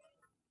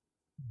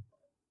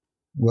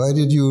 why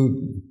did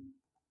you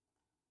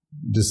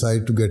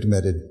decide to get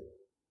married?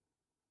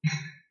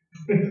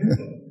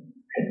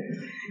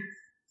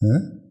 Huh?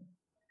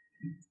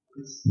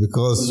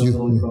 Because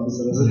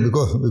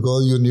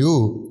you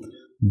knew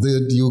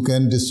that you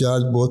can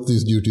discharge both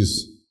these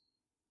duties.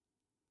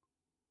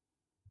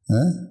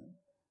 Huh?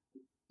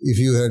 If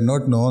you had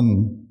not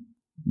known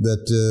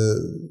that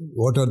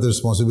what are the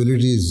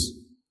responsibilities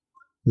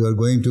you are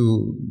going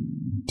to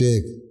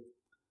take,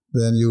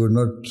 then you would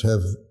not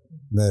have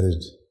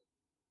married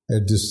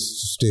at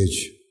this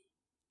stage,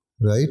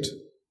 right?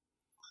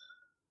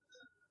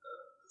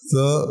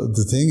 So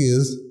the thing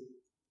is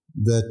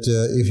that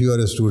if you are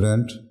a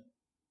student,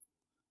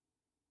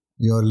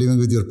 you are living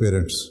with your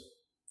parents,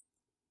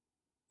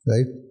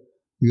 right?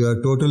 You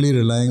are totally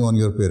relying on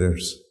your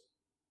parents.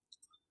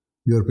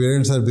 Your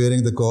parents are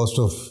bearing the cost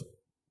of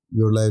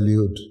your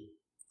livelihood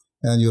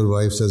and your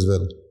wife's as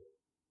well.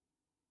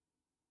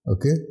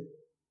 Okay?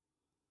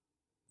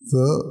 So,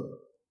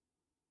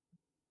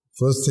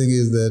 first thing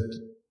is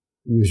that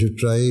you should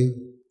try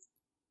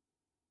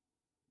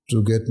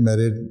to get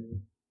married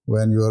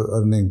when you are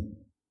earning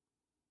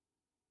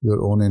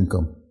your own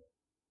income.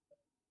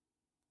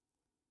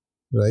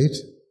 Right?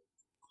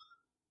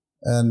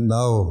 And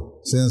now,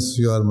 since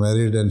you are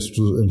married and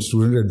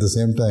student at the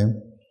same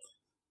time,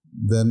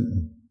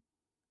 then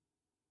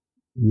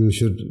you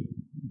should,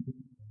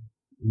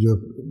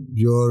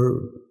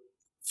 your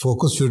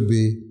focus should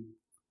be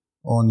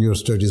on your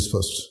studies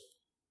first.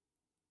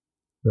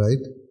 Right?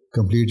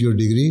 Complete your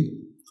degree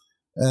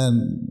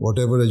and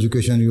whatever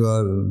education you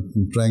are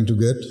trying to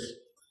get,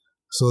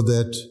 so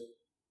that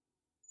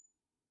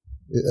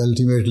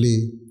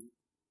ultimately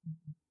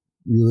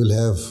you will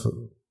have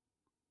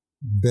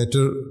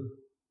better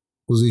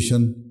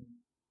position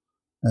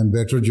and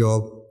better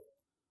job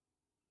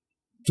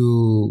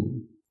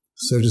to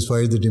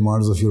satisfy the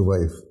demands of your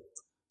wife.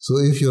 So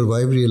if your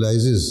wife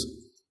realizes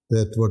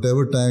that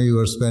whatever time you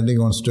are spending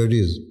on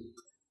studies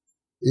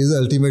is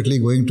ultimately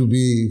going to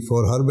be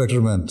for her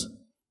betterment,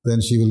 then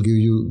she will give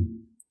you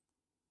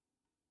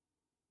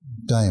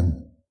time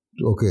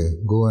to, okay,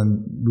 go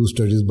and do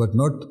studies, but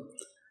not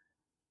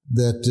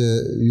that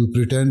you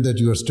pretend that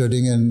you are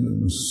studying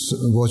and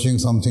watching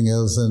something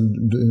else and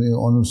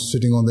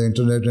sitting on the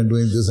internet and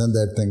doing this and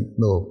that thing.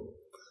 No,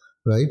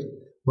 right?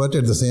 But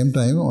at the same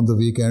time, on the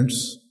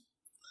weekends,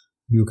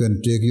 you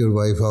can take your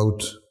wife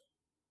out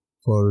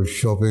for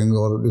shopping,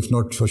 or if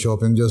not for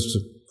shopping, just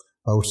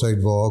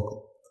outside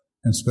walk,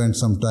 and spend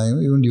some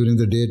time, even during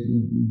the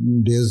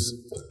days,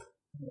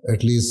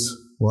 at least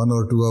 1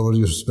 or 2 hours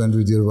you spend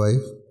with your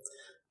wife,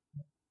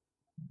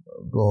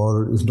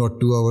 or if not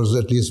 2 hours,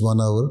 at least 1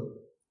 hour.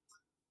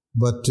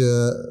 But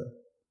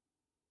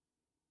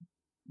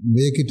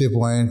make it a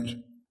point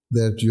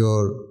that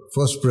your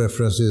first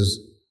preference is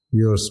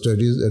your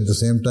studies at the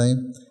same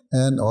time,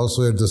 and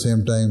also at the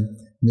same time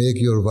make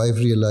your wife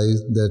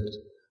realize that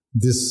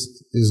this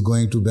is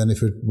going to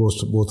benefit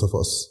both of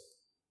us.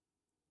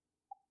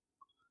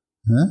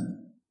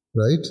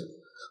 Right?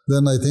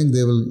 Then I think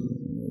they will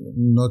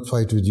not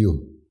fight with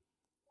you.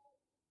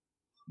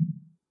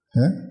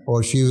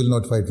 Or she will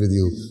not fight with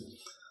you.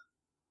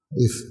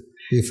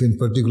 If in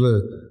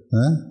particular,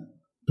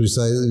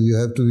 precise, you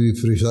have to be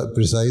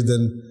precise,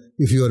 then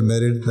if you are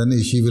married,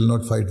 then she will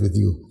not fight with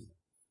you.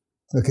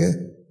 Okay?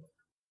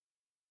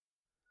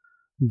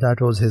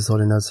 That was His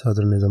Holiness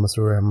Hazrat Mirza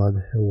Masroor Ahmad,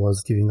 who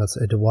was giving us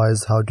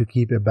advice how to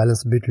keep a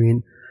balance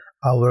between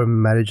our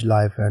marriage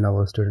life and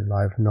our student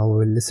life. Now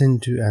we will listen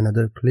to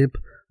another clip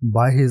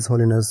by His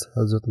Holiness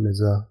Hazrat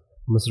Mirza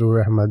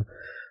Masroor Ahmad,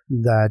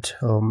 that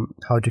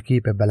how to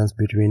keep a balance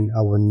between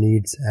our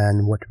needs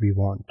and what we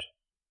want.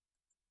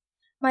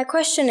 My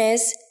question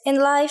is, in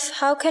life,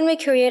 how can we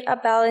create a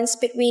balance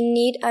between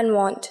need and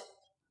want?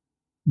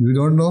 You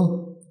don't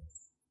know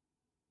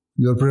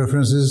your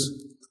preferences?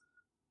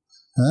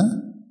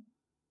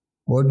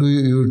 What do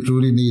you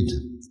truly need?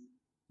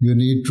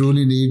 You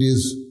truly need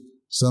is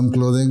some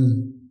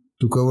clothing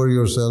to cover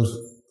yourself.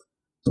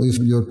 If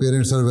your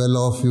parents are well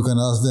off, you can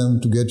ask them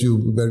to get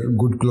you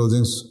good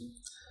clothing.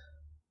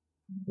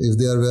 If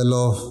they are well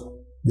off,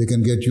 they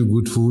can get you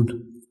good food.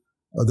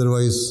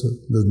 Otherwise,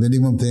 the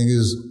minimum thing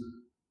is,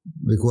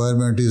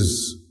 requirement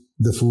is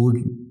the food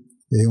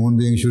a human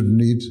being should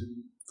need.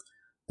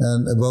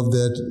 And above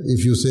that,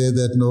 if you say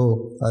that,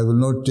 no, I will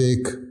not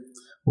take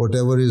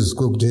whatever is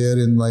cooked here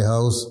in my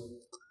house,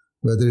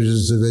 whether it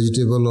is a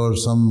vegetable or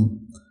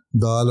some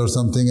dal or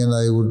something, and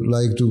I would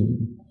like to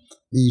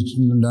eat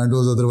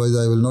Nando's, otherwise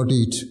I will not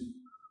eat,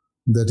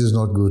 that is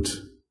not good.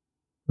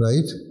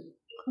 Right?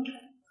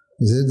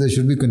 He said there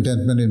should be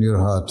contentment in your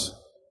heart.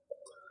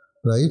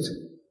 Right?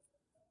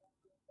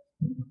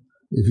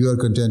 If you are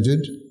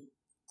contented,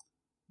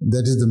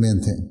 that is the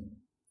main thing.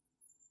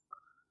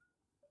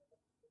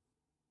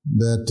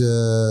 That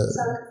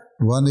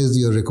one is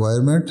your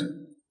requirement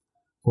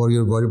for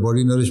your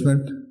body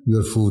nourishment,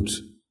 your food.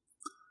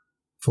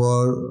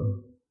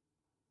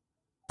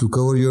 To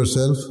cover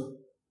yourself,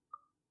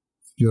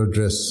 your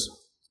dress.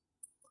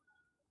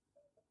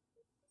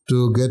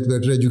 To get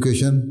better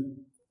education,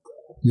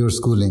 your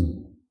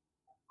schooling.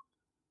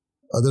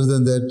 Other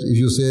than that, if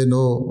you say,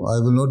 no, I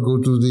will not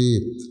go to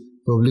the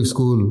public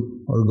school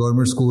or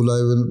government school,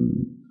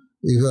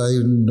 if I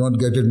not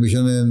get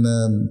admission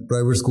in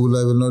private school,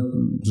 I will not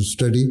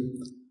study,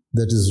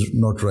 that is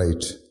not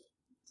right.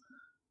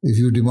 If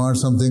you demand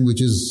something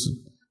which is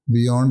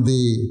beyond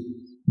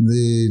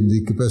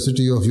the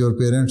capacity of your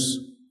parents,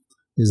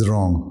 is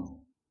wrong.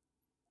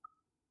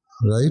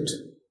 Right?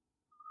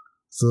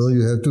 So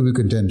you have to be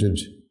contented.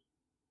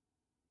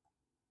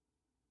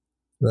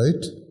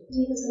 Right?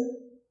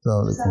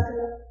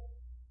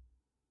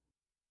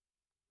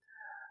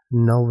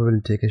 Now we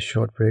will take a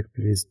short break.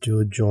 Please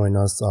do join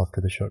us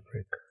after the short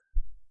break.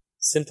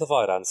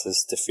 Simplified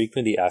answers to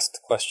frequently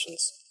asked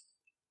questions.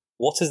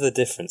 What is the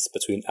difference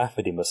between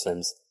Ahmadi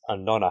Muslims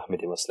and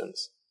non-Ahmadi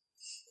Muslims?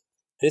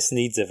 This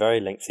needs a very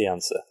lengthy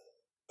answer,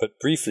 but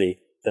briefly,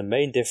 the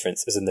main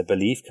difference is in the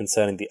belief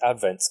concerning the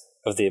advent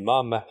of the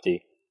Imam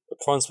Mahdi, the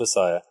promised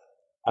Messiah,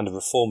 and the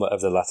reformer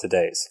of the latter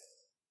days.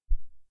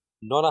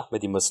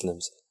 Non-Ahmadi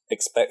Muslims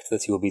expect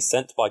that he will be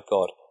sent by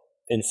God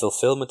in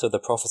fulfillment of the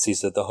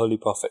prophecies of the Holy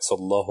Prophet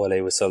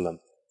ﷺ,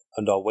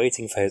 and are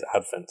waiting for his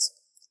advent.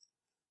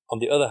 On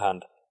the other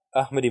hand,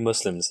 Ahmadi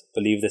Muslims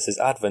believe that his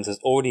advent has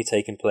already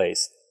taken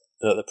place,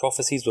 and that the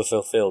prophecies were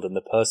fulfilled in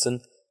the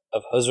person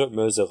of Hazrat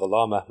Mirza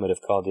Ghulam Ahmad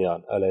of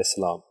Qadian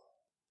ﷺ,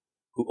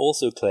 who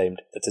also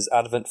claimed that his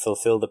advent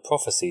fulfilled the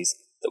prophecies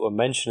that were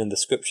mentioned in the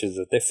scriptures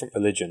of different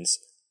religions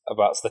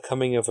about the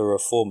coming of a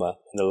reformer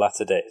in the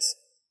latter days.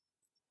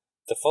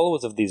 The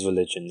followers of these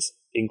religions,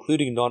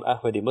 including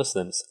non-Ahmadi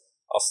Muslims,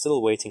 are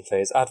still waiting for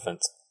his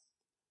advent.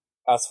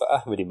 As for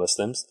Ahmadi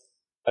Muslims,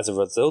 as a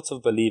result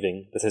of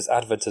believing that his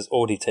advent has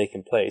already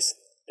taken place,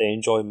 they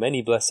enjoy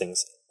many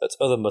blessings that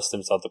other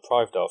Muslims are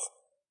deprived of.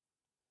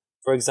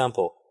 For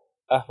example,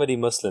 Ahmadi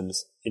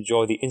Muslims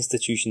enjoy the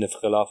institution of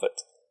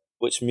Khilafat,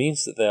 which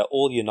means that they are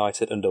all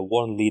united under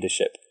one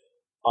leadership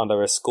and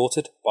are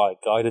escorted by a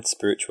guided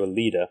spiritual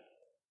leader,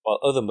 while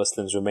other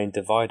Muslims remain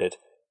divided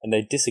and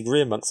they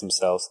disagree amongst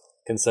themselves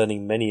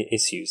concerning many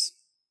issues.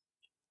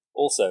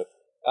 Also,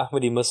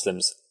 Ahmadi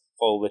Muslims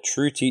follow the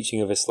true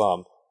teaching of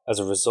Islam as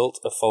a result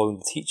of following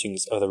the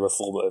teachings of the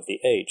reformer of the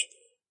age.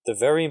 The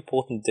very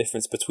important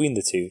difference between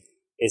the two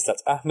is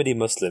that Ahmadi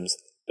Muslims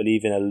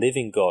believe in a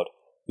living God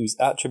whose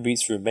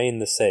attributes remain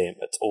the same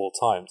at all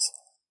times,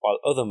 while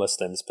other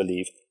Muslims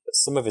believe that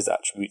some of his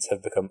attributes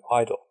have become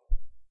idle.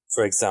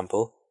 For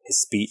example,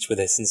 his speech with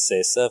his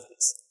sincere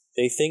servants,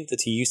 They think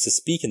that he used to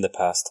speak in the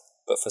past,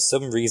 but for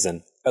some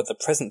reason, at the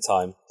present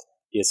time,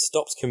 he has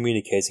stopped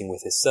communicating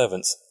with his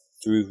servants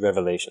through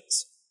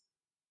revelations.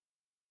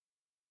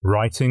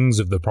 Writings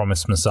of the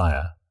Promised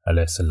Messiah,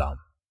 alayhi salam.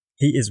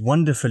 He is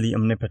wonderfully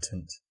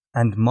omnipotent,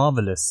 and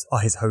marvelous are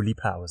his holy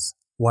powers.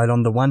 While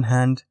on the one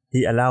hand,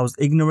 he allows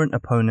ignorant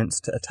opponents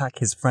to attack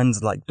his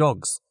friends like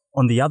dogs,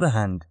 on the other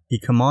hand, he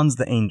commands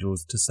the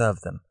angels to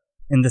serve them.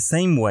 In the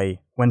same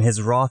way, when his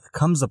wrath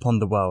comes upon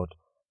the world,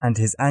 and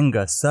his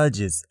anger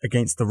surges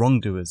against the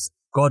wrongdoers,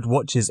 God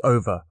watches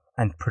over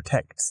and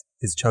protects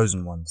his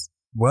chosen ones.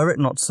 Were it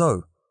not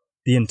so,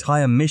 the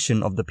entire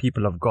mission of the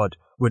people of God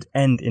would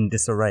end in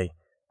disarray,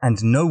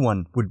 and no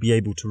one would be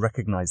able to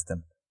recognize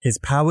them. His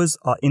powers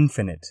are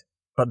infinite,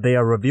 but they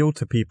are revealed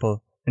to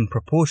people in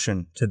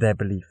proportion to their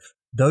belief.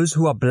 Those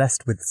who are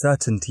blessed with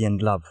certainty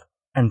and love,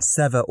 and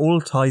sever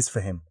all ties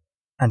for him,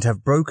 and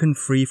have broken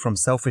free from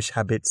selfish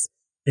habits,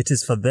 it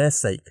is for their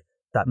sake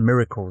that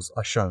miracles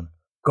are shown.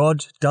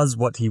 God does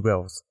what he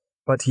wills,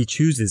 but he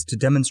chooses to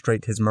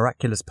demonstrate his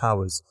miraculous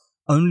powers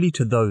only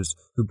to those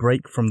who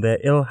break from their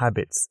ill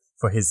habits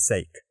for his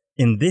sake.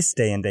 In this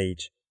day and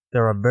age,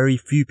 there are very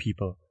few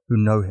people who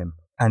know him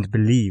and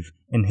believe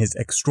in his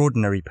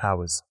extraordinary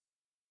powers.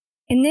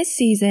 In this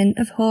season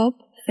of hope,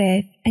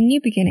 faith, and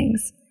new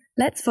beginnings,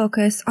 let's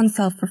focus on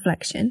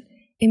self-reflection,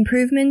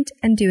 improvement,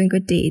 and doing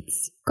good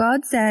deeds.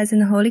 God says in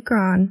the Holy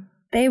Quran,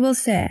 "They will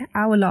say,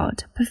 'Our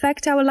Lord,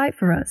 perfect our light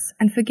for us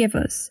and forgive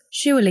us.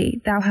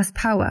 Surely thou hast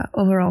power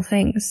over all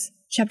things.'"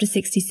 Chapter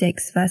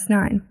 66, verse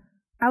 9.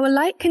 Our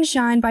light can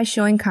shine by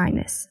showing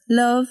kindness,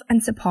 love,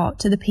 and support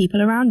to the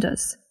people around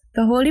us.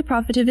 The Holy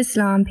Prophet of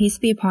Islam, peace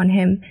be upon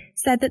him,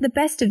 said that the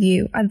best of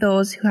you are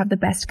those who have the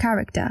best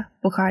character,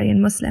 Bukhari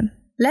and Muslim.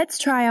 Let's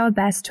try our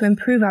best to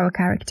improve our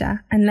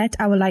character and let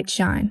our light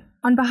shine.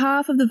 On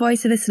behalf of the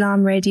Voice of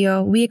Islam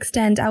Radio, we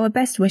extend our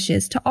best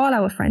wishes to all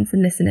our friends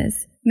and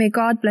listeners. May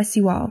God bless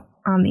you all.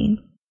 Ameen.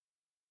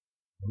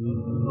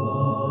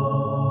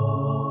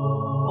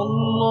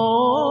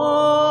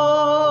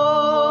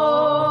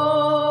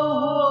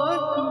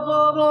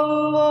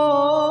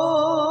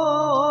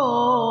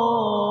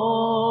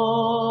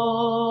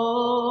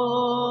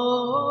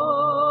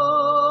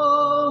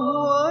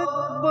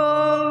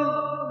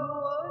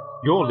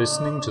 You're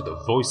listening to the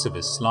Voice of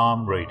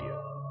Islam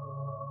Radio,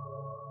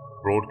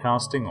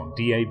 broadcasting on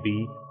DAB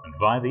and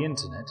via the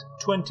internet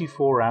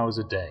 24 hours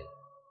a day.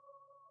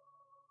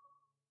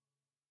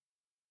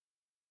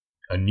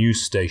 A new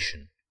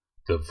station,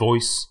 the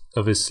Voice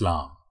of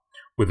Islam,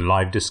 with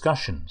live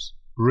discussions,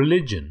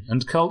 religion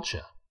and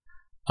culture.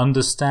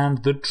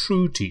 Understand the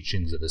true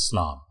teachings of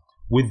Islam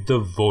with the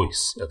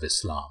Voice of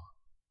Islam.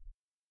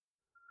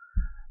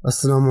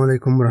 Assalamu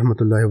alaikum wa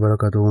rahmatullahi wa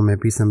barakatuh. May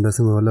peace and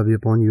blessings of Allah be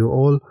upon you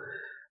all.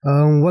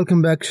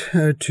 Welcome back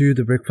to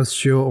the breakfast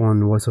show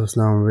on Voice of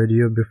Islam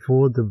Radio.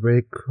 Before the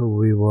break,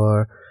 we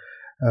were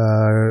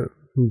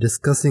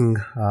discussing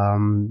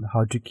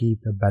how to keep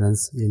a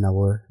balance in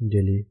our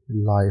daily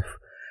life,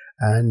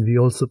 and we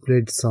also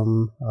played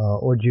some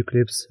audio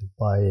clips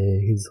by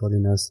His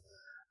Holiness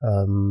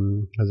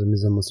Hazrat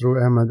Mirza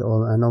Masroor Ahmad,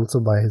 and also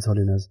by His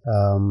Holiness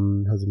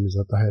Hazrat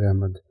Mirza Tahir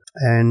Ahmad.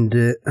 And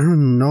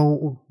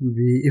now,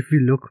 if we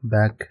look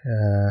back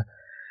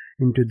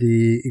into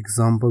the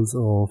examples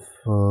of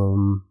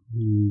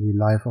the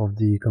life of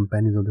the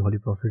companions of the Holy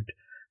Prophet,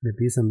 may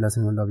peace and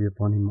blessing of Allah be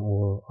upon him,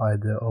 or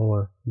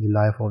the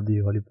life of the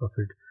Holy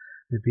Prophet,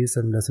 may peace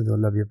and blessing of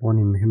Allah be upon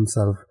him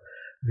himself,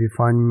 we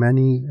find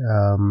many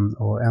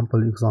or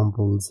ample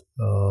examples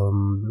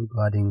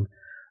regarding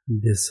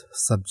this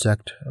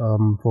subject.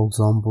 For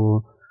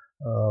example,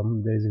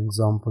 there is an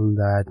example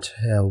that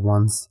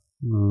once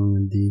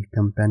the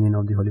companion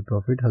of the Holy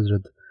Prophet,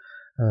 Hazrat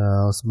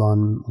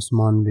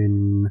Usman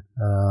bin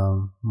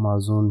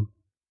Mazun,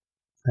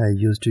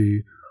 used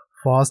to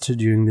fast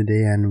during the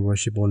day and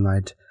worship all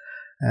night,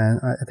 and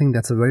I think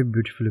that's a very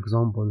beautiful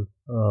example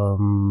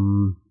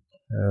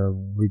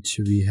which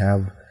we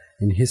have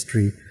in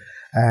history.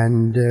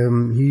 And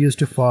he used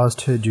to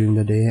fast during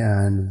the day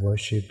and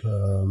worship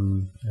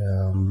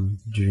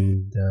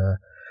during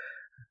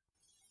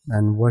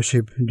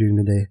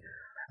the day.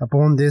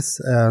 Upon this,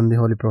 the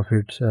Holy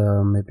Prophet,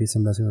 may peace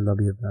and blessing of Allah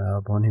be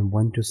upon him,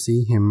 went to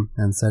see him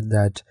and said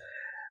that,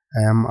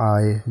 "Am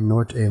I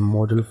not a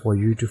model for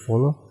you to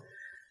follow?"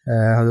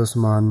 Hazrat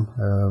Usman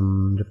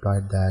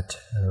replied that,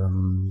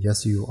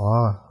 "Yes, you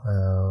are,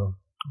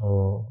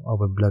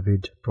 our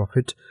beloved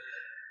Prophet."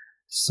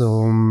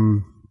 So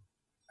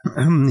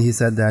he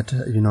said that,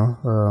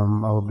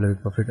 our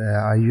beloved Prophet,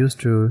 I used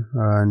to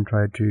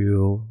try to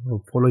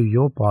follow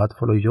your path,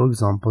 follow your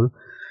example.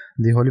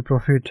 The Holy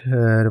Prophet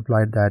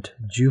replied that,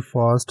 "Do you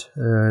fast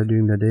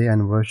during the day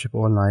and worship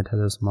all night?"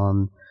 Hazrat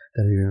Usman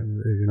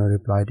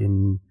replied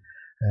in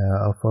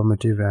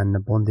affirmative, and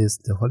upon this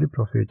the Holy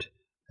Prophet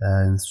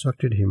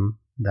instructed him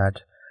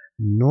that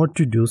not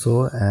to do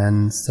so,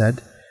 and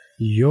said,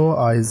 "Your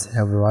eyes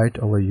have a right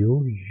over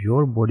you,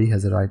 your body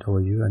has a right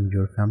over you, and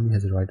your family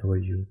has a right over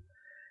you.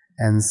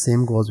 And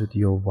same goes with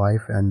your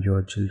wife, and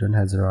your children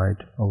has a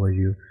right over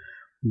you.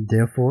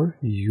 Therefore,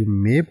 you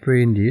may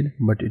pray indeed,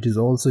 but it is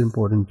also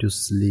important to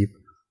sleep.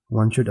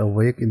 One should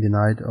awake in the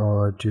night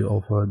or to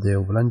offer their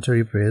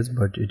voluntary prayers,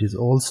 but it is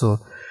also,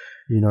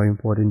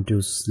 important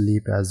to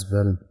sleep as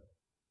well.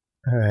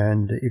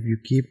 And if you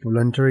keep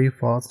voluntary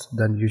fasts,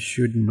 then you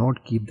should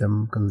not keep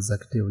them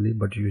consecutively,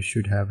 but you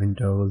should have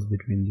intervals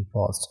between the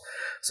fasts.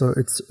 So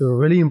it's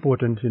really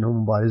important,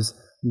 Mubariz,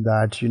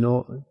 that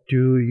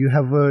you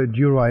have a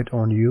due right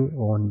on you,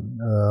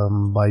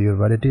 by your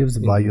relatives,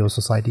 by your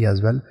society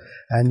as well,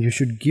 and you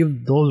should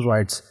give those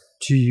rights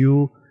to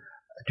you,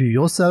 to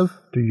yourself,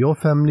 to your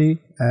family,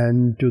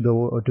 and to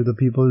the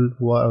people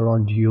who are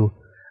around you.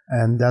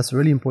 And that's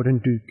really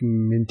important to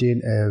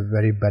maintain a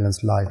very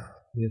balanced life.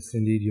 Yes,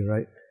 indeed, you're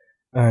right.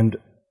 And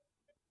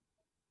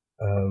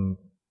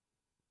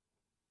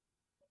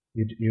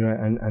you're right.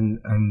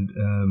 And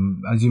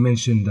as you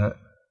mentioned that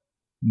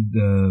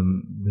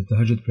the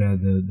tahajjud prayer,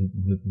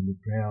 the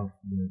prayer of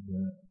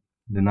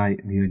the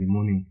night, the early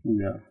morning.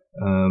 Yeah.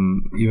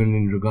 Even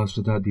in regards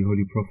to that, the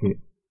Holy Prophet,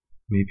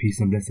 may peace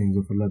and blessings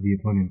of Allah be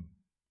upon him,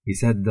 he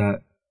said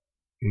that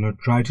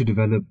try to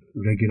develop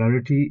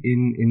regularity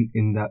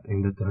in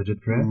the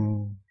tahajjud prayer.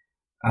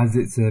 As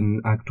it's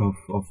an act of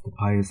the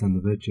pious and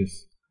the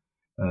virtuous.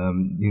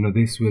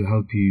 This will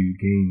help you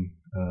gain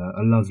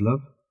Allah's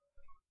love,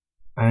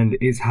 and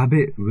its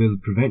habit will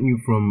prevent you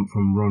from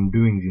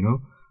wrongdoings.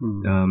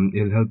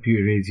 It'll help you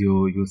erase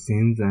your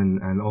sins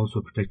and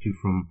also protect you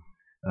from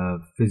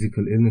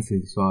physical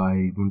illnesses. So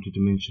I wanted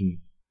to mention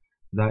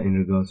that in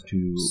regards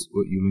to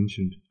what you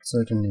mentioned.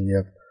 Certainly,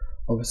 yeah.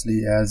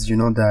 Obviously, as you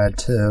know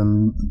that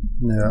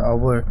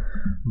our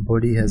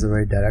body has a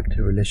very direct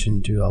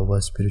relation to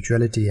our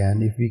spirituality,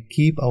 and if we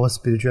keep our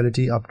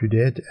spirituality up to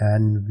date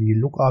and we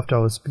look after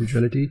our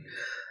spirituality,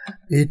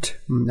 it,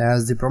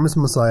 as the promised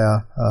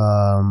Messiah,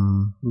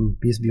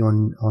 peace be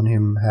on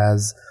him,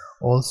 has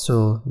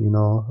also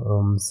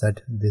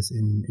said this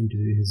into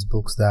his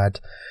books,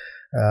 that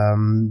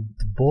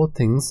both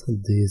things,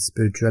 the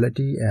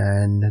spirituality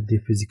and the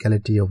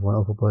physicality of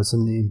a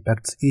person,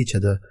 impacts each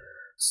other.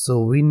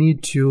 So we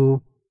need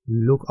to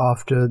look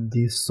after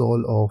the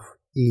soul of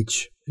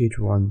each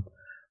one,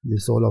 the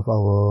soul of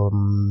our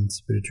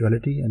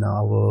spirituality and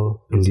our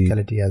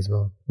physicality as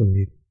well.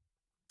 Indeed.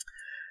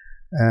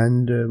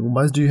 And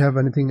Mubariz, do you have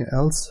anything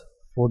else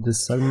for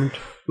this segment?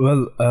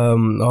 Well, I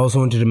also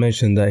wanted to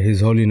mention that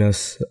His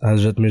Holiness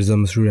Hazrat Mirza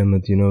Masroor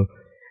Ahmad,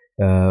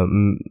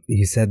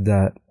 he said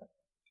that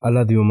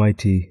Allah the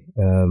Almighty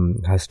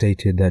has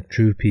stated that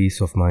true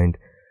peace of mind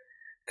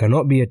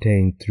cannot be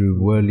attained through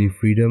worldly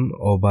freedom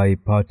or by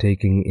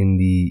partaking in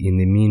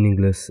the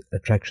meaningless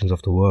attractions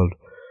of the world.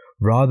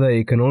 Rather,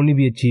 it can only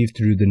be achieved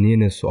through the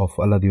nearness of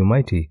Allah the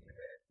Almighty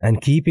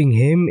and keeping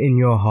Him in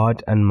your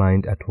heart and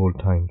mind at all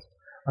times.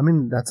 I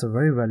mean, that's a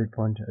very valid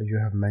point you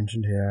have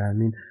mentioned here. I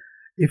mean,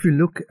 if you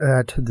look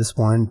at this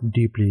point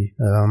deeply,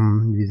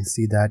 we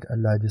see that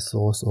Allah is the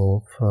source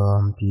of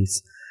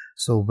peace.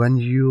 So when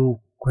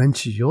you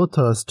quench your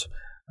thirst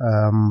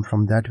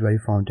from that very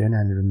fountain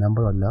and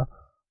remember Allah,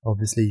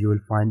 obviously you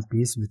will find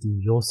peace within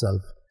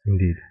yourself.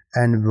 Indeed.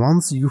 And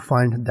once you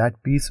find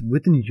that peace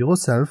within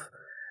yourself,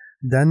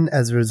 then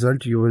as a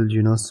result you will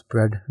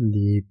spread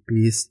the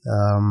peace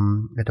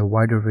at a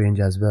wider range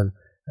as well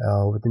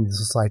within the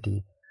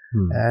society.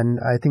 And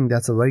I think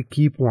that's a very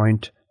key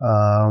point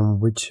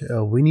which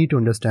we need to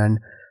understand,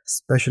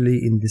 especially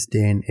in this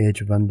day and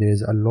age when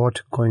there's a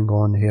lot going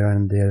on here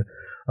and there.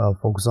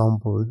 For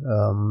example,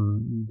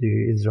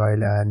 the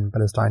Israel and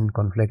Palestine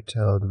conflict,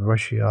 the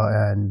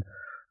Russia and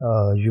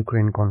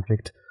Ukraine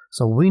conflict.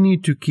 So we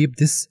need to keep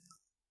this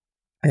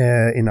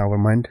in our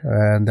mind,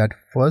 and that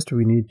first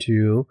we need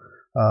to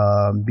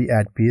be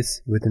at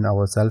peace within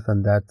ourselves,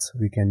 and that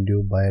we can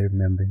do by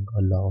remembering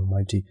Allah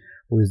Almighty,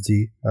 who is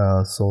the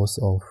source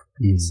of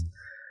peace.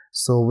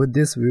 So with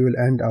this we will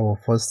end our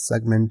first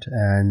segment,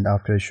 and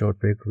after a short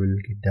break we'll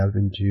delve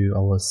into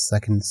our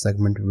second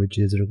segment, which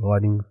is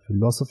regarding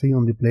philosophy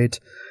on the plate.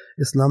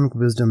 Islamic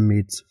wisdom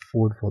meets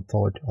food for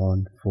thought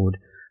on food.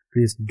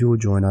 Please do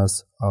join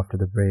us after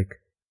the break.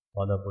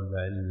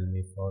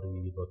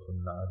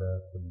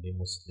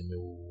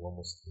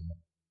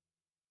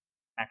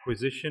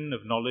 Acquisition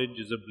of knowledge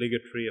is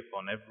obligatory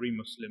upon every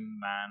Muslim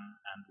man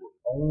and woman.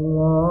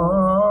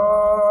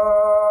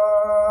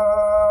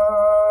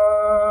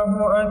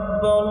 Allahu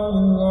Akbar,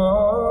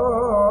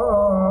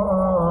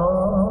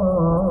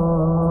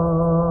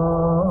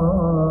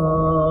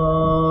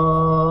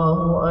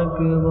 Allahu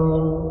Akbar,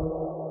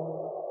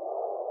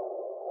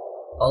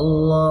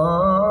 Allahu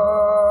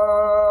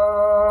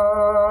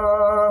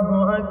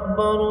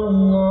Akbar,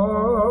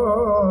 Allahu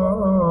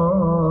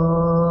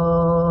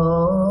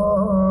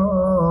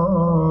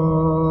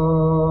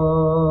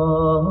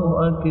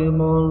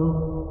Akbar.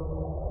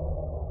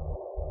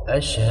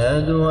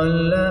 Ashhadu an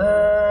la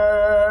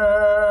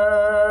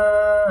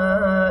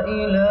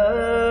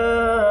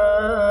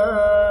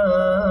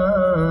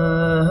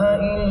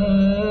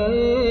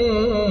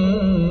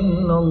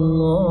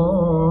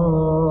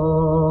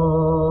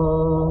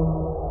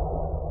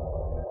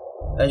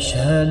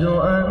أشهد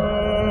أن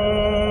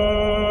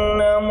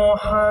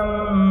محمدًا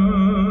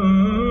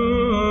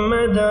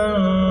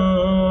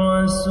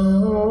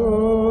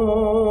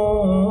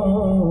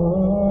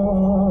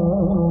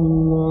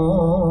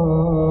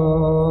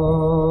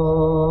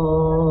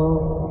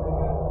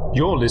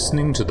You're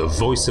listening to the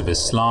Voice of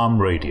Islam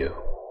Radio.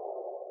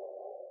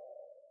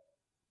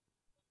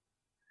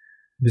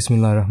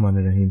 Bismillah ar-Rahman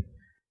ar-Rahim.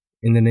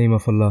 In the name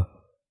of Allah,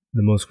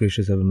 the most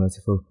gracious, ever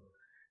merciful.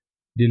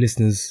 Dear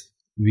listeners,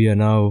 we are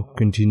now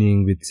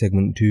continuing with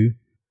segment 2,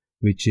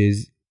 which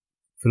is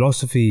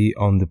Philosophy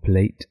on the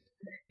Plate.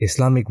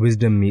 Islamic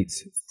wisdom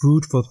meets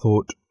food for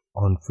thought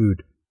on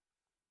food.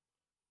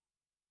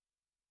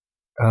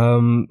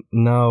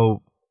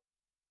 Now,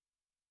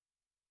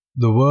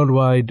 the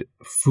Worldwide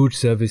Food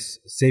Service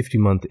Safety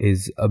Month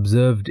is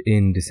observed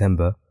in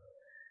December,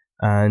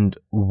 and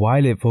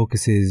while it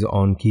focuses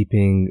on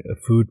keeping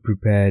food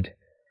prepared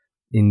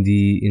in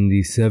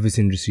the service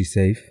industry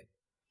safe,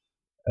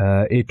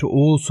 it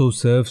also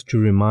serves to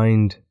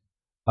remind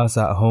us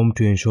at home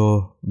to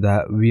ensure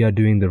that we are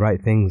doing the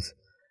right things,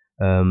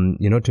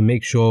 to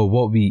make sure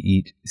what we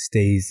eat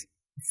stays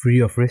free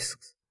of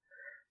risks.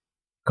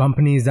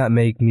 Companies that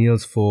make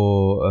meals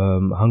for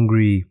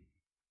hungry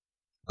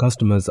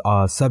customers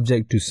are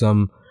subject to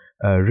some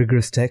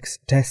rigorous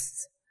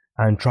tests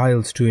and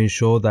trials to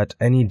ensure that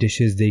any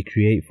dishes they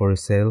create for a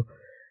sale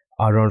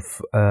are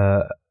of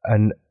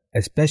an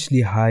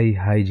especially high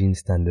hygiene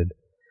standard.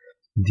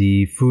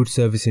 The food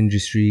service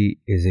industry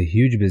is a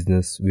huge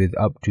business with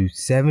up to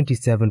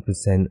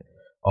 77%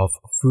 of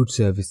food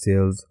service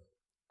sales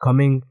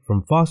coming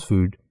from fast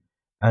food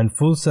and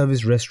full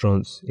service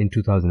restaurants in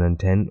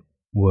 2010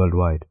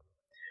 worldwide.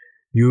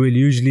 You will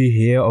usually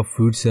hear of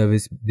food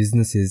service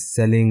businesses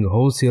selling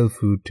wholesale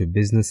food to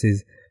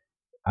businesses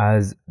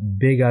as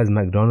big as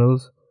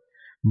McDonald's,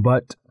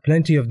 but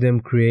plenty of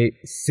them create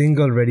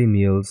single ready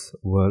meals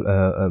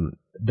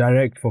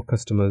direct for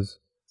customers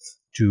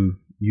to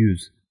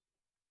use.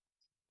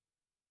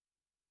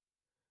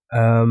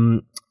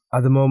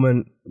 At the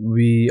moment,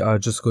 we are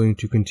just going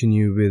to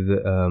continue with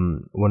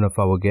one of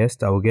our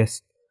guests. Our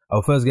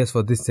first guest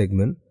for this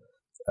segment,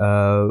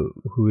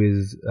 who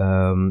is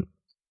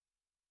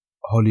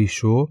Holly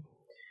Shaw.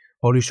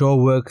 Holly Shaw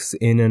works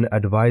in an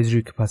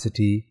advisory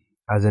capacity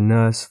as a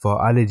nurse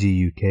for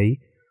Allergy UK,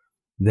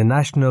 the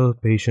national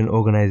patient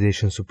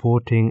organisation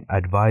supporting,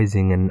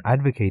 advising and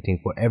advocating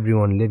for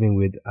everyone living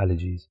with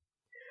allergies.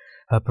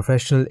 Her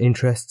professional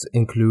interests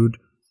include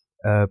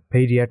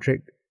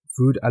pediatric,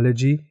 food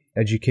allergy,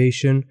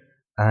 education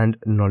and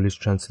knowledge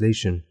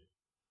translation.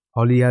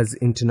 Holly has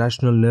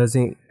international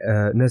nursing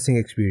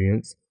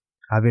experience,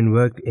 having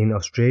worked in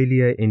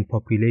Australia in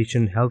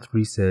population health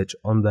research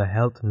on the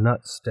Health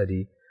Nut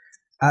study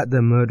at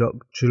the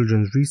Murdoch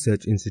Children's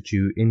Research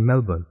Institute in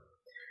Melbourne.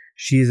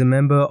 She is a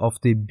member of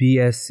the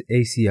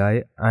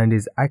BSACI and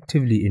is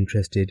actively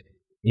interested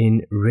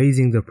in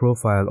raising the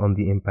profile on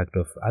the impact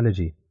of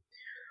allergy.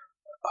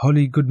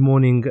 Holly, good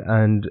morning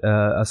and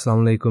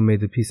Assalamu alaikum. May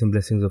the peace and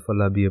blessings of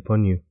Allah be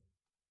upon you.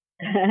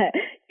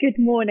 Good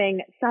morning,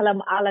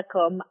 salam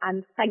alaikum,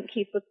 and thank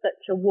you for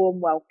such a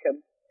warm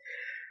welcome.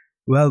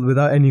 Well,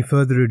 without any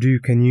further ado,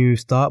 can you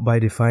start by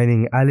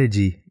defining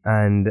allergy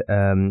and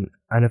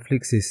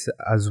anaphylaxis,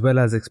 as well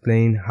as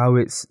explain how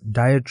its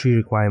dietary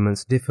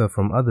requirements differ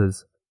from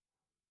others?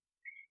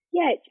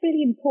 Yeah, it's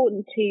really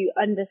important to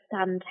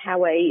understand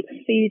how a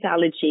food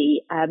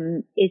allergy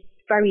is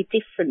very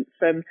different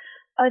from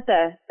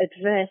other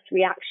adverse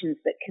reactions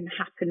that can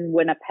happen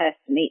when a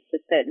person eats a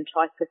certain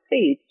type of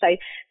food. So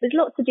there's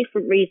lots of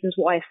different reasons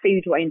why a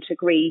food won't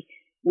agree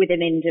with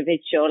an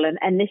individual,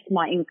 and this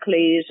might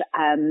include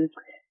an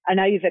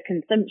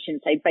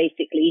overconsumption, so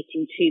basically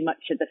eating too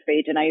much of the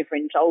food and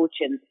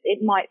overindulgence.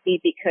 It might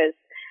be because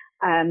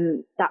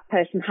that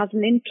person has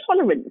an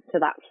intolerance to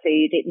that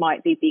food. It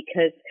might be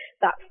because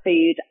that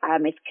food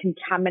is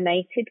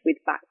contaminated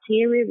with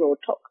bacteria or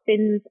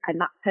toxins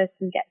and that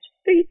person gets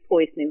food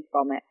poisoning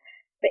from it.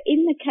 But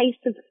in the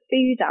case of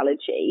food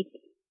allergy,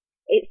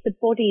 it's the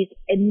body's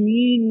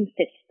immune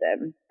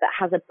system that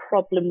has a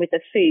problem with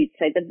the food.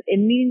 So the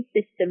immune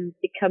system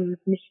becomes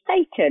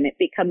mistaken, it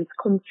becomes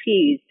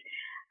confused,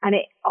 and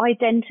it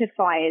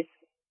identifies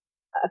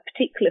a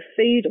particular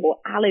food or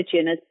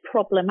allergen as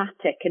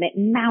problematic, and it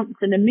mounts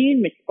an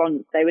immune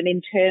response, so an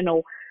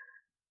internal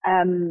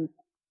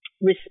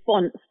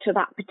response to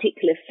that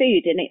particular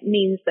food. And it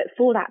means that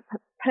for that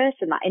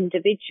person, that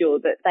individual,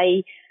 that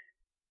they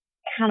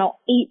cannot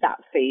eat that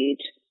food.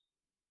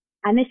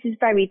 And this is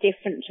very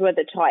different to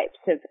other types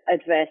of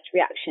adverse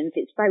reactions.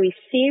 It's very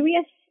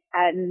serious,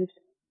 and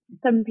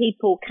some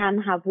people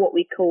can have what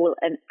we call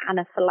an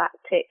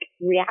anaphylactic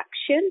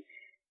reaction,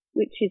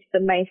 which is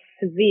the most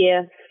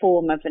severe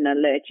form of an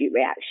allergic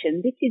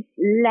reaction. This is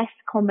less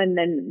common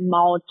than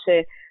mild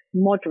to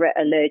moderate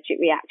allergic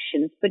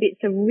reactions, but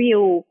it's a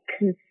real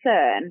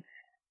concern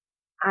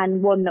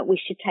and one that we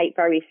should take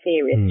very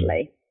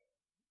seriously.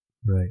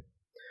 Right.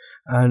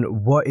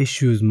 And what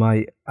issues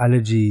might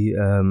allergy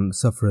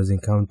sufferers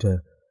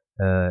encounter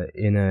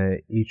in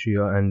a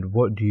eatery, and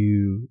what do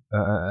you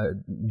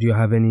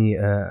have any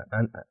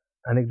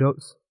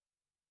anecdotes?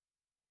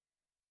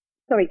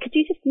 Sorry, could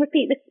you just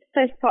repeat the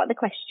first part of the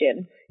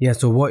question? Yeah,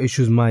 so what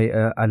issues might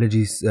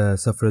allergy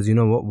sufferers,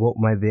 what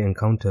might they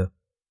encounter?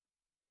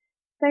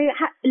 So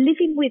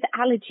living with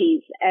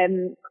allergies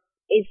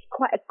is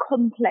quite a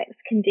complex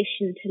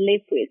condition to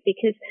live with,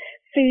 because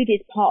food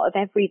is part of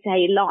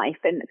everyday life.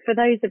 And for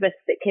those of us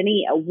that can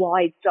eat a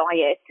wide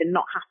diet and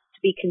not have to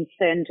be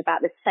concerned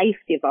about the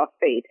safety of our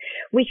food,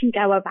 we can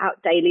go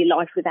about daily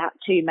life without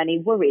too many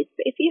worries.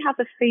 But if you have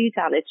a food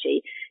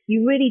allergy,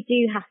 you really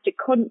do have to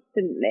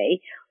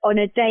constantly, on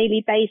a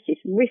daily basis,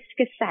 risk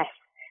assess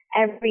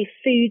every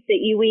food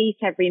that you eat,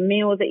 every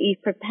meal that you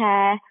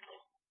prepare.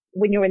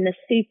 When you're in the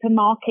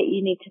supermarket,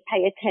 you need to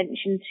pay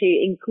attention to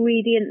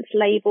ingredients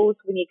labels.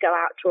 When you go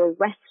out to a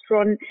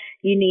restaurant,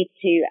 you need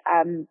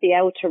to be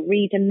able to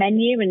read a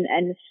menu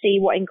and see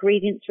what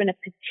ingredients are in a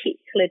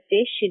particular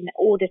dish in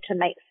order to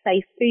make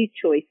safe food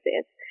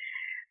choices.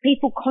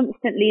 People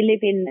constantly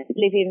live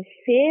in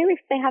fear if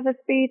they have a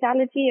food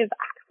allergy of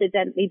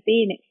accidentally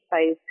being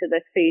exposed to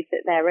the food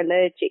that they're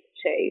allergic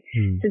to.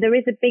 So there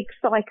is a big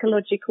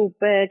psychological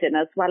burden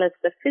as well as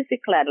the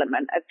physical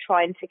element of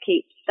trying to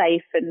keep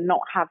safe and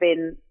not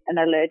having an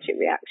allergic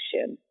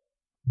reaction.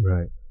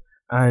 Right.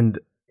 And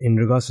in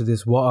regards to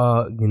this, what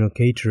are,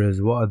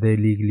 caterers, what are they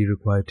legally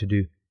required to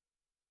do?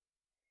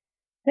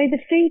 So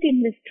the food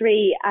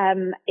industry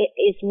it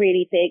is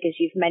really big, as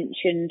you've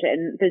mentioned,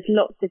 and there's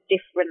lots of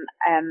different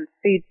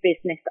food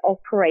business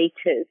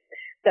operators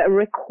that are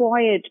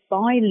required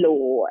by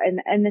law,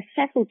 and there's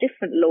several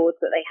different laws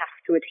that they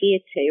have to adhere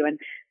to, and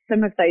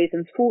some of those,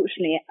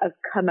 unfortunately, have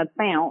come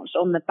about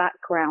on the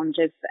background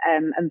of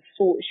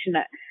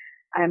unfortunate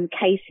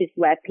cases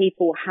where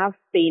people have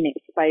been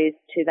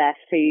exposed to their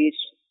food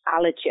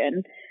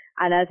allergen,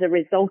 and as a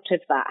result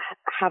of that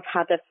have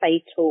had a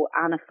fatal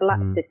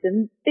anaphylaxis.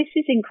 And this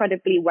is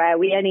incredibly rare.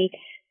 We only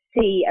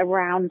see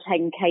around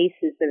 10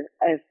 cases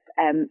of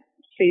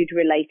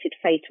food-related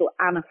fatal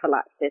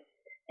anaphylaxis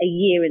a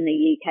year in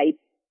the UK.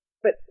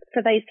 But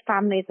for those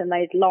families and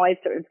those lives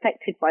that are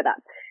infected by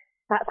that,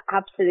 that's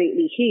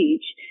absolutely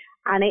huge.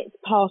 And it's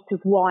part of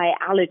why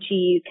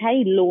Allergy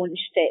UK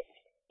launched its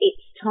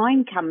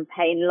Time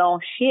campaign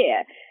last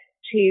year,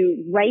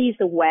 to raise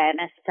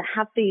awareness, to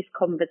have these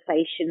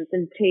conversations,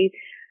 and to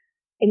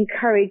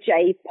encourage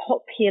a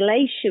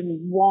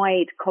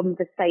population-wide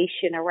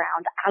conversation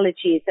around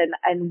allergies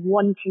and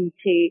wanting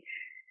to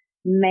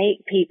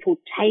make people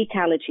take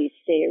allergies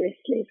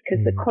seriously,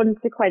 because the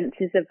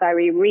consequences are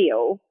very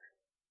real.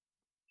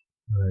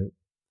 Right.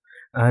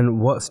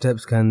 And what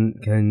steps can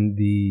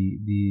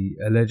the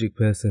allergic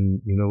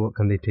person, what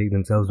can they take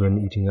themselves when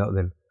eating out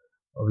then?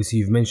 Obviously,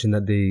 you've mentioned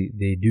that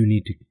they do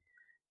need to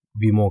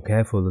be more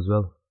careful as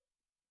well.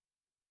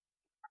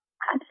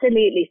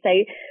 Absolutely. So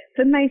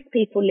for most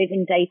people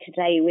living day to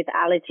day with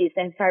allergies,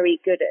 they're very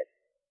good at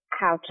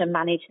how to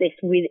manage this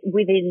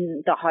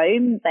within the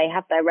home. They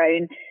have their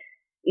own,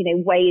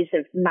 ways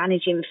of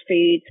managing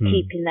foods,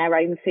 keeping their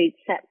own food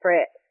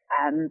separate,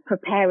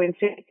 preparing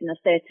foods in a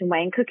certain way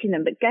and cooking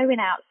them. But going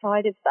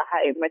outside of the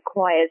home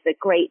requires a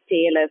great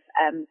deal of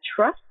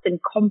trust and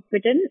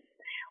confidence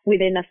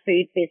within a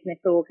food business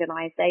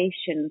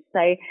organisation. So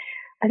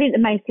I think the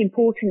most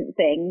important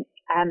thing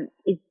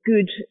is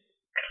good,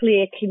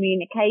 clear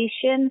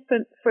communication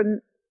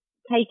from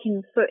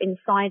taking foot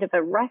inside of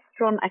a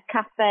restaurant, a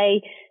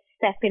cafe,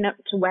 stepping up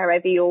to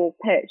wherever you're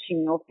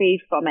purchasing your food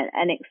from it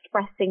and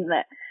expressing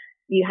that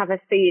you have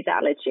a food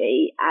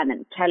allergy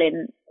and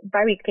telling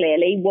very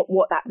clearly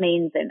what that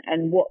means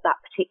and what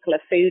that particular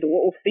food or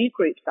what all food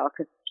groups are,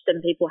 because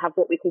some people have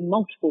what we call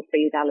multiple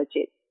food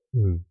allergies.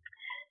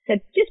 So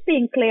just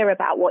being clear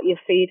about what your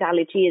food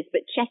allergy is,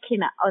 but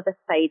checking at other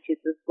stages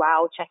as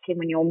well, checking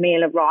when your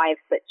meal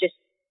arrives, but just,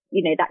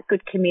 that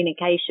good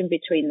communication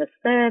between the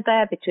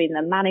server, between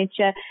the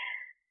manager.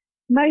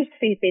 Most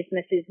food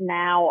businesses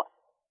now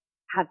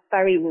have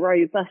very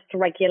robust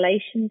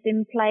regulations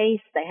in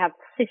place. They have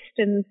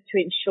systems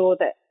to ensure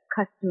that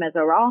customers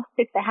are asked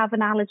if they have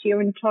an allergy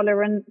or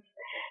intolerance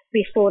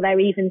before they're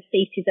even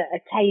seated at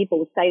a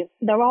table. So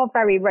there are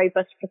very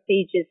robust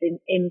procedures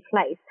in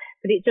place,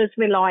 but it does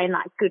rely on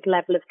that good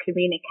level of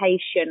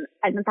communication,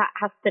 and that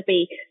has to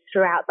be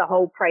throughout the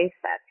whole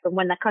process. From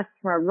when the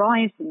customer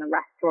arrives in the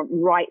restaurant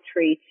right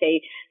through to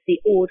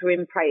the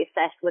ordering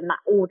process, when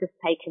that order's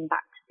taken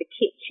back to the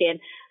kitchen,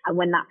 and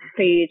when that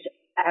food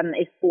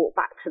is brought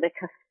back to the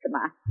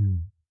customer.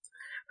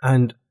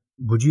 And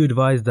would you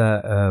advise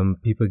that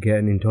people get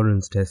an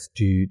intolerance test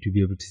to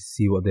be able to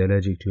see what they're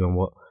allergic to and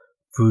what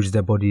foods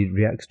their body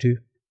reacts to?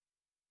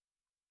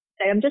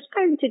 So I'm just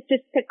going to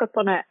pick up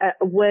on a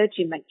word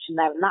you mentioned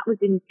there, and that was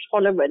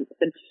intolerance.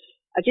 And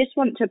I just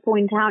want to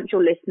point out to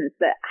your listeners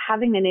that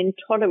having an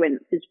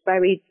intolerance is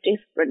very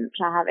different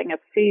to having a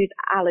food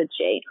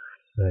allergy.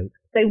 Right.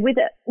 So with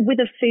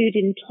a food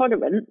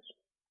intolerance,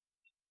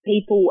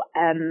 people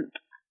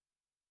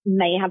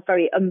may have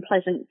very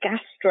unpleasant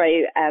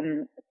gastro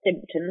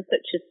symptoms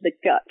such as the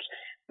gut,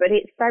 but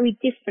it's very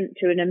different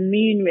to an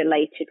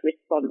immune-related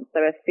response, so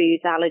a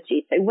food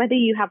allergy. So whether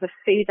you have a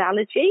food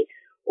allergy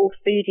or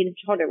food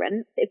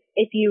intolerance,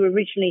 if you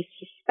originally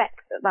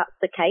suspect that that's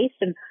the case,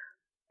 and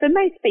for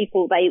most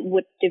people they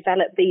would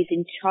develop these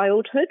in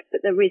childhood, but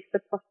there is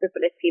the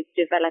possibility of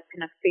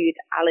developing a food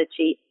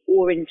allergy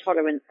or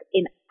intolerance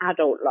in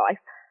adult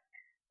life.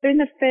 So in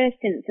the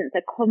first instance,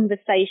 a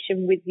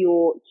conversation with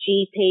your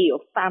GP or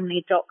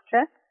family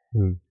doctor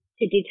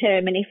to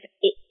determine if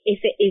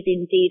it is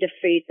indeed a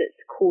food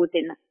that's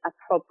causing a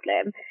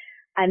problem.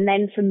 And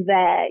then from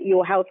there,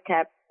 your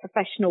healthcare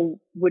professional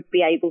would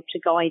be able to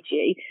guide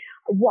you.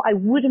 What I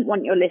wouldn't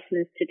want your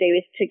listeners to do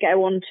is to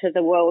go onto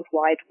the World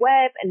Wide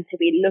Web and to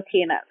be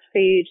looking at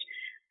food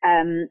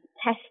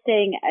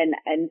testing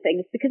and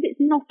things, because it's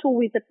not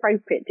always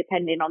appropriate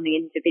depending on the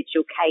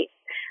individual case.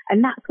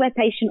 And that's where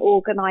patient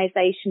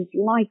organisations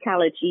like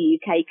Allergy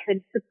UK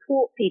can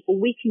support people.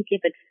 We can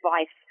give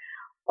advice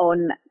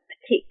on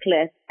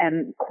particular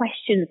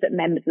questions that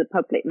members of the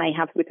public may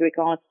have with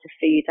regards to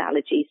food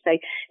allergies. So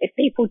if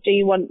people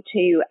do want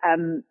to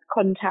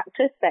contact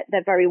us,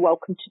 they're very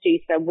welcome to do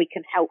so, and we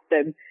can help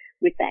them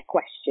with their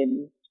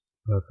questions.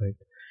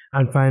 Perfect.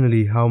 And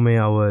finally, how may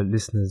our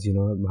listeners,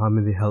 how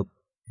may they help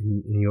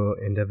in your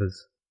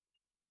endeavours?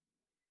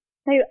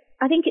 So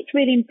I think it's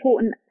really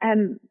important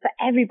for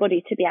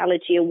everybody to be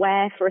allergy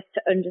aware, for us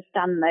to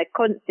understand the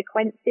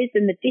consequences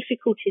and the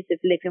difficulties of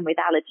living with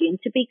allergy,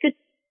 and to be good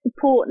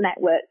support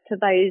networks to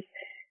those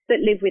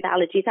that live with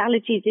allergies.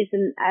 Allergies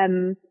isn't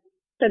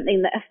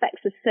something that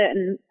affects a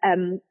certain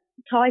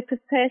type of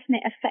person.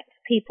 It affects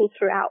people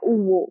throughout all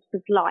walks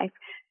of life.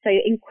 So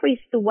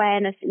increased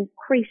awareness,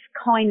 increased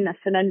kindness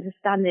and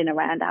understanding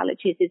around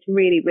allergies is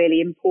really, really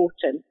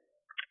important.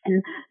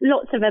 And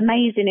lots of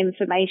amazing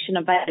information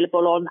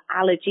available on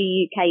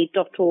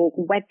allergyuk.org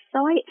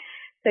website.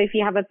 So if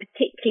you have a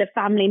particular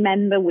family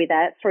member with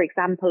for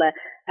example,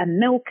 a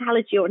milk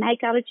allergy or an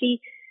egg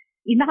allergy,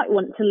 you might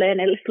want to learn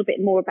a little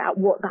bit more about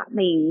what that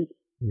means.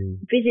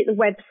 Visit the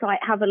website,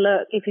 have a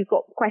look. If you've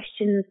got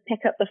questions,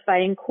 pick up the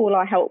phone, call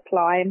our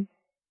helpline.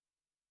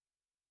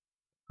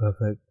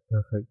 Perfect.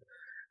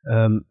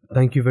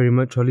 Thank you very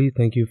much, Holly.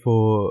 Thank you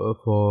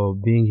for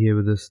being here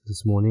with us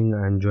this morning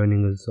and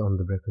joining us on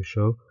the Breakfast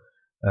Show.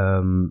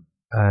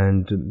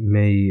 And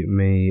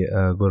may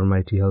God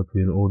Almighty help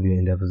you in all your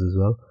endeavours as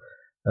well.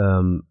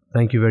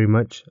 Thank you very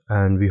much,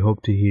 and we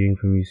hope to hearing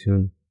from you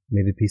soon.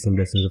 May the peace and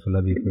blessings of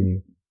Allah be upon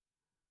you.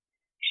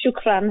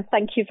 Shukran.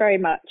 Thank you very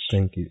much.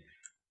 Thank you.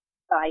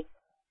 Bye.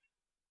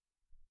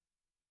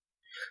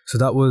 So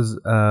that was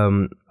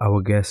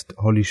our guest,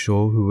 Holly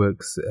Shaw, who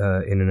works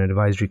in an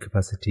advisory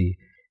capacity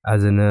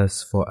as a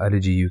nurse for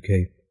Allergy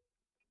UK.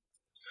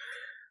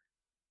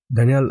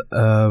 Daniyal,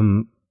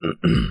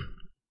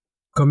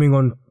 coming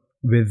on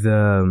with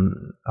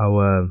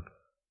our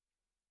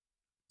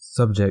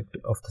subject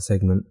of the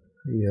segment,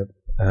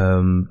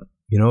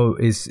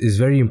 is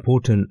very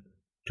important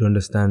to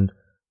understand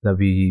that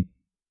we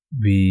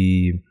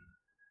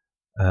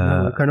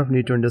kind of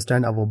need to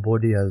understand our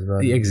body as well.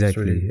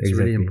 Exactly. It's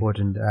really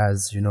important,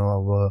 as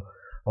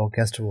our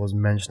guest was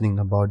mentioning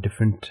about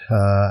different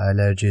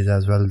allergies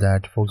as well.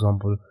 That, for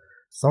example,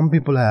 some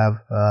people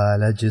have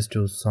allergies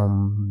to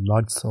some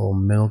nuts or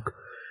milk,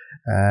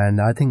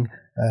 and I think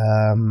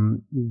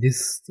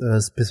this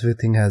specific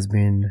thing has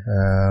been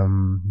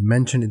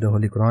mentioned in the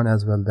Holy Quran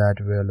as well,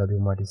 that where Allah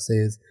Almighty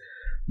says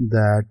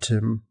that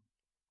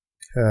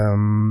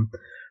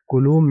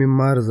Kulu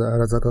mimma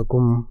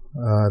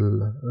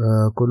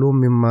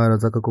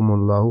razaqakum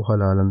Allahu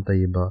halalan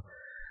tayyiba,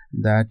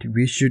 that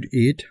we should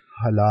eat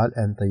halal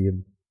and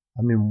tayyib.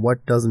 I mean,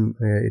 what does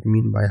it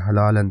mean by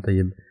halal and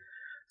tayyib?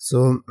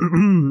 So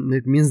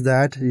it means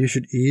that you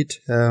should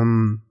eat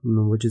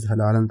which is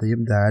halal and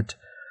tayyib, that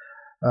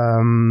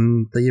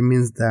tayyib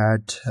means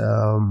that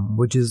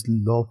which is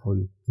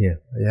lawful,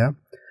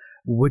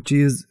 which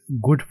is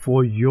good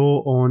for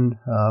your own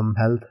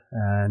health,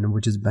 and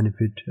which is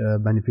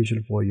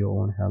beneficial for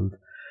your own health.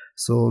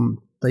 So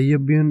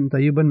tayyiban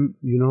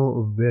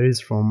varies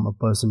from a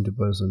person to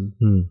person.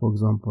 For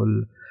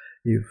example,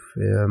 if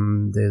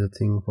there's a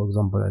thing, for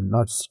example,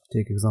 nuts,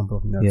 take example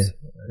of nuts.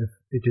 If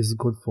it is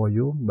good for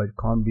you, but it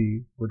can't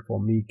be good for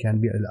me,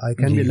 I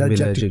can be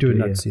allergic to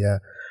nuts.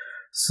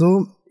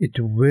 So it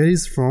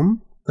varies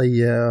from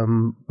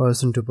the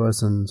person to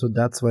person. So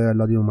that's why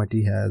Allah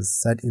Almighty has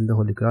said in the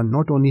Holy Quran,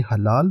 not only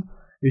halal,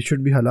 it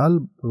should be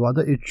halal,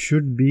 rather it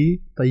should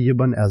be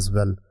tayyiban as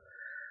well.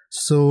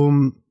 So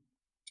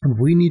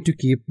we need to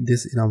keep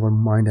this in our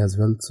mind as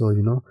well. So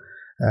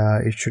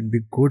it should be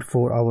good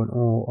for our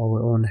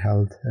own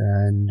health,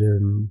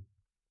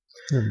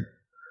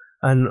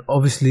 and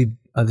obviously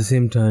at the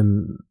same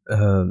time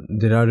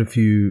there are a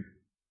few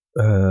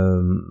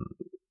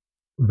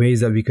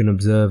ways that we can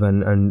observe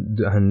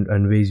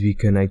and ways we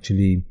can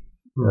actually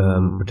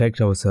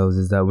protect ourselves,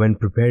 is that when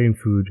preparing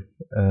food,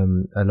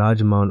 a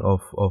large amount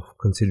of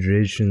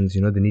considerations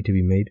they need to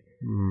be made,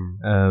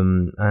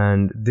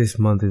 and this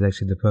month is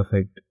actually the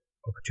perfect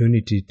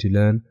opportunity to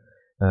learn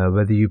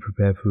whether you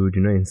prepare food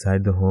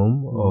inside the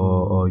home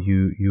or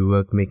you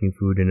work making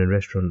food in a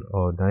restaurant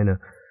or diner.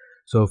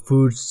 So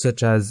foods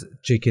such as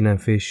chicken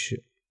and fish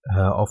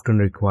often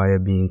require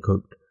being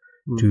cooked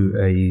to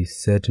a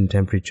certain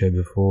temperature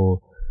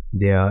before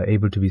they are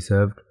able to be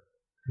served.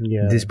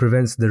 This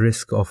prevents the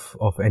risk of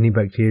any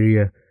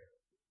bacteria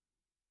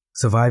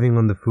surviving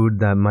on the food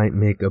that might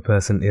make a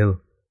person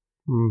ill.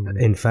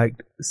 In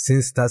fact,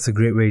 since that's a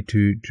great way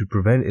to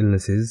prevent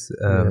illnesses,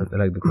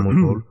 like the Komal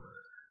told,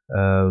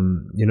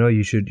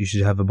 you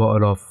should have a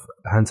bottle of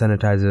hand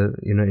sanitizer,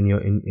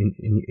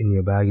 in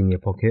your bag, in your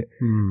pocket,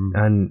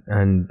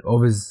 and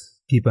always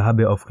keep a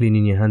habit of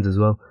cleaning your hands as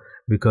well,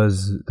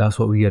 because that's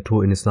what we are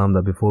taught in Islam,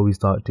 that before we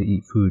start to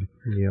eat food,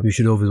 we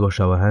should always wash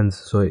our hands.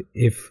 So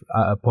if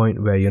at a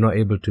point where you're not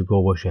able to go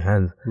wash your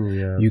hands,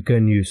 you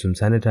can use some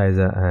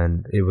sanitizer,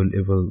 and it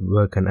will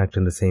work and act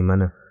in the same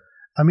manner.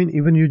 I mean,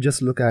 even you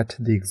just look at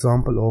the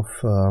example of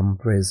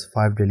prayers,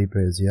 5 daily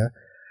prayers.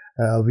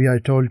 We are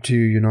told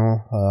to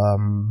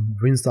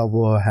rinse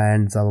our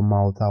hands, our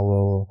mouth,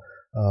 our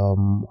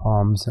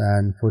arms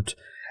and foot,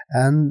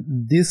 and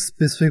this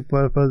specific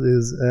purpose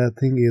is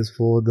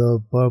for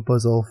the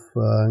purpose of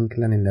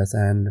cleanliness.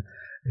 And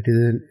it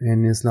is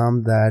in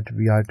Islam that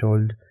we are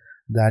told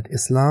that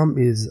Islam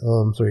is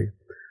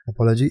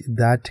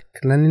that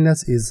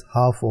cleanliness is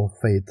half of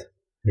faith.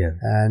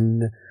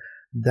 And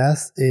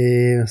that's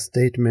a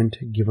statement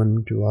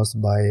given to us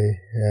by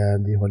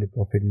the Holy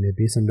Prophet, may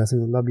peace and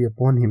blessings of Allah be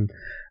upon him.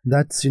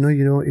 That's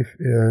if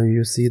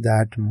you see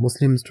that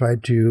Muslims try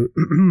to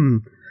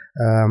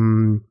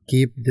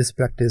keep this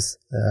practice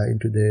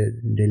into their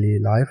daily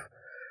life,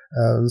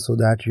 so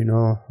that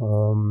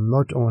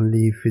not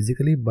only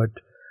physically but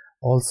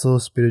also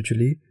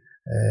spiritually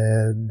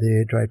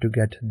they try to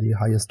get the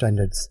highest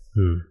standards.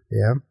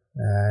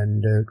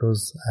 And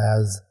because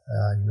as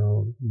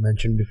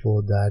mentioned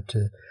before, that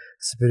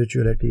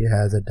spirituality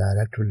has a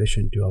direct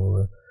relation to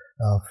our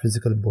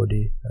physical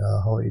body,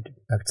 how it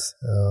affects,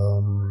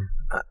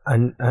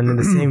 and in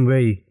the same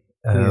way,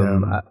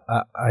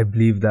 I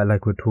believe that,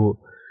 like we're taught,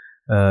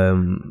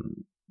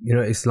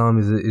 Islam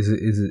is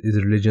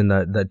a religion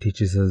that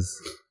teaches us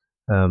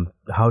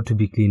how to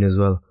be clean as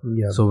well.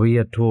 So we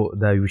are taught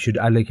that we should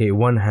allocate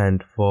one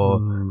hand for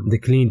the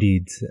clean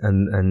deeds,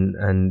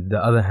 and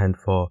the other hand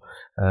for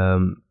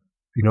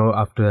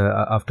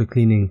after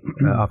cleaning,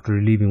 after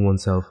relieving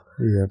oneself.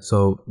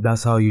 So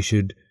that's how you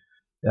should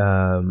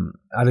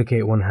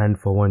allocate one hand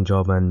for one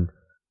job, and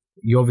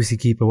you obviously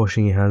keep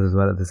washing your hands as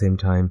well at the same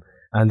time,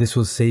 and this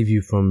will save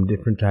you from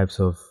different types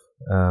of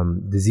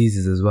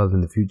diseases as well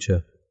in the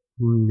future.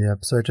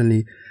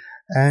 Certainly.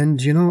 And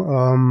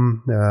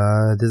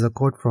there's a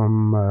quote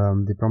from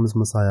the promised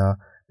Messiah,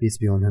 peace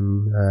be on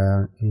him,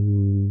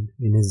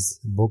 in his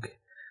book,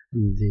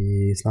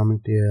 the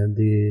Islamic,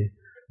 the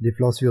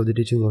philosophy of the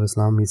teachings of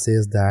Islam. He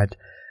says that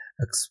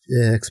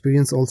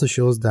experience also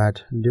shows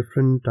that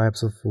different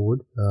types of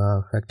food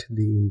affect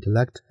the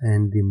intellect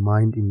and the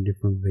mind in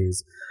different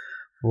ways.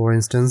 For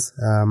instance,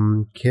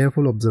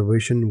 careful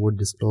observation would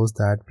disclose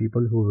that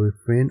people who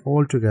refrain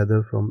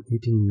altogether from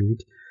eating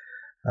meat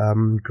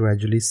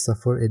gradually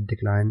suffer a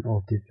decline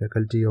of the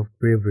faculty of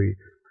bravery.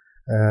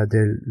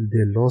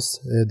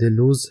 They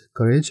lose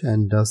courage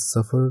and thus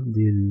suffer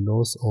the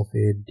loss of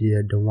a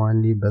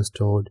divinely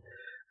bestowed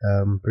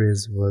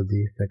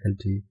praiseworthy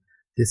faculty.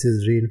 This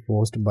is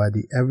reinforced by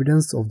the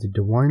evidence of the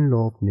divine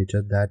law of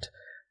nature that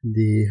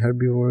the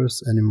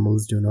herbivorous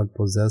animals do not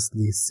possess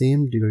the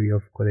same degree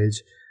of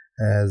courage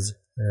as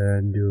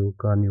do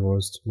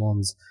carnivorous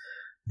ones.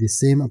 The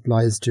same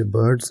applies to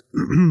birds.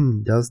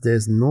 Thus, there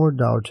is no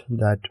doubt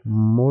that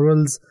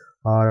morals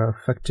are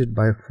affected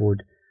by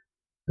food.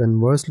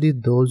 Conversely,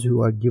 those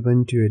who are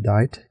given to a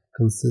diet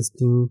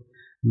consisting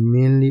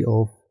mainly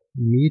of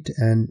meat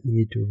and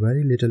eat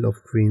very little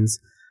of greens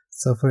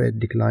suffer a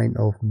decline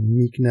of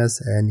meekness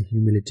and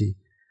humility.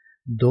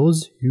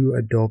 Those who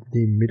adopt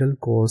the middle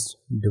course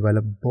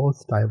develop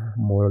both types of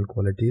moral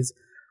qualities.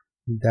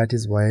 That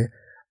is why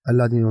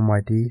Allah the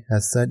Almighty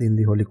has said in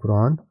the Holy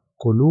Quran,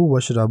 Kulu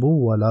washrabu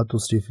wala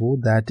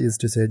tusrifu, that is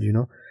to say,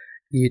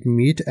 eat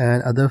meat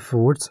and other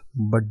foods,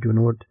 but do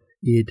not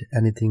eat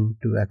anything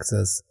to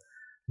excess,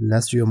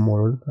 lest your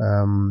moral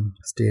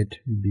state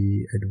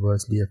be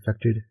adversely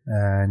affected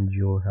and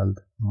your health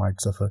might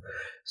suffer.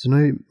 So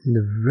now,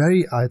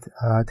 I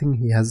think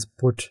he has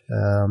put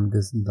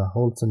the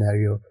whole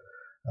scenario,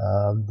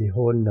 the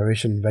whole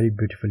narration very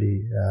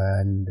beautifully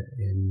and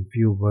in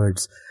few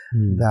words,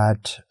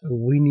 that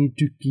we need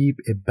to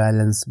keep a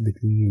balance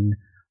between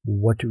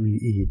what we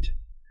eat,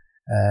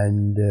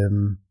 and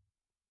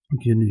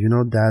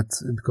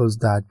that's because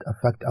that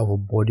affect our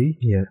body,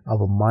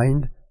 our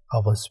mind,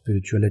 our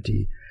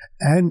spirituality.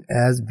 And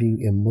as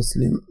being a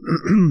Muslim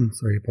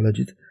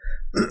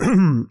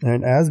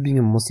and as being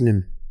a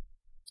Muslim,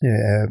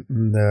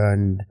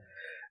 and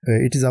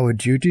it is our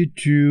duty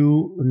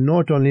to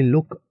not only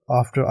look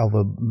after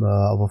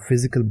our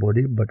physical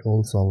body but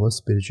also our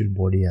spiritual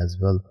body as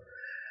well.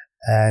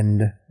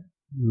 And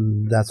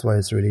that's why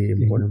it's really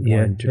important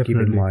point to keep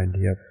in mind.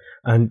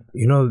 And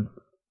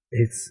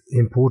it's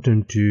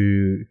important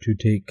to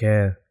take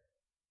care.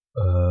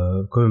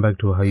 Coming back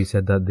to how you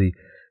said that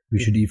we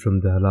should eat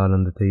from the halal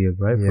and the tayyib,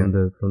 right?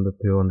 From the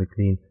pure and the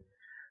clean.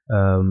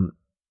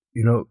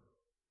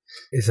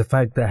 It's a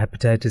fact that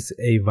hepatitis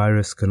A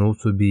virus can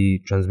also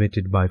be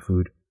transmitted by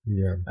food.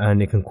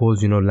 And it can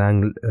cause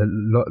long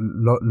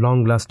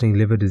lasting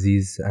liver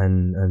disease,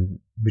 and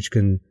which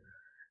can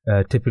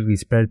typically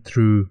spread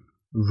through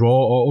raw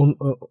or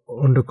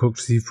undercooked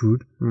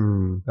seafood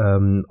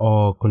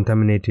or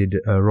contaminated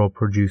raw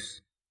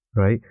produce,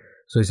 right?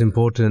 So it's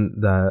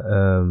important that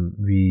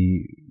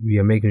we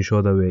are making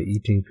sure that we're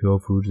eating pure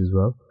foods as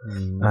well.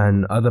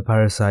 And other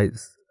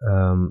parasites,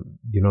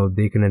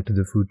 they can enter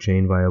the food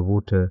chain via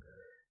water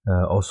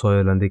or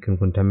soil, and they can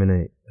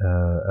contaminate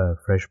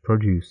fresh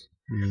produce.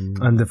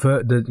 And the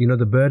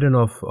burden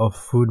of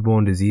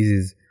foodborne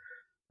diseases,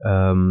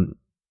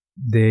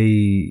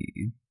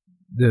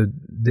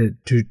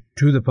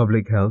 to the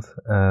public health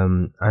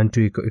and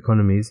to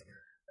economies,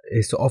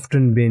 it's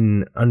often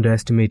been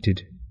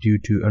underestimated due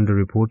to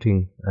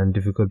underreporting and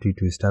difficulty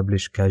to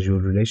establish causal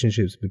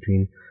relationships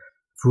between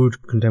food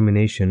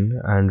contamination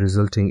and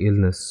resulting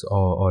illness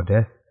or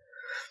death.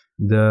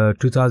 The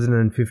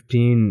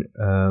 2015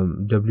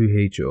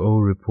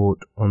 WHO report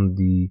on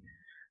the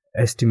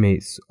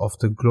estimates of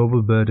the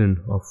global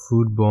burden of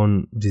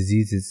foodborne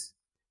diseases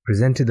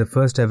presented the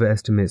first ever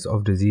estimates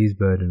of disease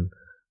burden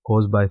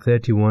caused by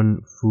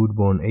 31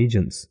 foodborne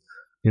agents,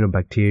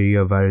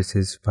 bacteria,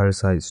 viruses,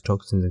 parasites,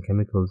 toxins and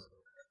chemicals,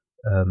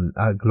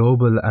 at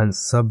global and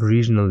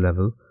sub-regional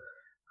level,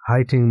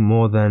 highlighting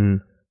more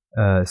than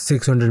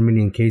 600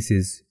 million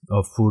cases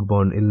of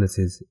foodborne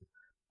illnesses,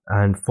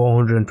 and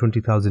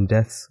 420,000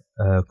 deaths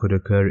could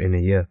occur in a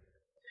year.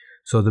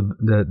 So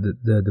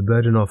the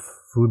burden of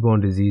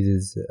foodborne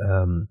diseases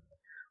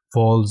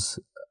falls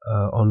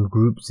on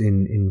groups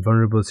in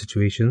vulnerable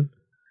situations,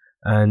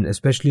 and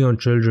especially on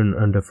children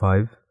under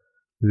 5,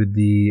 with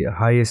the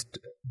highest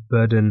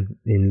burden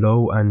in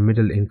low and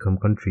middle income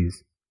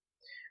countries.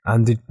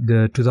 And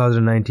the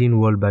 2019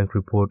 World Bank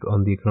report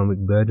on the economic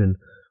burden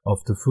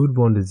of the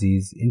foodborne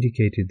disease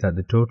indicated that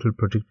the total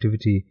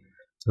productivity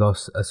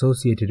loss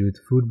associated with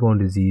foodborne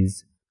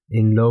disease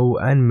in low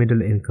and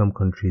middle income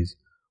countries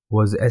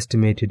was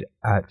estimated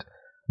at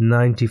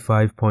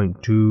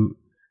 $95.2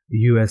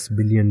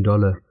 billion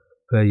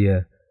per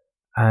year,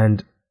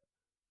 and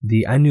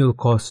the annual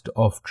cost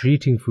of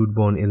treating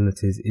foodborne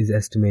illnesses is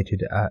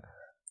estimated at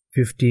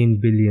 $15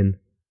 billion.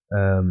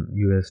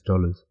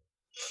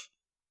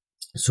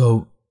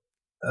 So,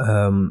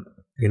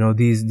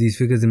 these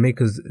figures make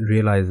us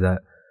realize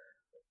that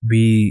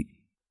we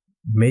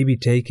may be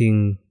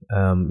taking,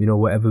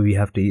 whatever we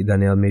have to eat,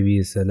 Daniyal, maybe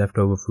it's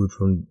leftover food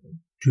from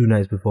 2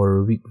 nights before or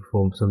a week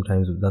before.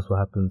 Sometimes that's what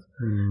happens.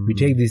 We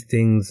take these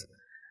things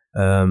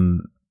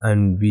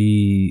and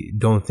we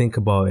don't think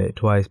about it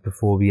twice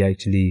before we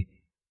actually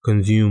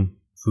consume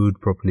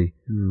food properly.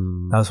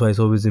 That's why it's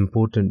always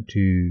important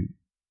to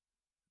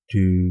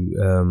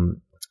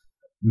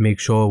make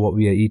sure what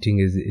we are eating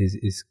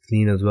is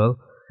clean as well.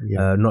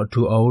 Not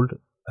too old.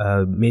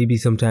 Maybe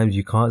sometimes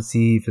you can't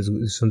see if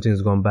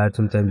something's gone bad.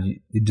 Sometimes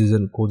it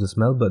doesn't cause a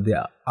smell, but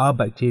there are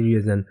bacteria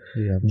and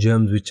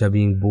germs which are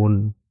being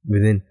born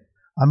within.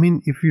 I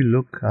mean, if you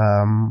look,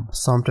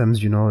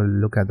 sometimes,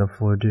 look at the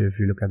food, if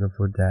you look at the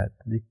food that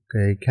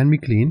it can be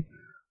clean,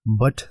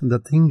 but the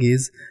thing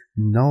is,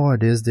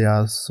 nowadays there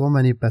are so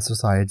many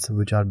pesticides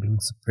which are being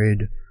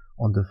sprayed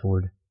on the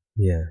food.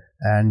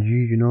 And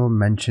you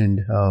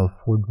mentioned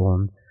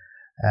foodborne,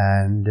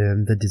 and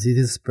the disease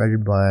is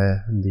spread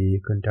by the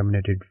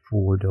contaminated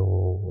food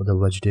or the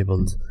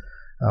vegetables.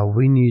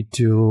 We need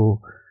to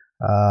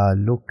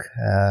look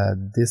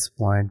at this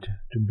point,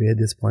 to bear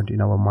this point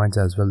in our minds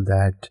as well,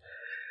 that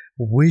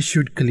we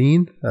should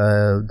clean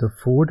the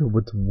food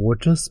with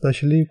water,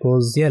 especially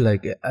because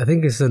I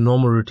think it's a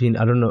normal routine.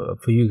 I don't know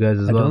for you guys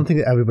as well. I don't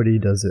think everybody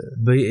does it,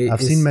 but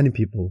I've seen many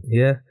people.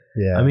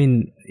 I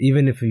mean,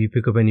 even if you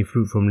pick up any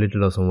fruit from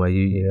Lidl or somewhere,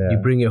 you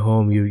bring it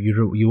home,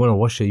 you want to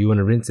wash it, you want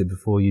to rinse it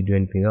before you do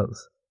anything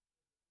else.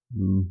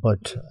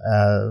 But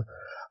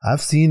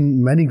I've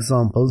seen many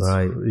examples.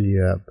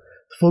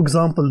 For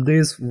example,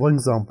 there's one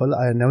example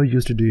I never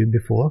used to do it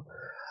before.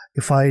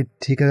 If I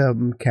take a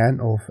can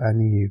of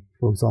any,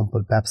 for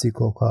example, Pepsi,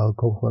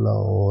 Coca-Cola,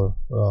 or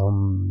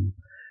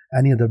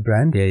any other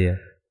brand.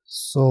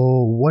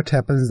 So what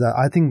happens is that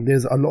I think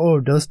there's a lot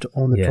of dust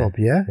on the top,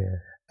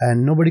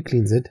 and nobody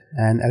cleans it,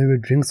 and everybody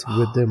drinks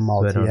with their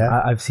mouth.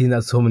 I've seen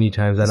that so many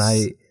times, and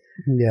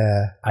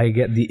I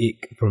get the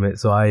ick from it.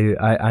 So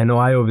I know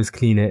I always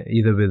clean it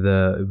either with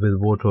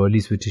water or at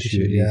least with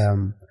tissue.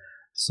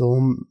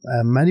 So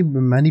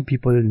many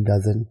people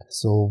doesn't.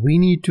 So we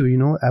need to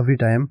every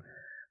time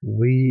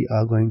we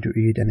are going to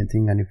eat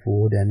anything, any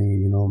food,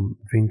 any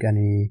drink,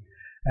 any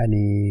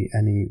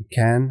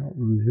can,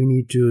 we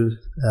need to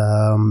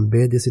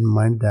bear this in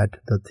mind, that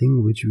the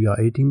thing which we are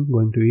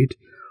going to eat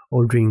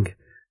or drink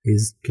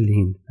is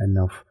clean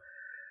enough.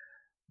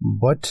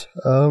 But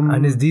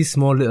and it's these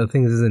small little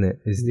things, isn't it?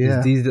 It's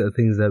these little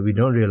things that we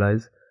don't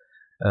realize.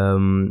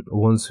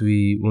 Once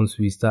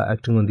we start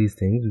acting on these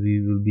things, we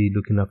will be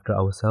looking after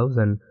ourselves,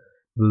 and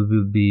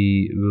we'll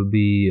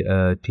be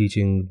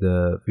teaching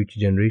the future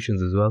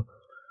generations as well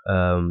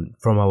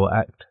from our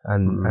act,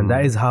 and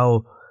that is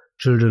how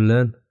children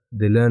learn.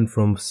 They learn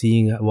from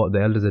seeing what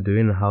the elders are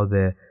doing and how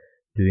they're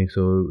doing.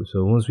 So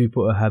once we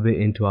put a habit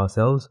into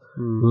ourselves,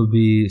 we'll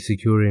be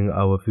securing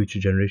our future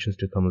generations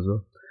to come as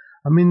well.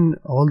 I mean,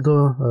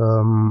 although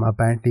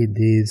apparently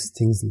these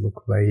things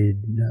look very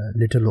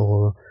little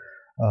or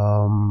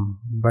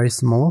very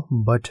small,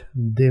 but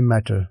they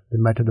matter. They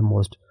matter the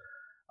most.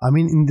 I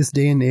mean, in this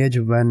day and age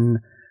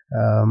when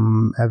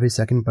every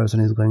second person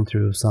is going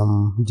through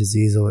some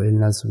disease or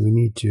illness, we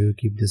need to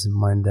keep this in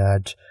mind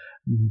that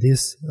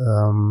these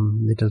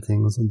little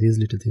things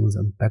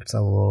impacts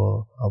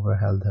our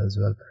health as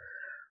well.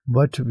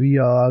 But we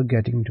are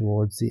getting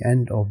towards the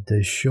end of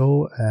the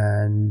show,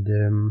 and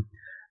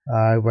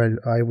I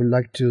would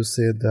like to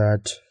say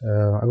that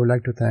I would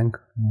like to thank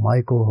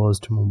my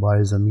co-host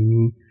Mubariz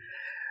Amini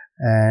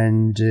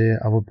and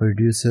our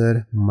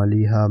producer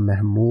Maleeha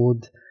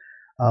Mahmood,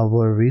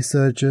 our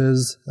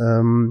researchers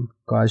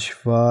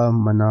Kashfa,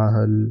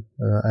 Manahal,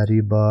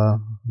 Ariba,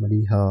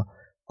 Maleeha,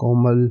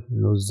 Komal,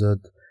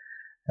 Nuzhat,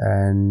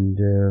 and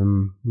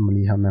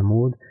Maleeha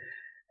Mahmood,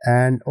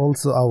 and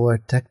also our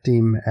tech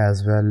team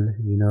as well,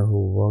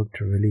 who worked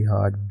really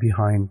hard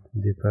behind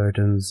the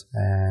curtains.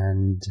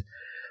 And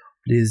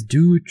please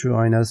do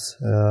join us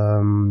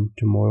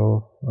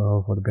tomorrow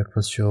for the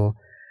breakfast show.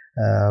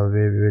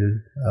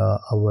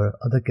 Our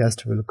other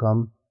guest will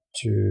come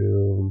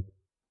to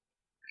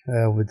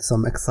with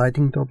some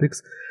exciting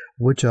topics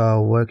which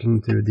are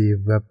working through the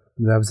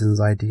web's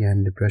anxiety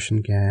and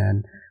depression.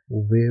 Can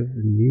wave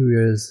New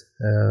Year's,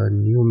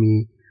 new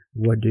me.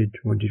 What did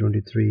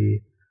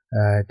 2023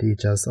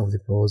 teach us of the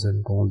pros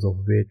and cons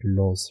of weight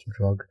loss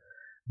drug?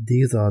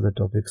 These are the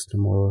topics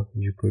tomorrow.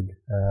 You could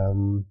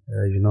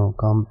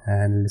come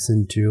and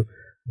listen to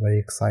very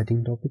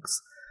exciting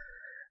topics,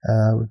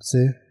 I would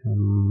say,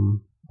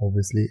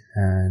 obviously.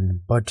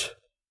 But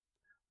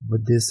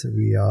with this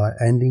we are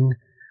ending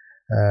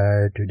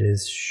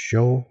today's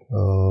show,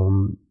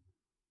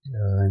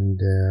 and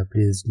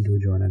please do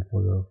tune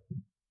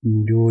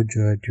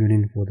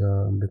in for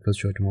the breakfast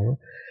show tomorrow.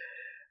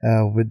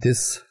 With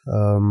this,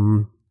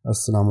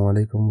 Assalamu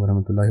alaikum wa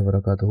rahmatullahi wa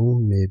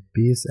barakatuhu. May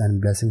peace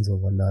and blessings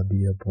of Allah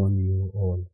be upon you all.